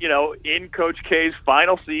happen, in Coach K's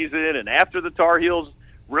final season and after the Tar Heels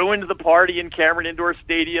ruined the party in Cameron Indoor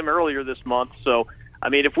Stadium earlier this month. So, I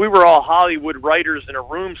mean, if we were all Hollywood writers in a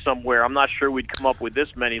room somewhere, I'm not sure we'd come up with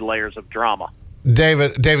this many layers of drama.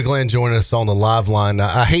 David Glenn joining us on the live line.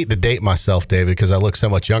 I hate to date myself, David, because I look so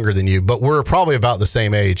much younger than you, but we're probably about the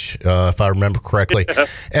same age, if I remember correctly.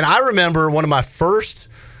 And I remember one of my first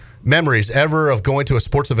memories ever of going to a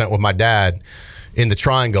sports event with my dad in the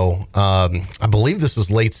Triangle. I believe this was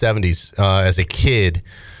late 70s as a kid,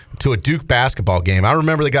 to a Duke basketball game. I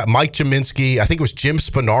remember they got Mike Jaminski. I think it was Jim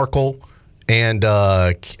Spinarkle, and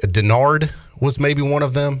Denard was maybe one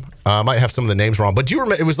of them. I might have some of the names wrong. But do you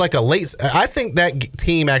remember, it was like a late, I think that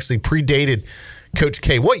team actually predated Coach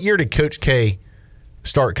K. What year did Coach K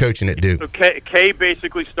start coaching at Duke? So K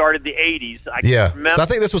basically started the 80s. So I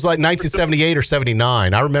think this was like 1978 or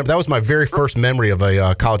 79. I remember that was my very first memory of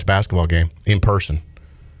a college basketball game in person.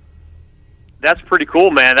 That's pretty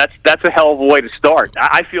cool, man. That's a hell of a way to start.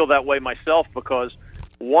 I feel that way myself because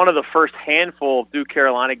one of the first handful of Duke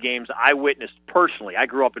Carolina games I witnessed personally. I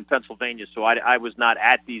grew up in Pennsylvania, so I was not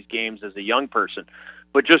at these games as a young person.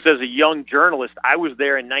 But just as a young journalist, I was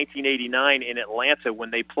there in 1989 in Atlanta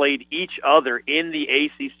when they played each other in the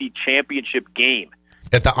ACC championship game.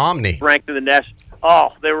 At the Omni. Ranked in the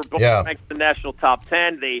they were both ranked in the national top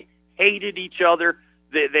 10. They hated each other.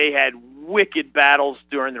 They had wicked battles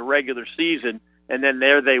during the regular season, and then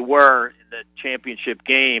there they were in the championship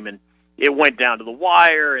game, and it went down to the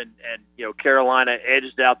wire, and Carolina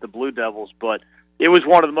edged out the Blue Devils, but it was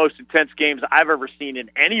one of the most intense games I've ever seen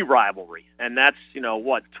in any rivalry, and that's,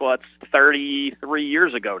 33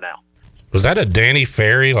 years ago now. Was that a Danny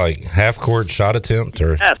Ferry, half-court shot attempt?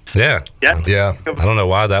 Or? Yes. Yeah. I don't know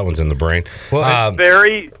why that one's in the brain. Well,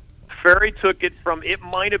 Ferry took it from, it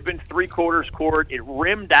might have been three-quarters court. It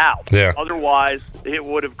rimmed out. Yeah. Otherwise, it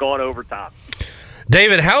would have gone overtime.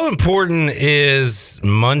 David, how important is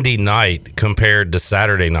Monday night compared to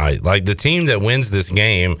Saturday night? Like, the team that wins this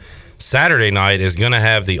game Saturday night is going to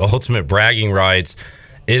have the ultimate bragging rights.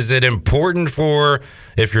 Is it important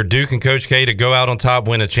if you're Duke and Coach K to go out on top,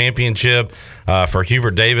 win a championship, for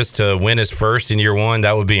Hubert Davis to win his first in year one?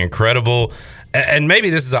 That would be incredible. And maybe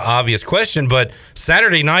this is an obvious question, but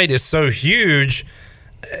Saturday night is so huge.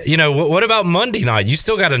 What about Monday night? You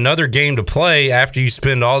still got another game to play after you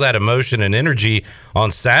spend all that emotion and energy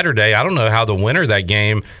on Saturday. I don't know how the winner of that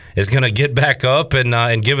game is going to get back up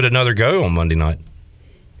and give it another go on Monday night.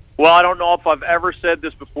 Well, I don't know if I've ever said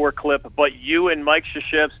this before, Clip, but you and Mike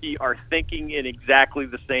Krzyzewski are thinking in exactly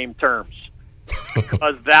the same terms.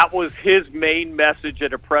 Because that was his main message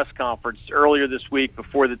at a press conference earlier this week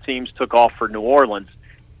before the teams took off for New Orleans.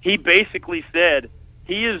 He basically said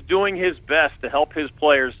he is doing his best to help his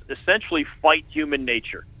players essentially fight human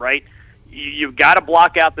nature, right? You've got to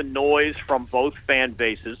block out the noise from both fan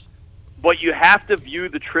bases, but you have to view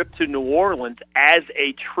the trip to New Orleans as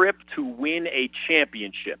a trip to win a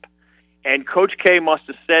championship. And Coach K must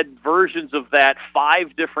have said versions of that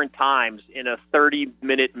 5 different times in a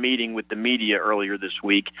 30-minute meeting with the media earlier this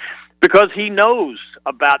week, because he knows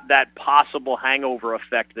about that possible hangover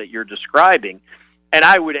effect that you're describing. And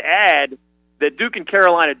I would add that Duke and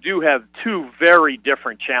Carolina do have 2 very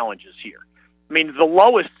different challenges here. I mean, the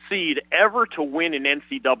lowest seed ever to win an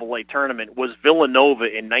NCAA tournament was Villanova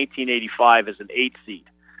in 1985 as an 8th seed.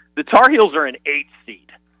 The Tar Heels are an 8th seed.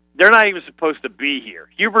 They're not even supposed to be here.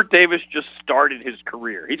 Hubert Davis just started his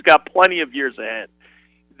career. He's got plenty of years ahead.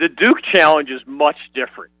 The Duke challenge is much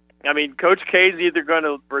different. I mean, Coach K is either going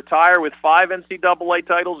to retire with 5 NCAA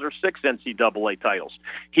titles or 6 NCAA titles.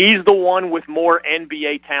 He's the one with more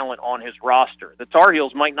NBA talent on his roster. The Tar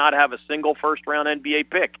Heels might not have a single first-round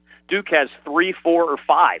NBA pick. Duke has 3, 4, or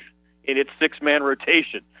 5 in its 6-man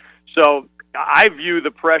rotation. So I view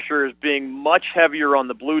the pressure as being much heavier on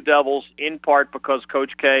the Blue Devils, in part because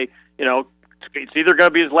Coach K, it's either going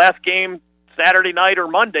to be his last game Saturday night or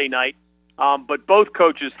Monday night, but both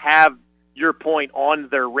coaches have your point on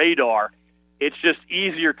their radar. It's just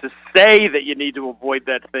easier to say that you need to avoid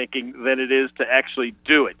that thinking than it is to actually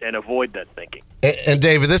do it and avoid that thinking. And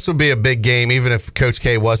David, this would be a big game, even if Coach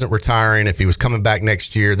K wasn't retiring, if he was coming back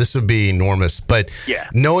next year, this would be enormous. But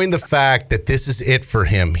knowing the fact that this is it for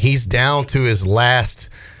him, he's down to his last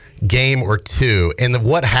game or 2. And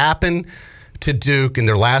what happened to Duke in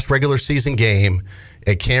their last regular season game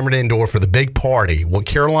at Cameron Indoor for the big party, what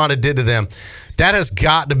Carolina did to them, that has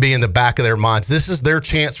got to be in the back of their minds. This is their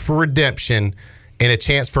chance for redemption and a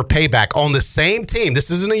chance for payback on the same team. This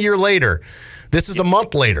isn't a year later. This is a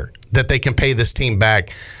month later that they can pay this team back.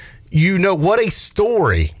 What a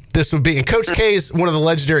story this would be. And Coach K is one of the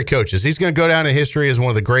legendary coaches. He's going to go down in history as one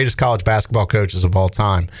of the greatest college basketball coaches of all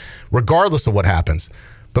time, regardless of what happens.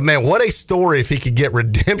 But, man, what a story if he could get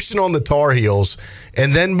redemption on the Tar Heels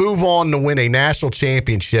and then move on to win a national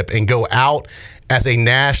championship and go out as a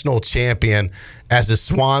national champion as his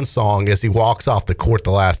swan song as he walks off the court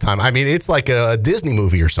the last time. I mean, it's like a Disney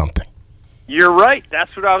movie or something. You're right.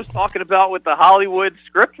 That's what I was talking about with the Hollywood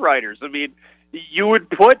script writers. I mean, you would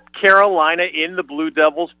put Carolina in the Blue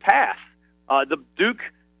Devils' path. The Duke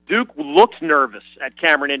looked nervous at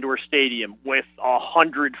Cameron Indoor Stadium with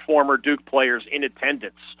 100 former Duke players in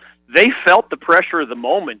attendance. They felt the pressure of the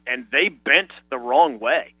moment, and they bent the wrong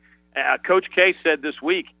way. Coach K said this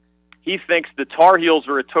week he thinks the Tar Heels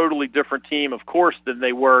are a totally different team, of course, than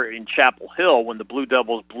they were in Chapel Hill when the Blue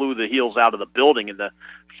Devils blew the Heels out of the building in the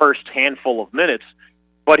first handful of minutes.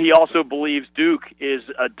 But he also believes Duke is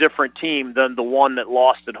a different team than the one that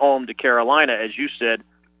lost at home to Carolina, as you said,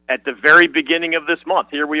 at the very beginning of this month.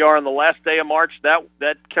 Here we are on the last day of March.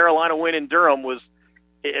 That Carolina win in Durham was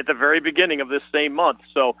at the very beginning of this same month.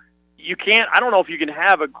 So I don't know if you can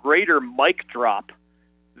have a greater mic drop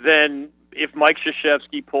than if Mike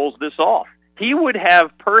Krzyzewski pulls this off. He would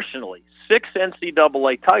have personally 6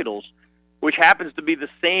 NCAA titles, which happens to be the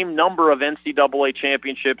same number of NCAA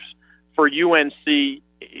championships for UNC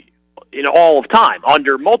in all of time,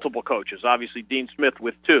 under multiple coaches. Obviously, Dean Smith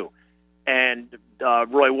with 2, and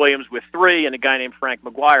Roy Williams with 3, and a guy named Frank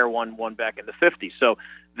McGuire won one back in the 50s. So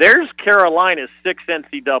there's Carolina's 6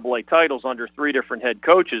 NCAA titles under 3 different head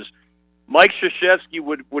coaches. Mike Krzyzewski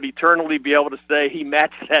would eternally be able to say he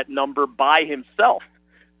matched that number by himself,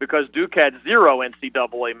 because Duke had 0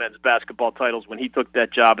 NCAA men's basketball titles when he took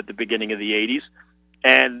that job at the beginning of the 80s.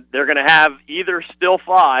 And they're going to have either still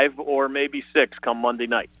 5 or maybe 6 come Monday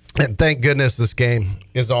night. And thank goodness this game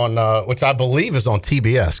is on, which I believe is on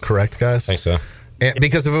TBS, correct, guys? I think so. And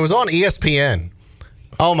because if it was on ESPN,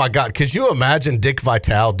 oh my God, could you imagine Dick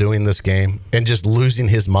Vitale doing this game and just losing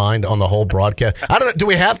his mind on the whole broadcast? I don't know. Do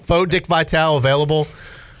we have faux Dick Vitale available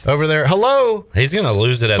over there? Hello? He's going to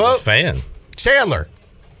lose it as a fan. Chandler.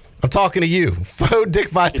 I'm talking to you. Faux Dick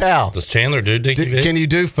Vitale. Does Chandler do Dickie V? Can you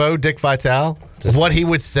do faux Dick Vitale? What he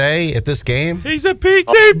would say at this game? He's a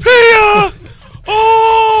PTP.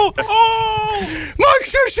 Oh! Mike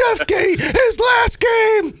Krzyzewski, his last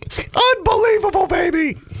game. Unbelievable,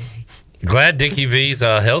 baby. Glad Dickie V's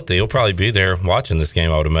healthy. He'll probably be there watching this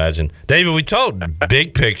game, I would imagine. David, we talked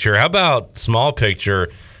big picture. How about small picture?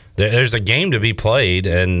 There's a game to be played,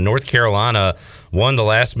 and North Carolina won the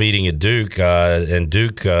last meeting at Duke, and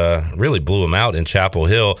Duke really blew them out in Chapel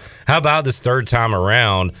Hill. How about this third time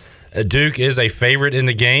around? Duke is a favorite in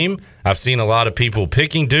the game. I've seen a lot of people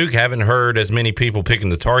picking Duke. Haven't heard as many people picking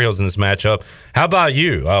the Tar Heels in this matchup. How about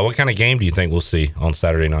you? What kind of game do you think we'll see on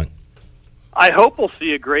Saturday night? I hope we'll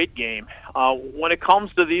see a great game. When it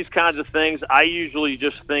comes to these kinds of things, I usually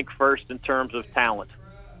just think first in terms of talent.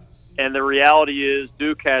 And the reality is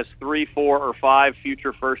Duke has 3, 4, or 5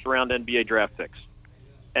 future first-round NBA draft picks.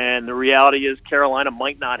 And the reality is Carolina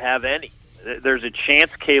might not have any. There's a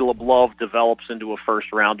chance Caleb Love develops into a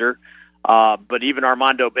first-rounder. But even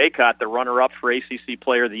Armando Bacot, the runner-up for ACC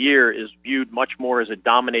Player of the Year, is viewed much more as a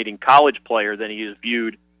dominating college player than he is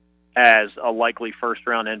viewed as a likely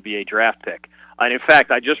first-round NBA draft pick. And in fact,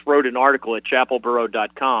 I just wrote an article at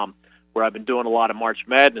chapelborough.com where I've been doing a lot of March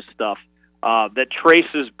Madness stuff that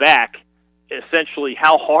traces back essentially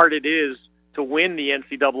how hard it is to win the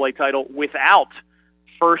NCAA title without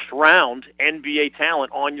first-round NBA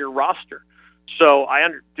talent on your roster. So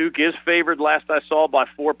Duke is favored last I saw by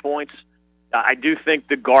 4 points. I do think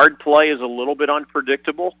the guard play is a little bit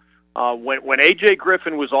unpredictable. When A.J.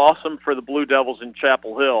 Griffin was awesome for the Blue Devils in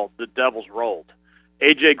Chapel Hill, the Devils rolled.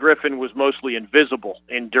 A.J. Griffin was mostly invisible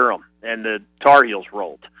in Durham, and the Tar Heels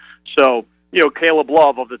rolled. So, Caleb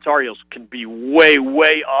Love of the Tar Heels can be way,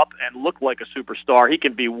 way up and look like a superstar. He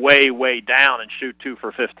can be way, way down and shoot 2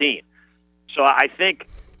 for 15. So I think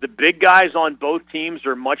the big guys on both teams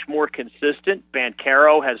are much more consistent.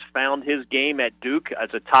 Banchero has found his game at Duke as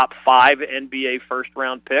a top 5 NBA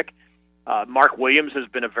first-round pick. Mark Williams has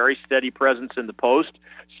been a very steady presence in the post.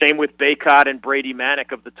 Same with Bacot and Brady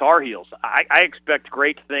Manick of the Tar Heels. I expect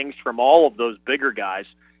great things from all of those bigger guys.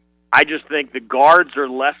 I just think the guards are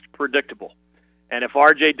less predictable. And if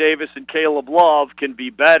R.J. Davis and Caleb Love can be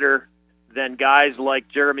better than guys like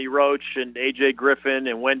Jeremy Roach and A.J. Griffin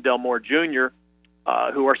and Wendell Moore Jr.,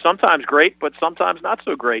 who are sometimes great but sometimes not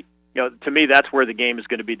so great, to me that's where the game is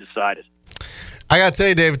going to be decided. I got to tell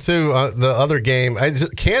you, David, too, the other game,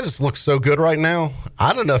 Kansas looks so good right now.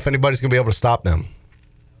 I don't know if anybody's going to be able to stop them.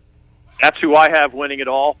 That's who I have winning it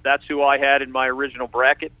all. That's who I had in my original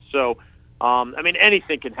bracket. So,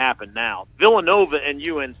 anything can happen now. Villanova and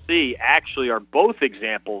UNC actually are both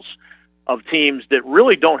examples of teams that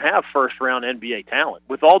really don't have first-round NBA talent.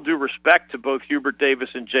 With all due respect to both Hubert Davis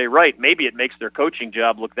and Jay Wright, maybe it makes their coaching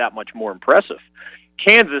job look that much more impressive.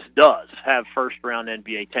 Kansas does have first-round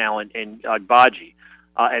NBA talent in Agbaji,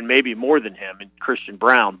 and maybe more than him in Christian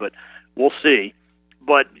Brown, but we'll see.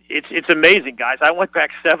 But it's amazing, guys. I went back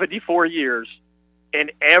 74 years,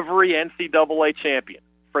 and every NCAA champion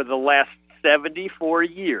for the last 74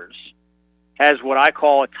 years has what I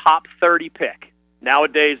call a top 30 pick.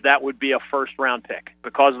 Nowadays, that would be a first-round pick.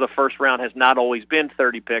 Because the first round has not always been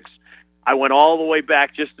 30 picks, I went all the way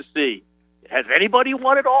back just to see, has anybody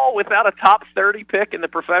won it all without a top 30 pick in the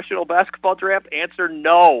professional basketball draft? Answer,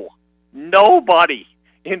 no. Nobody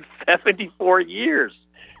in 74 years.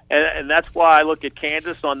 And that's why I look at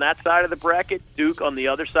Kansas on that side of the bracket, Duke on the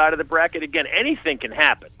other side of the bracket. Again, anything can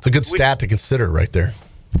happen. It's a good stat to consider right there.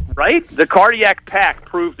 Right? The Cardiac Pack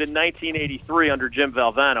proved in 1983 under Jim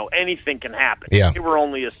Valvano, anything can happen. Yeah. They were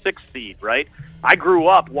only a 6th seed, right? I grew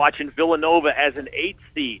up watching Villanova as an 8th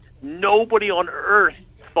seed. Nobody on earth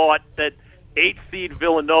thought that 8th seed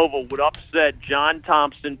Villanova would upset John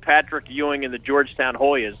Thompson, Patrick Ewing, and the Georgetown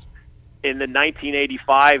Hoyas in the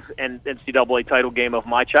 1985 NCAA title game of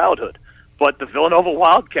my childhood. But the Villanova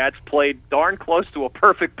Wildcats played darn close to a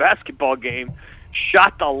perfect basketball game,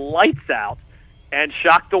 shot the lights out, and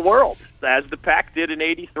shocked the world, as the Pack did in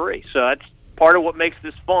 83. So that's part of what makes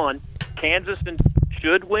this fun. Kansas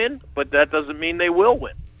should win, but that doesn't mean they will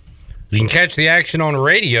win. You can catch the action on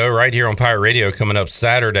radio right here on Pirate Radio coming up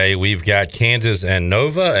Saturday. We've got Kansas and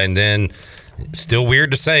Nova, and then, still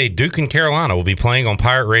weird to say, Duke and Carolina will be playing on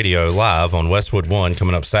Pirate Radio live on Westwood One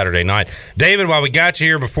coming up Saturday night. David, while we got you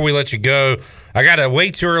here, before we let you go, I got a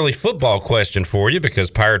way too early football question for you because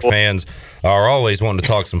Pirate fans are always wanting to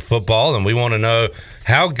talk some football, and we want to know,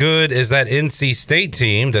 how good is that NC State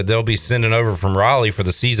team that they'll be sending over from Raleigh for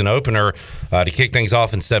the season opener to kick things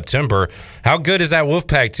off in September? How good is that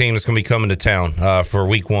Wolfpack team that's going to be coming to town for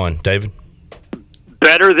week 1, David?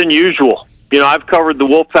 Better than usual. I've covered the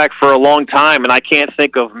Wolfpack for a long time, and I can't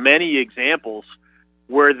think of many examples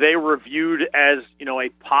where they were viewed as, a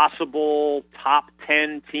possible top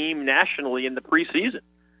 10 team nationally in the preseason.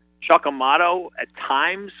 Chuck Amato at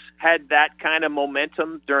times had that kind of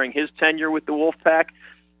momentum during his tenure with the Wolfpack,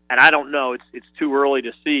 and I don't know. It's too early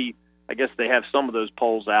to see. I guess they have some of those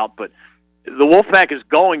polls out, but the Wolfpack is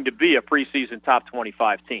going to be a preseason top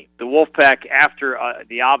 25 team. The Wolfpack, after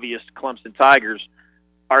the obvious Clemson Tigers,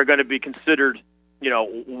 are going to be considered,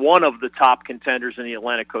 one of the top contenders in the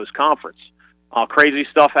Atlantic Coast Conference. Crazy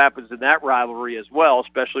stuff happens in that rivalry as well,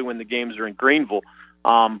 especially when the games are in Greenville.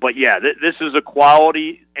 But yeah, this is a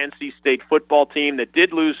quality NC State football team that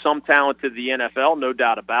did lose some talent to the NFL, no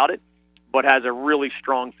doubt about it, but has a really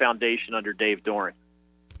strong foundation under Dave Doeren.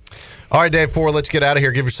 All right, Dave, before let's get out of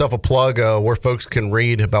here, give yourself a plug where folks can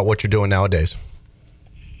read about what you're doing nowadays.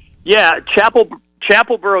 Yeah,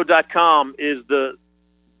 chapelboro.com is the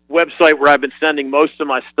website where I've been sending most of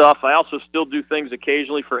my stuff. I also still do things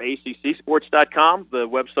occasionally for ACCsports.com, the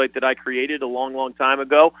website that I created a long, long time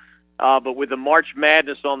ago. But with the March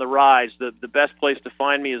Madness on the rise, the best place to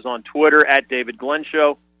find me is on Twitter at David Glenn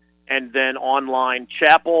Show, and then online,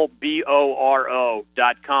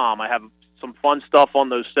 chapelboro.com. I have some fun stuff on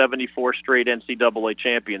those 74 straight NCAA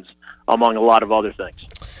champions, among a lot of other things.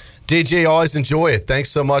 DJ, always enjoy it. Thanks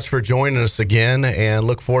so much for joining us again, and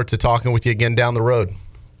look forward to talking with you again down the road.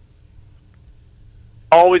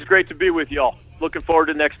 Always great to be with y'all. Looking forward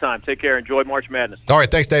to next time. Take care. Enjoy March Madness. All right.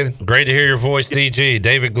 Thanks, David. Great to hear your voice, DG.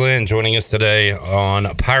 David Glenn joining us today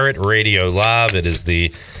on Pirate Radio Live. It is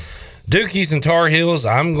the Dukies and Tar Heels.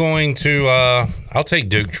 I'm going to I'll take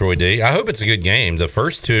Duke, Troy D. I hope it's a good game. The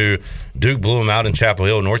first two, Duke blew them out in Chapel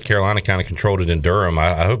Hill. North Carolina kind of controlled it in Durham.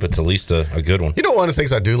 I hope it's at least a good one. One of the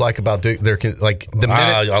things I do like about Duke, they're like the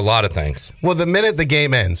minute a lot of things. Well, the minute the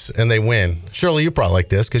game ends and they win, Shirley, you probably like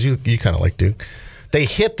this because you kind of like Duke. They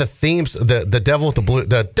hit the themes, the devil with the blue,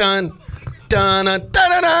 the dun dun dun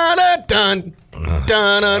dun dun dun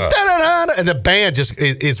dun dun, and the band just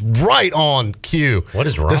is right on cue. What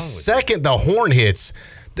is wrong? The second the horn hits,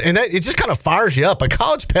 and it just kind of fires you up. A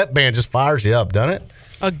college pep band just fires you up, doesn't it?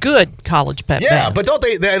 A good college pep band. Yeah, but don't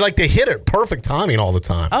they hit it perfect timing all the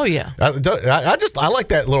time? Oh yeah. I like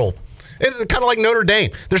that little. It's kind of like Notre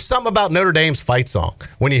Dame. There's something about Notre Dame's fight song.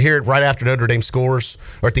 When you hear it right after Notre Dame scores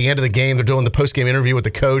or at the end of the game, they're doing the post-game interview with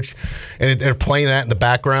the coach, and they're playing that in the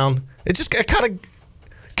background. It kind of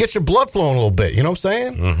gets your blood flowing a little bit. You know what I'm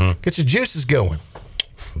saying? Mm-hmm. Get your juices going.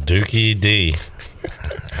 Dookie D.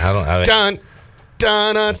 Dun, dun, dun,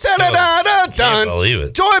 dun, dun, dun, dun. Can't believe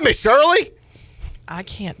it. Join me, Shirley. I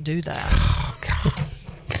can't do that. Oh, God.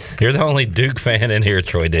 You're the only Duke fan in here,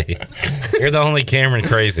 Troy D. You're the only Cameron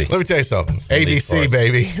crazy. Let me tell you something. ABC,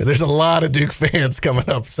 baby. There's a lot of Duke fans coming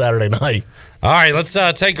up Saturday night. All right, let's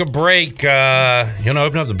take a break. You want to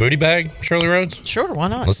open up the booty bag, Shirley Rhodes? Sure, why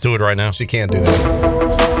not? Let's do it right now. She can't do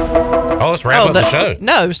that. Oh, let's wrap up the show.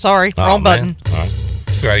 No, sorry. Wrong button. All right.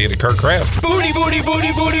 Got to get to Kirk Kraft. Booty, booty,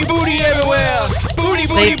 booty, booty, booty everywhere. Booty,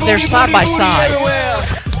 booty, booty, they're side by side.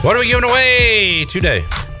 What are we giving away today?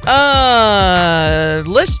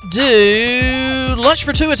 Let's do lunch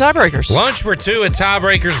for two at Tiebreakers. Lunch for two at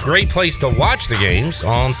Tiebreakers. Great place to watch the games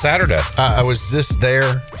on Saturday. I was just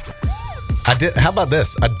there. How about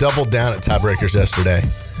this? I doubled down at Tiebreakers yesterday.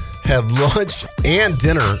 Had lunch and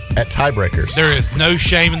dinner at Tiebreakers. There is no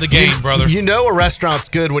shame in the game, brother. You know a restaurant's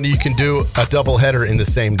good when you can do a double header in the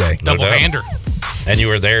same day. Double-hander. And you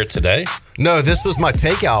were there today? No, this was my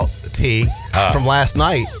takeout tea from last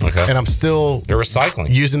night. Okay. And I'm still They're recycling.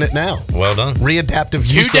 Using it now. Well done. Readaptive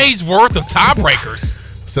 2 days worth of Tiebreakers.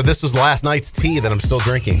 So this was last night's tea that I'm still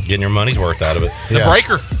drinking. Getting your money's worth out of it. The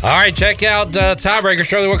breaker. All right, check out Tiebreaker.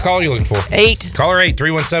 Shirley, what call are you looking for? 8. Caller 8,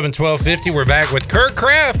 317-1250. We're back with Kirk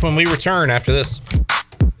Kraft when we return after this.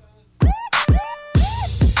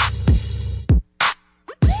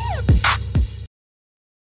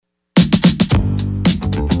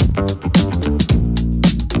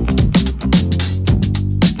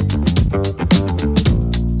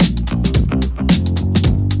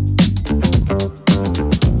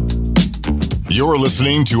 You're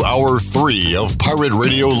listening to Hour 3 of Pirate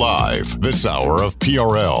Radio Live. This hour of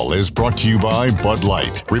PRL is brought to you by Bud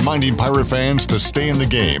Light, reminding Pirate fans to stay in the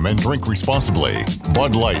game and drink responsibly.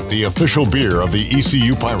 Bud Light, the official beer of the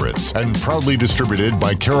ECU Pirates, and proudly distributed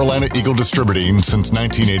by Carolina Eagle Distributing since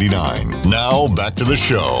 1989. Now, back to the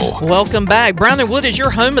show. Welcome back. Brown & Wood is your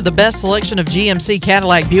home of the best selection of GMC,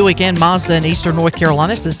 Cadillac, Buick, and Mazda in Eastern North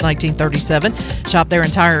Carolina since 1937. Shop their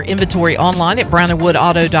entire inventory online at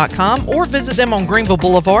brownandwoodauto.com or visit them on on Greenville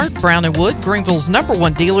Boulevard, Brown and Wood, Greenville's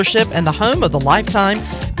 #1 dealership and the home of the lifetime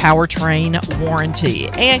powertrain warranty.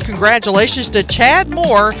 And congratulations to Chad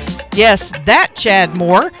Moore. Yes, that Chad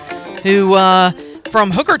Moore, who from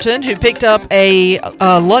Hookerton, who picked up a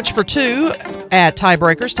lunch for two at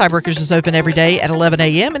Tiebreakers. Tiebreakers is open every day at 11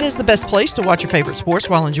 a.m. and is the best place to watch your favorite sports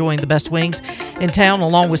while enjoying the best wings in town,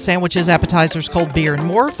 along with sandwiches, appetizers, cold beer, and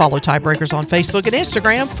more. Follow Tiebreakers on Facebook and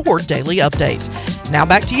Instagram for daily updates. Now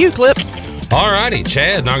back to you, Clip. All righty,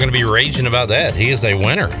 Chad, not going to be raging about that. He is a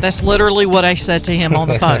winner. That's literally what I said to him on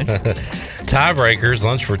the phone. Tiebreakers,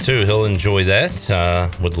 lunch for two. He'll enjoy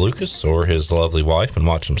that with Lucas or his lovely wife and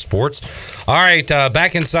watch some sports. All right,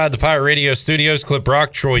 back inside the Pirate Radio studios, Clip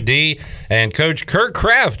Brock, Troy D, and Coach Kurt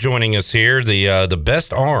Kraft joining us here. The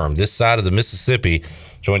best arm this side of the Mississippi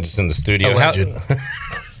joined us in the studio.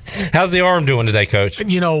 How's the arm doing today, Coach?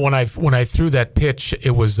 You know, when I threw that pitch,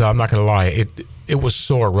 it was, I'm not going to lie, it was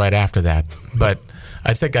sore right after that. But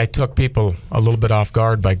I think I took people a little bit off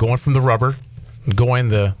guard by going from the rubber, going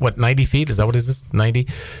 90 feet? Is that what it is? 90?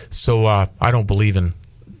 So I don't believe in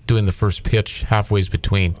doing the first pitch halfway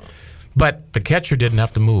between. But the catcher didn't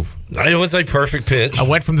have to move. It was a perfect pitch. I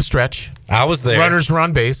went from the stretch. I was there. Runners were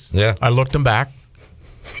on base. Yeah. I looked them back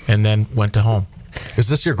and then went to home. Is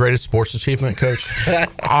this your greatest sports achievement, Coach?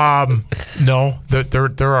 No.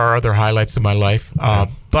 There are other highlights in my life.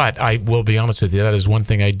 But I will be honest with you, that is one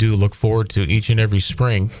thing I do look forward to each and every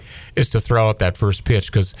spring is to throw out that first pitch,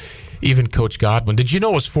 because even Coach Godwin, did you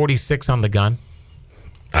know it was 46 on the gun?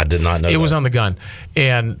 I did not know it was on the gun.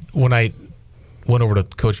 And when I went over to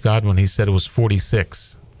Coach Godwin, he said it was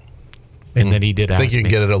 46. And then he did ask me. I think you can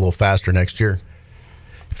get it a little faster next year.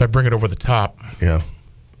 If I bring it over the top. Yeah.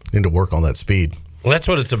 Need to work on that speed. Well, that's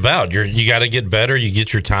what it's about. You got to get better. You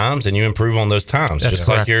get your times, and you improve on those times, That's just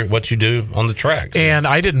correct. like what you do on the track. And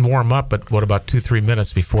I didn't warm up, but what about 2-3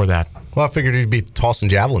 minutes before that? Well, I figured you'd be tossing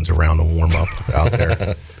javelins around to warm up out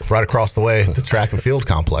there, right across the way at the track and field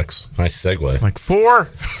complex. Nice segue. Like 4.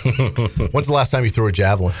 When's the last time you threw a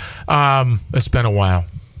javelin? It's been a while.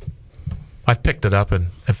 I've picked it up and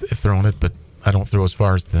have thrown it, but I don't throw as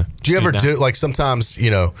far as the. Do you ever do, like, sometimes,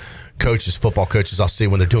 coaches, football coaches, I'll see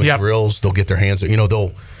when they're doing drills, they'll get their hands,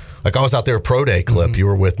 they'll, like, I was out there at Pro Day, Clip, you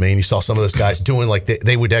were with me, and you saw some of those guys doing, like,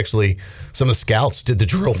 they would actually, some of the scouts did the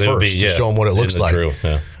drill first to show them what it looks like. Drill,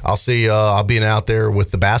 yeah. I'll see, I'll be out there with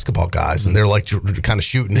the basketball guys, and they're, like, kind of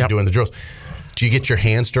shooting and doing the drills. Do you get your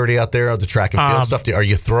hands dirty out there at the track and field stuff? Are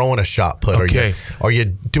you throwing a shot put? Okay. Are you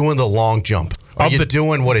doing the long jump? Are you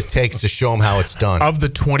doing what it takes to show them how it's done? Of the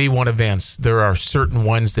 21 events, there are certain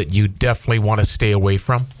ones that you definitely want to stay away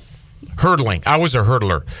from. Hurdling. I was a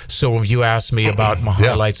hurdler. So if you ask me about my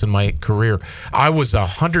highlights in my career, I was a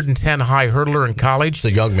 110 high hurdler in college. It's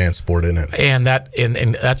a young man's sport, isn't it? And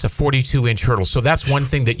that's a 42-inch hurdle. So that's one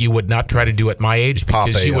thing that you would not try to do at my age,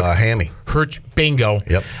 because you would hammy. Hurt. Bingo.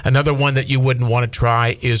 Yep. Another one that you wouldn't want to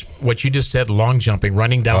try is what you just said, long jumping,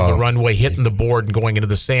 running down the runway, hitting the board and going into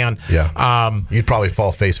the sand. Yeah. You'd probably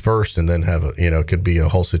fall face first and then have it could be a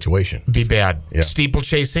whole situation. Be bad. Yeah.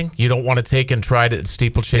 Steeplechasing. You don't want to take and try to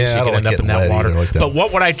steeplechase. You can end up in that water. Like that. But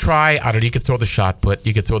what would I try? I don't know. You could throw the shot put.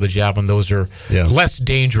 You could throw the javelin. Those are less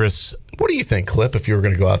dangerous. What do you think, Clip, if you were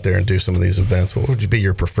going to go out there and do some of these events? What would be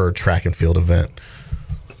your preferred track and field event?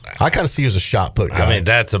 I kind of see you as a shot put guy. I mean,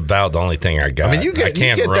 that's about the only thing I got. I mean, you get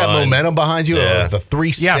that momentum behind you with a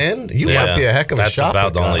 3 spin. You might be a heck of a shot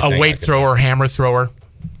put guy. A weight thrower, hammer thrower.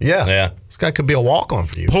 Yeah. This guy could be a walk-on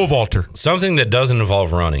for you. Pole vaulter. Something that doesn't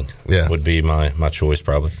involve running would be my choice,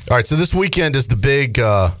 probably. All right, so this weekend is the big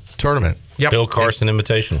tournament. Bill Carson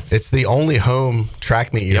Invitational. It's the only home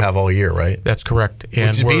track meet you have all year, right? That's correct.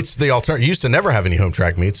 And which beats the alternative. You used to never have any home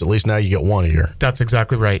track meets. At least now you get one a year. That's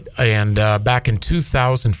exactly right. And back in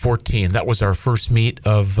 2014, that was our first meet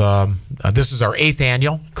of. This is our 8th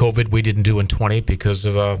annual. COVID we didn't do in 20 because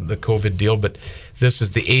of the COVID deal, but this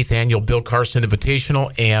is the 8th annual Bill Carson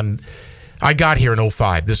Invitational, and I got here in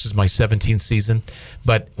 2005. This is my 17th season,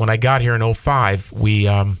 but when I got here in 2005, we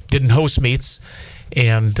didn't host meets,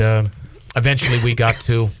 and eventually we got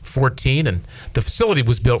to 14, and the facility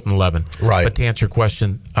was built in 11. Right. But to answer your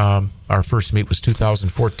question, our first meet was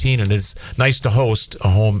 2014, and it's nice to host a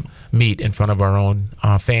home meet in front of our own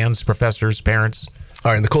fans, professors, parents. All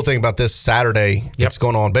right, and the cool thing about this Saturday, it's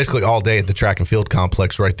going on basically all day at the track and field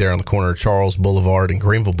complex right there on the corner of Charles Boulevard and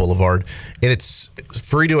Greenville Boulevard, and it's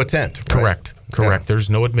free to attend. Right? Correct. Yeah. There's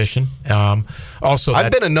no admission. Also,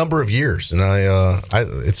 I've been a number of years, and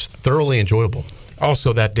it's thoroughly enjoyable.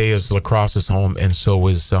 Also, that day is Lacrosse's home, and so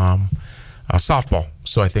is softball.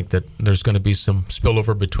 So I think that there's going to be some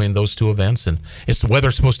spillover between those two events, and the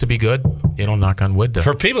weather's supposed to be good. Knock on wood.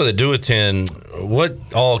 For people that do attend, what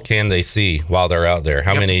all can they see while they're out there?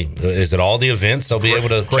 How many? Is it all the events they'll be able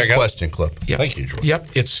to check out? Great question, Clip. Yep. Thank you, George. Yep.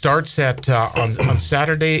 It starts at on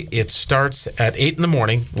Saturday. It starts at 8 in the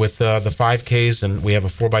morning with the 5Ks, and we have a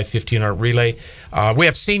 4x15 relay. We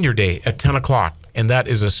have Senior Day at 10 o'clock, and that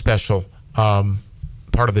is a special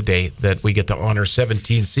part of the day that we get to honor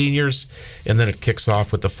 17 seniors, and then it kicks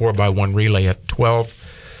off with the 4x1 relay at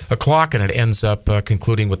 12 o'clock, and it ends up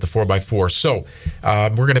concluding with the 4x4. So we're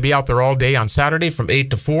going to be out there all day on Saturday from 8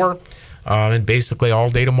 to 4. And basically all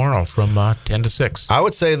day tomorrow from 10 to 6. I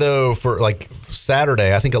would say, though, for like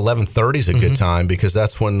Saturday, I think 11:30 is a good time because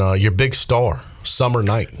that's when your big star, Summer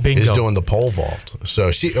Knight, is doing the pole vault.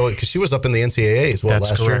 So she was up in the NCAA as well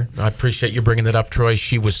last year. I appreciate you bringing that up, Troy.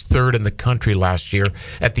 She was third in the country last year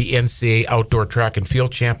at the NCAA Outdoor Track and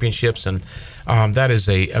Field Championships, and that is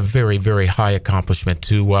a very, very high accomplishment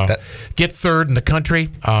to get third in the country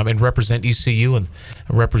and represent ECU and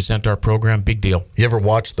represent our program. Big deal. You ever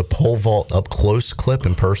watch the pole vault up close clip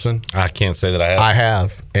in person? I can't say that I have. I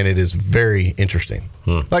have, and it is very interesting.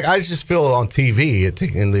 Like, I just feel on TV,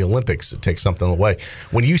 in the Olympics, it takes something away.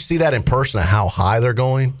 When you see that in person, how high they're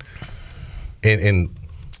going, and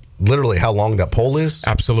literally how long that pole is.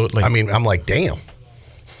 Absolutely. I mean, I'm like, damn.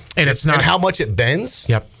 And it's not. And how much it bends.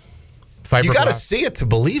 Yep. You got to see it to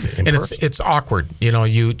believe it. And it's awkward.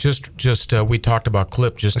 You just we talked about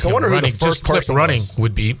Clip. Just I wonder running, who the first just Clip person running was.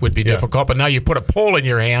 would be difficult. But now you put a pole in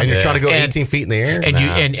your hand, and you're trying to go 18 feet in the air,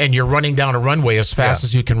 and you're running down a runway as fast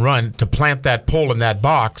as you can run to plant that pole in that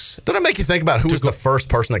box. Doesn't it make you think about who was the first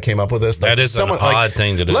person that came up with this? That is an odd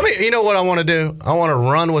thing to do. You know what I want to do? I want to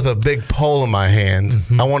run with a big pole in my hand.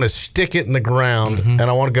 I want to stick it in the ground, and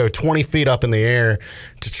I want to go 20 feet up in the air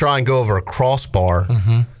to try and go over a crossbar.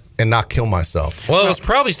 And not kill myself. Well, it was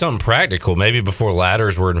probably something practical. Maybe before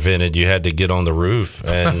ladders were invented, you had to get on the roof,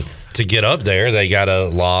 and to get up there, they got a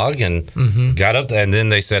log and got up there, and then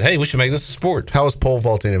they said, "Hey, we should make this a sport." How was pole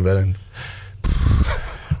vaulting invented?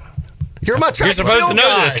 You're my track. You're supposed to know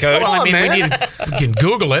guy. this, Coach. Come on, man. You can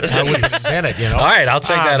Google it. How was it invented? All right, I'll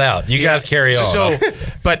check that out. You guys carry on. So,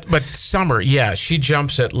 but Summer, she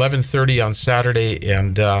jumps at 11:30 on Saturday,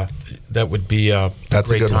 and that would be a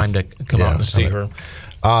great time to come out and see her.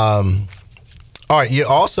 All right, you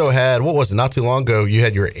also had, what was it, not too long ago, you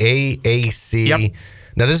had your AAC. Yep.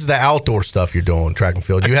 Now, this is the outdoor stuff you're doing, track and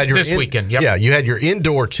field. You had your this weekend, yep. Yeah, you had your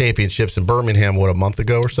indoor championships in Birmingham, a month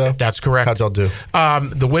ago or so? That's correct. How'd y'all do?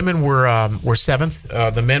 The women were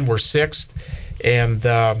 7th, the men were 6th. And,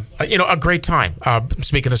 a great time.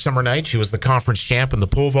 Speaking of Summer Knight, she was the conference champ in the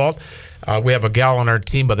pole vault. We have a gal on our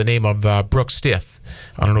team by the name of Brooke Stith.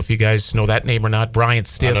 I don't know if you guys know that name or not. Bryant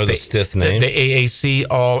Stith. I know the Stith name. The AAC,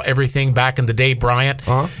 everything back in the day, Bryant.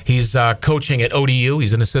 He's coaching at ODU.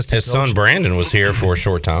 He's an assistant His coach. son Brandon was here for a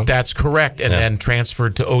short time. That's correct. And then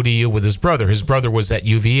transferred to ODU with his brother. His brother was at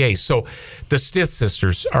UVA. So the Stith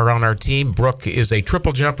sisters are on our team. Brooke is a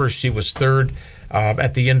triple jumper. She was 3rd.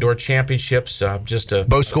 At the indoor championships,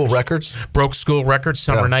 both school records. Broke school records.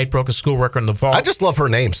 Summer Knight broke a school record in the vault. I just love her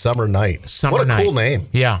name, Summer Knight. What a cool name.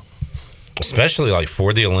 Yeah, especially like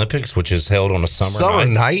for the Olympics, which is held on a summer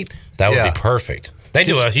night. That would be perfect. They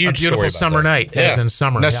do a huge, beautiful summer night, as in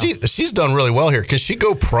summer. Now she's done really well here. Can she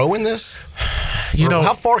go pro in this?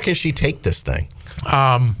 How far can she take this thing?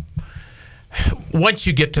 Once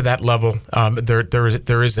you get to that level,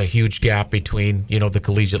 there is a huge gap between the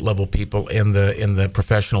collegiate level people and the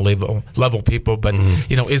professional level people. But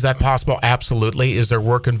is that possible? Absolutely. Is there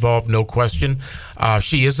work involved? No question.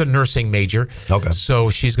 She is a nursing major, so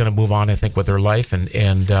she's going to move on, I think, with her life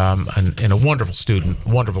and a wonderful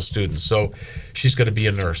student. So she's going to be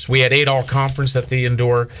a nurse. We had 8 all conference at the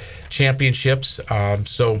indoor championships.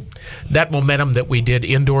 So that momentum that we did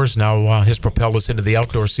indoors now has propelled us into the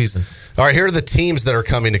outdoor season. All right, here are the teams that are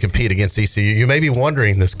coming to compete against ECU. You may be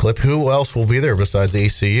wondering this clip, who else will be there besides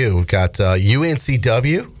ECU? We've got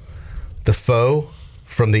UNCW, the foe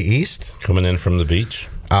from the east. Coming in from the beach.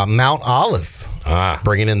 Mount Olive,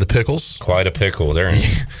 bringing in the pickles. Quite a pickle there.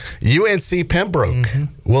 UNC Pembroke.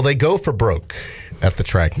 Will they go for broke at the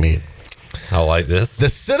track meet? I like this. The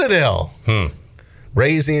Citadel,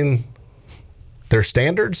 raising their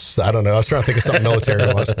standards. I don't know. I was trying to think of something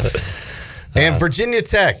military-wise. And Virginia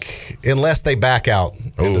Tech, unless they back out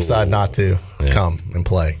and decide not to come and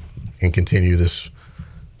play and continue this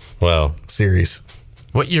series.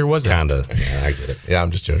 What year was it? Kinda. Yeah, I get it. Yeah,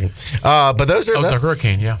 I'm just joking. But those are that was a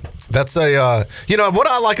hurricane. Yeah. That's a, what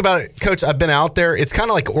I like about it, Coach, I've been out there, it's kind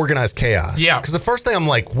of like organized chaos. Yeah. Because the first thing I'm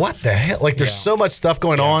like, what the hell? Like, there's so much stuff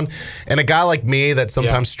going on. And a guy like me that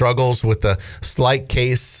sometimes struggles with a slight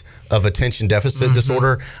case of attention deficit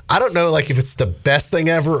disorder, I don't know, like, if it's the best thing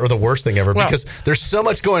ever or the worst thing ever, because there's so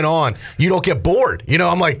much going on, you don't get bored.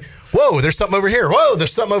 I'm like, whoa, there's something over here. Whoa,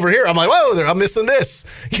 there's something over here. I'm like, whoa, I'm missing this.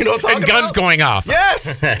 You know what I'm talking about? And guns going off.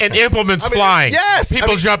 Yes. And implements flying. Yes.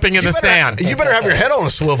 People jumping in the sand. You better have your head on a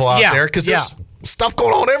swivel out there, because there's stuff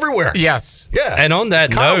going on everywhere. Yes. Yeah. And on that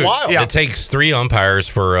note, wild. it takes 3 umpires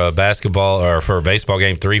for a basketball or for a baseball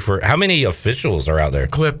game, 3 for how many officials are out there?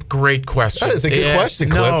 Clip, great question. That is a good question,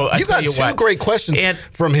 Clip. No, you got 2 great questions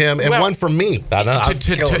from him and one from me. I know.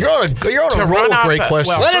 You're on a roll of great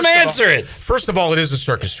questions. Let him answer it. First of all, it is a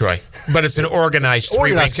circus, Troy, but it's an organized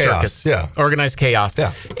chaos. circus. Yeah. Organized chaos.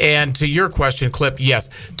 Yeah. And to your question, Clip, yes,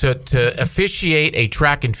 to officiate a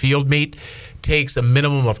track and field meet takes a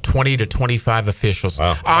minimum of 20 to 25 officials.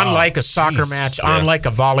 Unlike a soccer match, unlike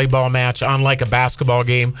a volleyball match, unlike a basketball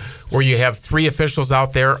game where you have 3 officials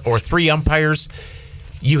out there or 3 umpires,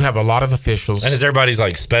 you have a lot of officials. And is everybody's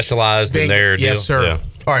like specialized in their deal? Yes, sir. Yeah.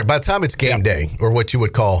 All right, by the time it's game day, or what you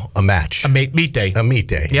would call a match. A meet day. A meet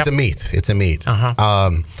day. Yep. It's a meet.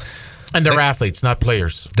 Uh-huh. And they're athletes, not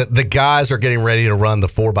players. The guys are getting ready to run the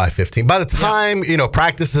 4x15. By the time,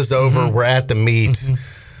 practice is over, we're at the meet.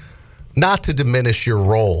 Not to diminish your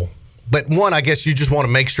role, but one, I guess you just want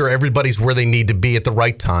to make sure everybody's where they need to be at the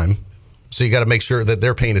right time. So you got to make sure that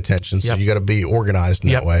they're paying attention. So you got to be organized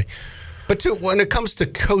in that way. But 2, when it comes to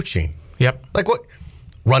coaching, like what,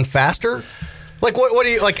 run faster? Like what do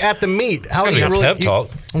you like at the meet? How do you really pep talk?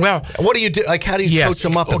 Well, what do you do? Like how do you coach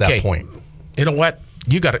them up at that point? You know what?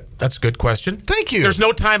 You got it. That's a good question. Thank you. There's no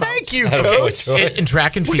timeout. Thank you, Coach. In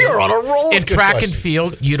track and field, we are on a roll. In track and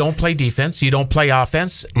field, you don't play defense. You don't play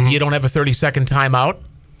offense. You don't have a 30-second timeout.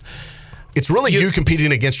 It's really you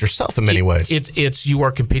competing against yourself in many ways. It's you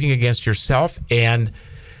are competing against yourself, and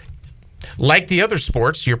like the other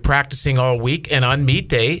sports, you're practicing all week. And on meet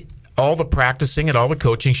day, all the practicing and all the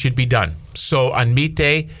coaching should be done. So on meet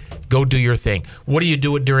day, go do your thing. What do you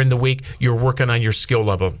do during the week? You're working on your skill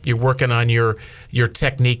level. You're working on your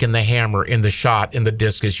technique in the hammer, in the shot, in the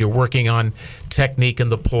discus. You're working on technique in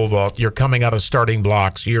the pole vault. You're coming out of starting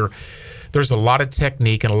blocks. There's a lot of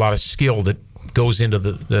technique and a lot of skill that goes into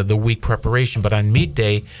the week preparation. But on meet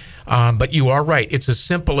day, but you are right. It's as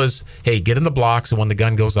simple as, hey, get in the blocks, and when the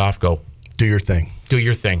gun goes off, go. Do your thing. Do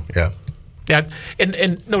your thing. Yeah.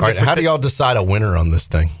 And no. All right, how do y'all decide a winner on this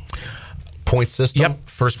thing? Point system? Yep.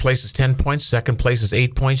 First place is 10 points. Second place is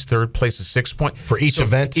 8 points. Third place is 6 points. For each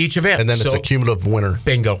event? Each event. And then it's a cumulative winner.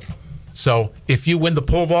 Bingo. So if you win the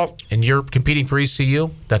pole vault and you're competing for ECU,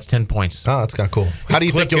 that's 10 points. Oh, that's kind of cool. How do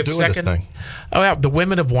you think you'll do in this thing? Oh, yeah, the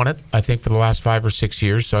women have won it, I think, for the last 5 or 6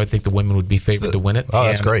 years. So I think the women would be favored to win it. Oh,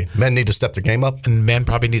 that's great. Men need to step their game up? And men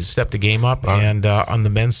probably need to step the game up. Right. And on the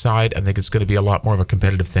men's side, I think it's going to be a lot more of a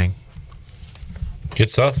competitive thing. Good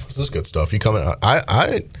stuff. This is good stuff. You coming?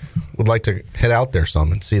 I would like to head out there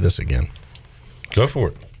some and see this again. Go for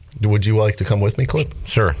it. Would you like to come with me, Clip?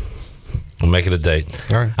 Sure. We'll make it a date.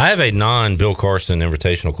 All right. I have a non-Bill Carson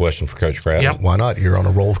invitational question for Coach Kraft. Yep. Why not? You're on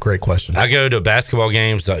a roll of great questions. I go to basketball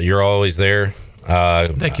games. You're always there.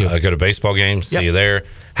 Thank you. I go to baseball games. See you there.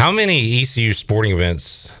 How many ECU sporting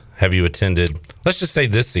events have you attended? Let's just say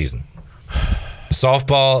this season.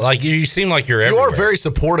 Softball, like you seem like you're everywhere. You are very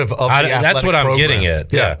supportive of the athletic That's what I'm program. getting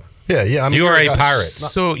at. Yeah. I mean, you are a pirate.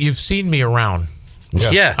 So you've seen me around.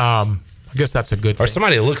 Yeah. I guess that's a good thing. Or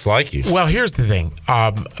somebody that looks like you. Well, here's the thing.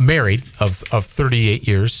 Married of 38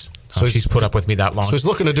 years. So she's put up with me that long. So he's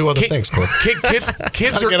looking to do other things, Clip.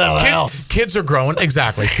 Kids are get out of the house. Kids are growing.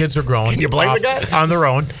 Exactly. Kids are growing. Can you blame the guy? On their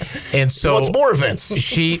own. And so what's more events?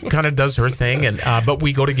 She kind of does her thing, and but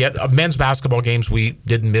we go to get men's basketball games. We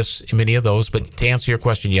didn't miss many of those. But to answer your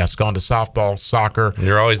question, yes, gone to softball, soccer.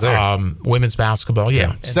 You're always there. Women's basketball,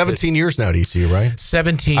 yeah. 17 years now at ECU, right?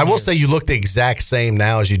 17. I will say you look the exact same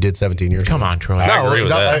now as you did 17 years ago. Come on, Troy. I agree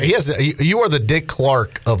with that. You are the Dick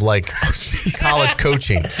Clark of like college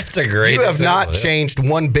coaching. That's a great. You have example. not changed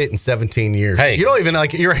one bit in 17 years. Hey. You don't even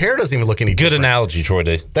like your hair doesn't even look any Good different. analogy, Troy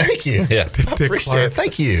D. Thank you. Yeah. I appreciate it.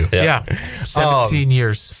 Thank you. Yeah. 17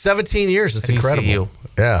 years. 17 years. It's At incredible. ECU.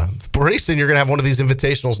 Yeah. Pretty soon you're going to have one of these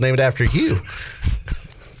invitationals named after you.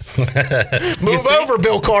 Move over,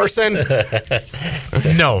 Bill Carson.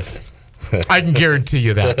 No. I can guarantee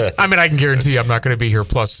you that. I mean, I can guarantee you I'm not going to be here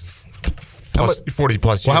plus 40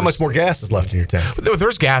 plus years. Well, how much more gas is left in your tank?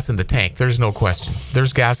 There's gas in the tank. There's no question.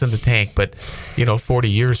 There's gas in the tank, but 40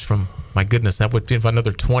 years from my goodness, that would give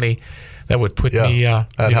another 20. That would put me. At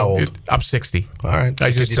how old? I'm 60. All right.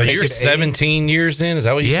 So you're 17 years in? Is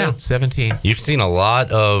that what you said? Yeah, 17. You've seen a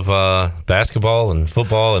lot of basketball and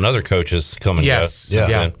football and other coaches come and go. Yes.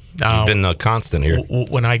 Yeah. You've been a constant here.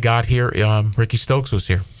 When I got here, Ricky Stokes was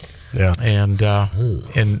here. Yeah. And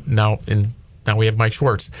now we have Mike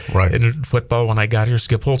Schwartz. Right. In football, when I got here,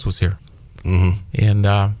 Skip Holtz was here. Mm-hmm. And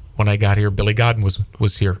when I got here, Billy Godden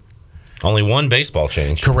was here. Only one baseball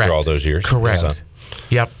change. Correct. For all those years. Correct. So.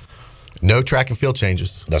 Yep. No track and field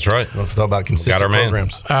changes. That's right. We'll talk about consistent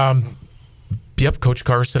programs. Yep, Coach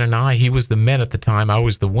Carson and I. He was the men at the time. I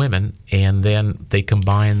was the women, and then they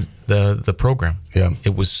combined the program. Yeah,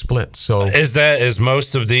 it was split. So is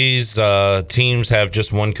most of these teams have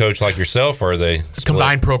just one coach like yourself, or are they split?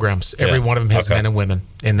 Combined programs? Every one of them has Okay. men and women,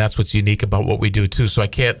 and that's what's unique about what we do too. So I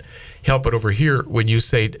can't help it over here when you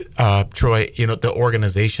say, Troy, the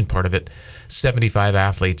organization part of it. 75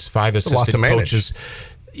 athletes, 5 It's a lot to assistant manage. coaches.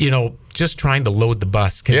 Just trying to load the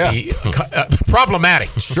bus can be problematic.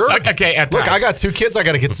 Sure. Okay. At Look, times. I got 2 kids I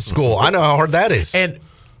got to get to school. I know how hard that is. And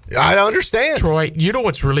I understand. Troy, you know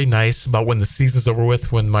what's really nice about when the season's over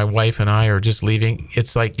with, when my wife and I are just leaving?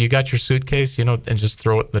 It's like you got your suitcase, and just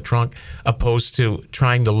throw it in the trunk, opposed to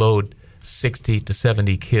trying to load 60 to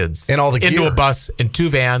 70 kids And all the into gear. a bus and 2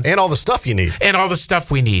 vans. And all the stuff you need. And all the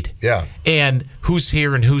stuff we need. Yeah. And who's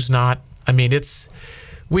here and who's not. I mean,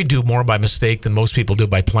 we do more by mistake than most people do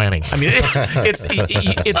by planning. I mean, it's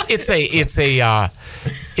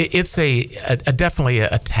definitely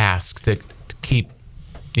a task to keep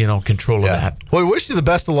control of that. Well, we wish you the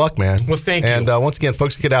best of luck, man. Well, thank you. And once again,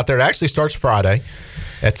 folks, get out there. It actually starts Friday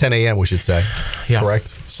at 10 a.m., we should say. Yeah. Correct?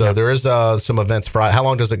 So there is some events Friday. How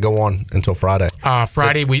long does it go on until Friday?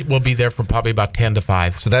 Friday, we will be there from probably about 10 to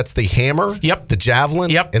 5. So that's the hammer, the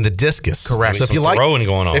javelin, and the discus. Correct. So if you like throwing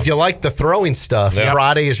going on. If you like the throwing stuff, Yep.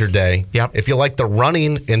 Friday is your day. Yep. If you like the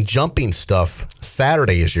running and jumping stuff,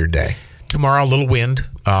 Saturday is your day. Tomorrow, a little wind.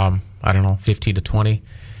 I don't know, 15 to 20.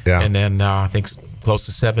 Yeah. And then I think close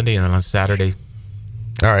to 70. And then on Saturday.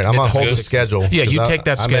 All right, I'm on That's hold the good. schedule. Yeah, you take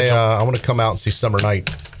that schedule. I want to come out and see Summer Night.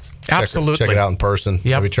 Absolutely. Check it out in person.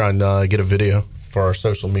 Yep. I'll be trying to get a video for our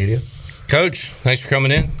social media. Coach, thanks for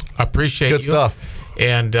coming in. I appreciate Good you. stuff.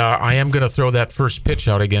 And I am going to throw that first pitch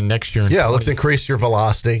out again next year. Yeah, let's increase your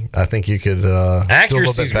velocity. I think you could.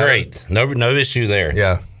 Accuracy's great. No issue there.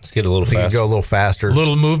 Yeah. Let's get a little I think you faster. can go a little faster.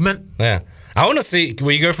 Little movement. Yeah. I want to see,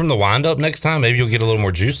 will you go from the windup next time? Maybe you'll get a little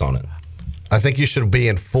more juice on it. I think you should be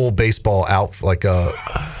in full baseball like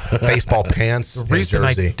baseball pants. The reason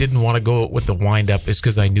I didn't want to go with the wind-up is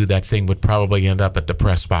because I knew that thing would probably end up at the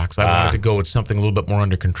press box. I wanted to go with something a little bit more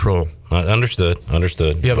under control. Understood.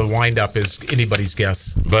 Yeah, the wind-up is anybody's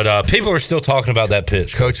guess. But people are still talking about that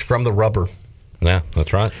pitch. Coach from the rubber. Yeah,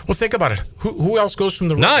 that's right. Well, think about it. Who else goes from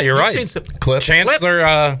the rubber? No, you're You've right. seen some- Cliff. Chancellor,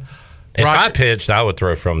 if I Roger. pitched, I would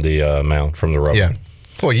throw from the mound, from the rubber. Yeah.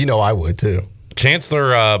 Well, I would too.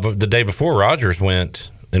 Chancellor, the day before, Rogers went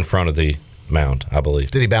in front of the mound, I believe.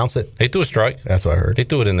 Did he bounce it? He threw a strike. That's what I heard. He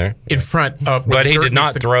threw it in there. in front of. But he did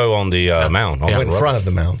not throw on the mound. Went in front of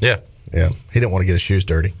the mound. Yeah. Yeah. He didn't want to get his shoes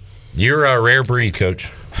dirty. You're a rare breed, Coach.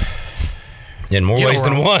 In more ways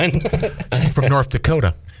than one. from North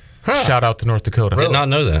Dakota. Shout out to North Dakota. Did not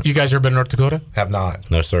know that. You guys ever been to North Dakota? Have not.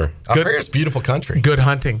 No, sir. Up here it's beautiful country. Good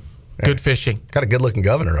hunting. Good fishing. Got a good looking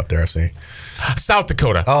governor up there, I see. South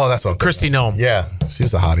Dakota. Oh, that's what I'm Kristi Noem. Yeah,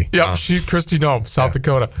 she's a hottie. Yep, she's Kristi Noem, South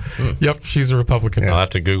Dakota. Yep, she's a Republican. I'll have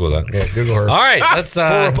to Google that. Yeah, Google her. All right, let's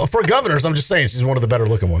for governors, I'm just saying she's one of the better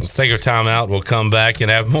looking ones. let's take our time out. We'll come back and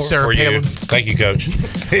have more Sarah for Palin. you. Thank you, Coach.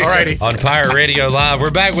 All righty. On Pirate Radio Live, we're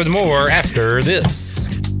back with more after this.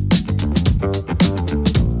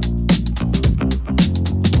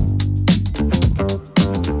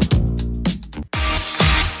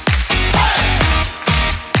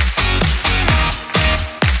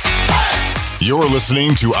 You're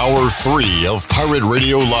listening to Hour 3 of Pirate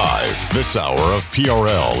Radio Live. This hour of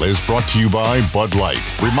PRL is brought to you by Bud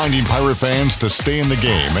Light, reminding Pirate fans to stay in the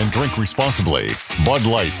game and drink responsibly. Bud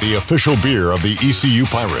Light, the official beer of the ECU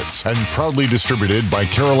Pirates, and proudly distributed by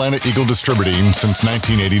Carolina Eagle Distributing since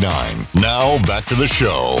 1989. Now, back to the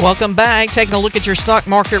show. Welcome back. Taking a look at your stock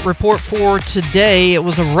market report for today. It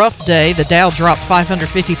was a rough day. The Dow dropped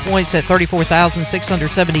 550 points at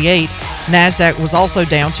 34,678. NASDAQ was also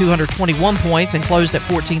down 221 points and closed at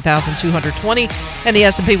 14,220. And the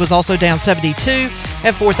S&P was also down 72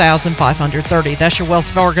 at 4,530. That's your Wells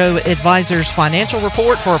Fargo Advisors financial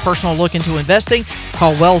report. For a personal look into investing,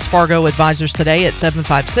 call Wells Fargo Advisors today at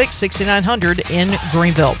 756-6900 in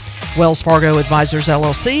Greenville. Wells Fargo Advisors,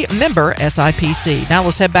 LLC, member SIPC. Now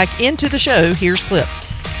let's head back into the show. Here's Clip.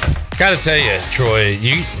 Got to tell you, Troy,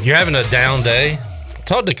 you're having a down day.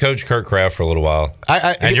 Talk to Coach Kurt Kraft for a little while,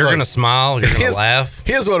 and you're going to smile. You're going to laugh.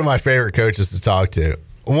 He is one of my favorite coaches to talk to.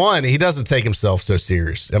 One, he doesn't take himself so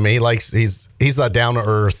serious. I mean, he's a down to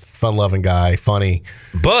earth, fun loving guy, funny,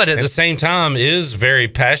 but at the same time is very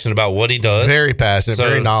passionate about what he does. Very passionate,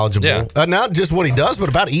 very knowledgeable. Yeah. Not just what he does, but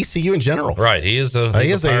about ECU in general. Right, he's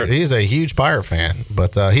a huge Pirate fan,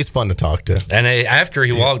 but he's fun to talk to. And after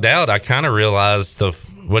he walked out, I kind of realized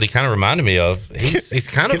what he kind of reminded me of. He's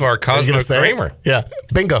kind of our Cosmo Kramer. Yeah,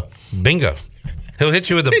 bingo. He'll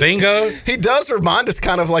hit you with a bingo. He does remind us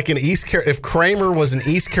kind of like if Kramer was an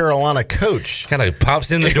East Carolina coach. Kind of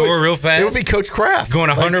pops in the door real fast. It would be Coach Kraft. Going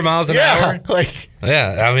 100 miles an hour.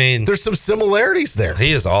 I mean. There's some similarities there.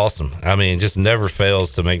 He is awesome. I mean, just never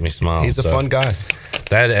fails to make me smile. He's a fun guy.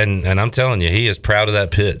 And I'm telling you, he is proud of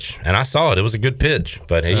that pitch. And I saw it. It was a good pitch,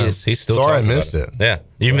 but he's still sorry I missed it. Yeah.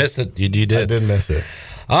 You missed it. You did. I did miss it.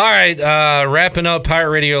 All right, wrapping up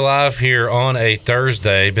Pirate Radio Live here on a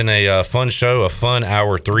Thursday. Been a fun show, a fun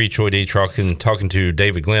hour 3. Troy D talking to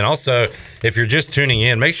David Glenn. Also, if you're just tuning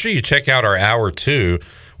in, make sure you check out our hour 2,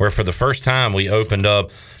 where for the first time we opened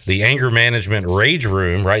up the Anger Management Rage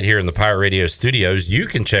Room right here in the Pirate Radio studios. You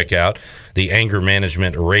can check out the Anger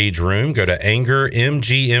Management Rage Room. Go to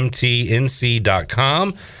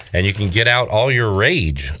angermgmtnc.com. And you can get out all your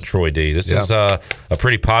rage, Troy D. This is a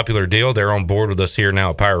pretty popular deal. They're on board with us here now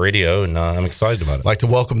at Pirate Radio, and I'm excited about it. I'd like to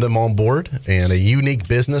welcome them on board, and a unique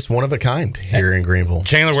business, one of a kind here in Greenville.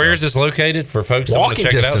 Chandler, where is this located for folks that want to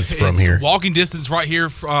check it out? Walking distance from here. Walking distance right here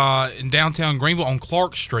in downtown Greenville on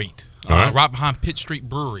Clark Street, right behind Pitt Street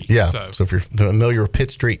Brewery. Yeah, so if you're familiar with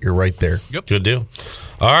Pitt Street, you're right there. Yep. Good deal.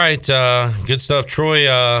 All right, good stuff. Troy,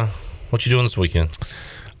 what you doing this weekend?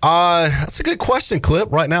 That's a good question,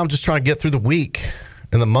 Clip. Right now, I'm just trying to get through the week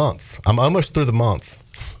and the month. I'm almost through the month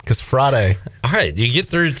because Friday. All right, you get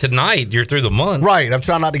through tonight, you're through the month. Right. I'm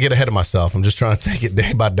trying not to get ahead of myself. I'm just trying to take it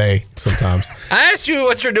day by day sometimes. I asked you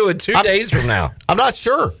what you're doing 2 days from now. I'm not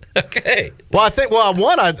sure. Okay. Well, I think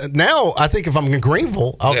if I'm in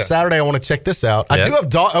Greenville, Saturday, I want to check this out. I do have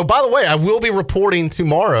by the way, I will be reporting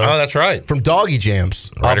tomorrow. Oh, that's right. From Doggy Jams.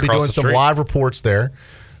 Right, I'll be doing some live reports there.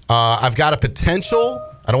 I've got a potential.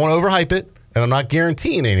 I don't want to overhype it, and I'm not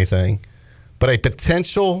guaranteeing anything, but a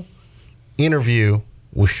potential interview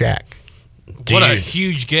with Shaq. What a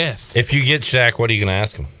huge guest. If you get Shaq, what are you going to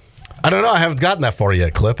ask him? I don't know. I haven't gotten that far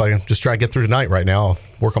yet, Clip. I'm just trying to get through tonight right now. I'll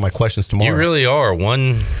work on my questions tomorrow. You really are.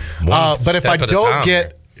 One but if I don't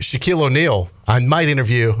get Shaquille O'Neal, I might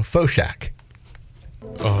interview Faux Shaq.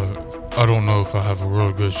 I don't know if I have a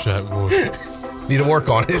real good Shaq voice. Need to work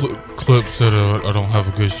on it. Clip said I don't have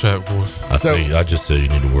a good Shaq voice. I just said you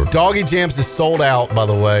need to work. Doggy Jams is sold out, by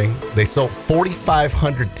the way. They sold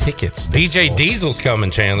 4,500 tickets. DJ Diesel's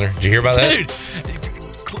coming, Chandler. Did you hear about that?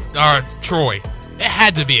 Dude, Troy, it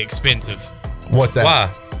had to be expensive. What's that? Why?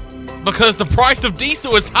 Because the price of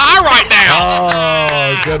diesel is high right now.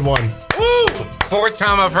 Oh, good one. Woo! 4th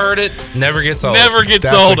time I've heard it. Never gets old. Never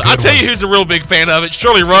gets old. I'll tell you who's a real big fan of it.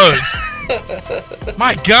 Shirley Rhodes.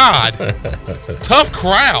 My God. Tough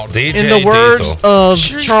crowd. DJ In the words Diesel. of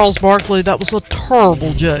Charles Barkley, that was a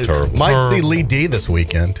terrible joke. Might see Lee D this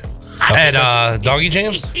weekend. At Doggy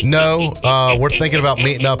Jams? No, we're thinking about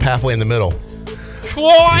meeting up halfway in the middle.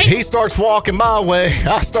 Troy? He starts walking my way.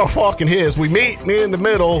 I start walking his. We meet in the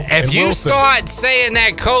middle. If you start saying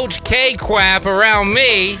that Coach K crap around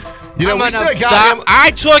me, you know, we should have got him.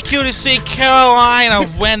 I took you to see Carolina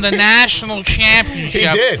win the national championship. He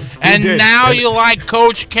did. Now you like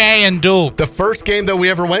Coach K and Duke. The first game that we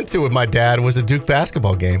ever went to with my dad was a Duke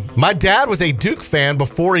basketball game. My dad was a Duke fan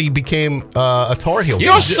before he became a Tar Heel.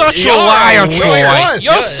 You're such a liar, Troy.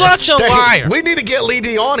 You're such a liar. We need to get Lee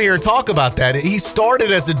D on here and talk about that. He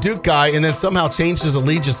started as a Duke guy and then somehow changed his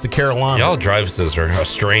allegiance to Carolina. Y'all Drives's are a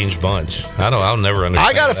strange bunch. I'll never understand.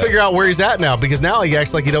 I got to figure out where he's at now because now he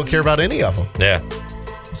acts like he don't care about any of them. Yeah.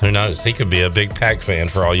 Who knows? He could be a big Pack fan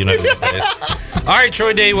for all you know these days. All right,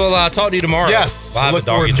 Troy D, we'll talk to you tomorrow. Yes. Live at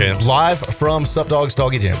Doggy Jams. Live from Sup Dogs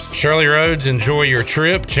Doggy Jams. Shirley Rhodes, enjoy your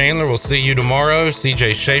trip. Chandler, we'll see you tomorrow.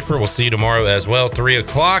 CJ Schaefer, we'll see you tomorrow as well. 3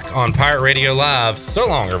 o'clock on Pirate Radio Live. So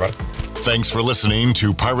long, everybody. Thanks for listening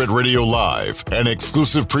to Pirate Radio Live, an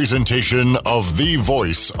exclusive presentation of the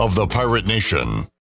voice of the Pirate Nation.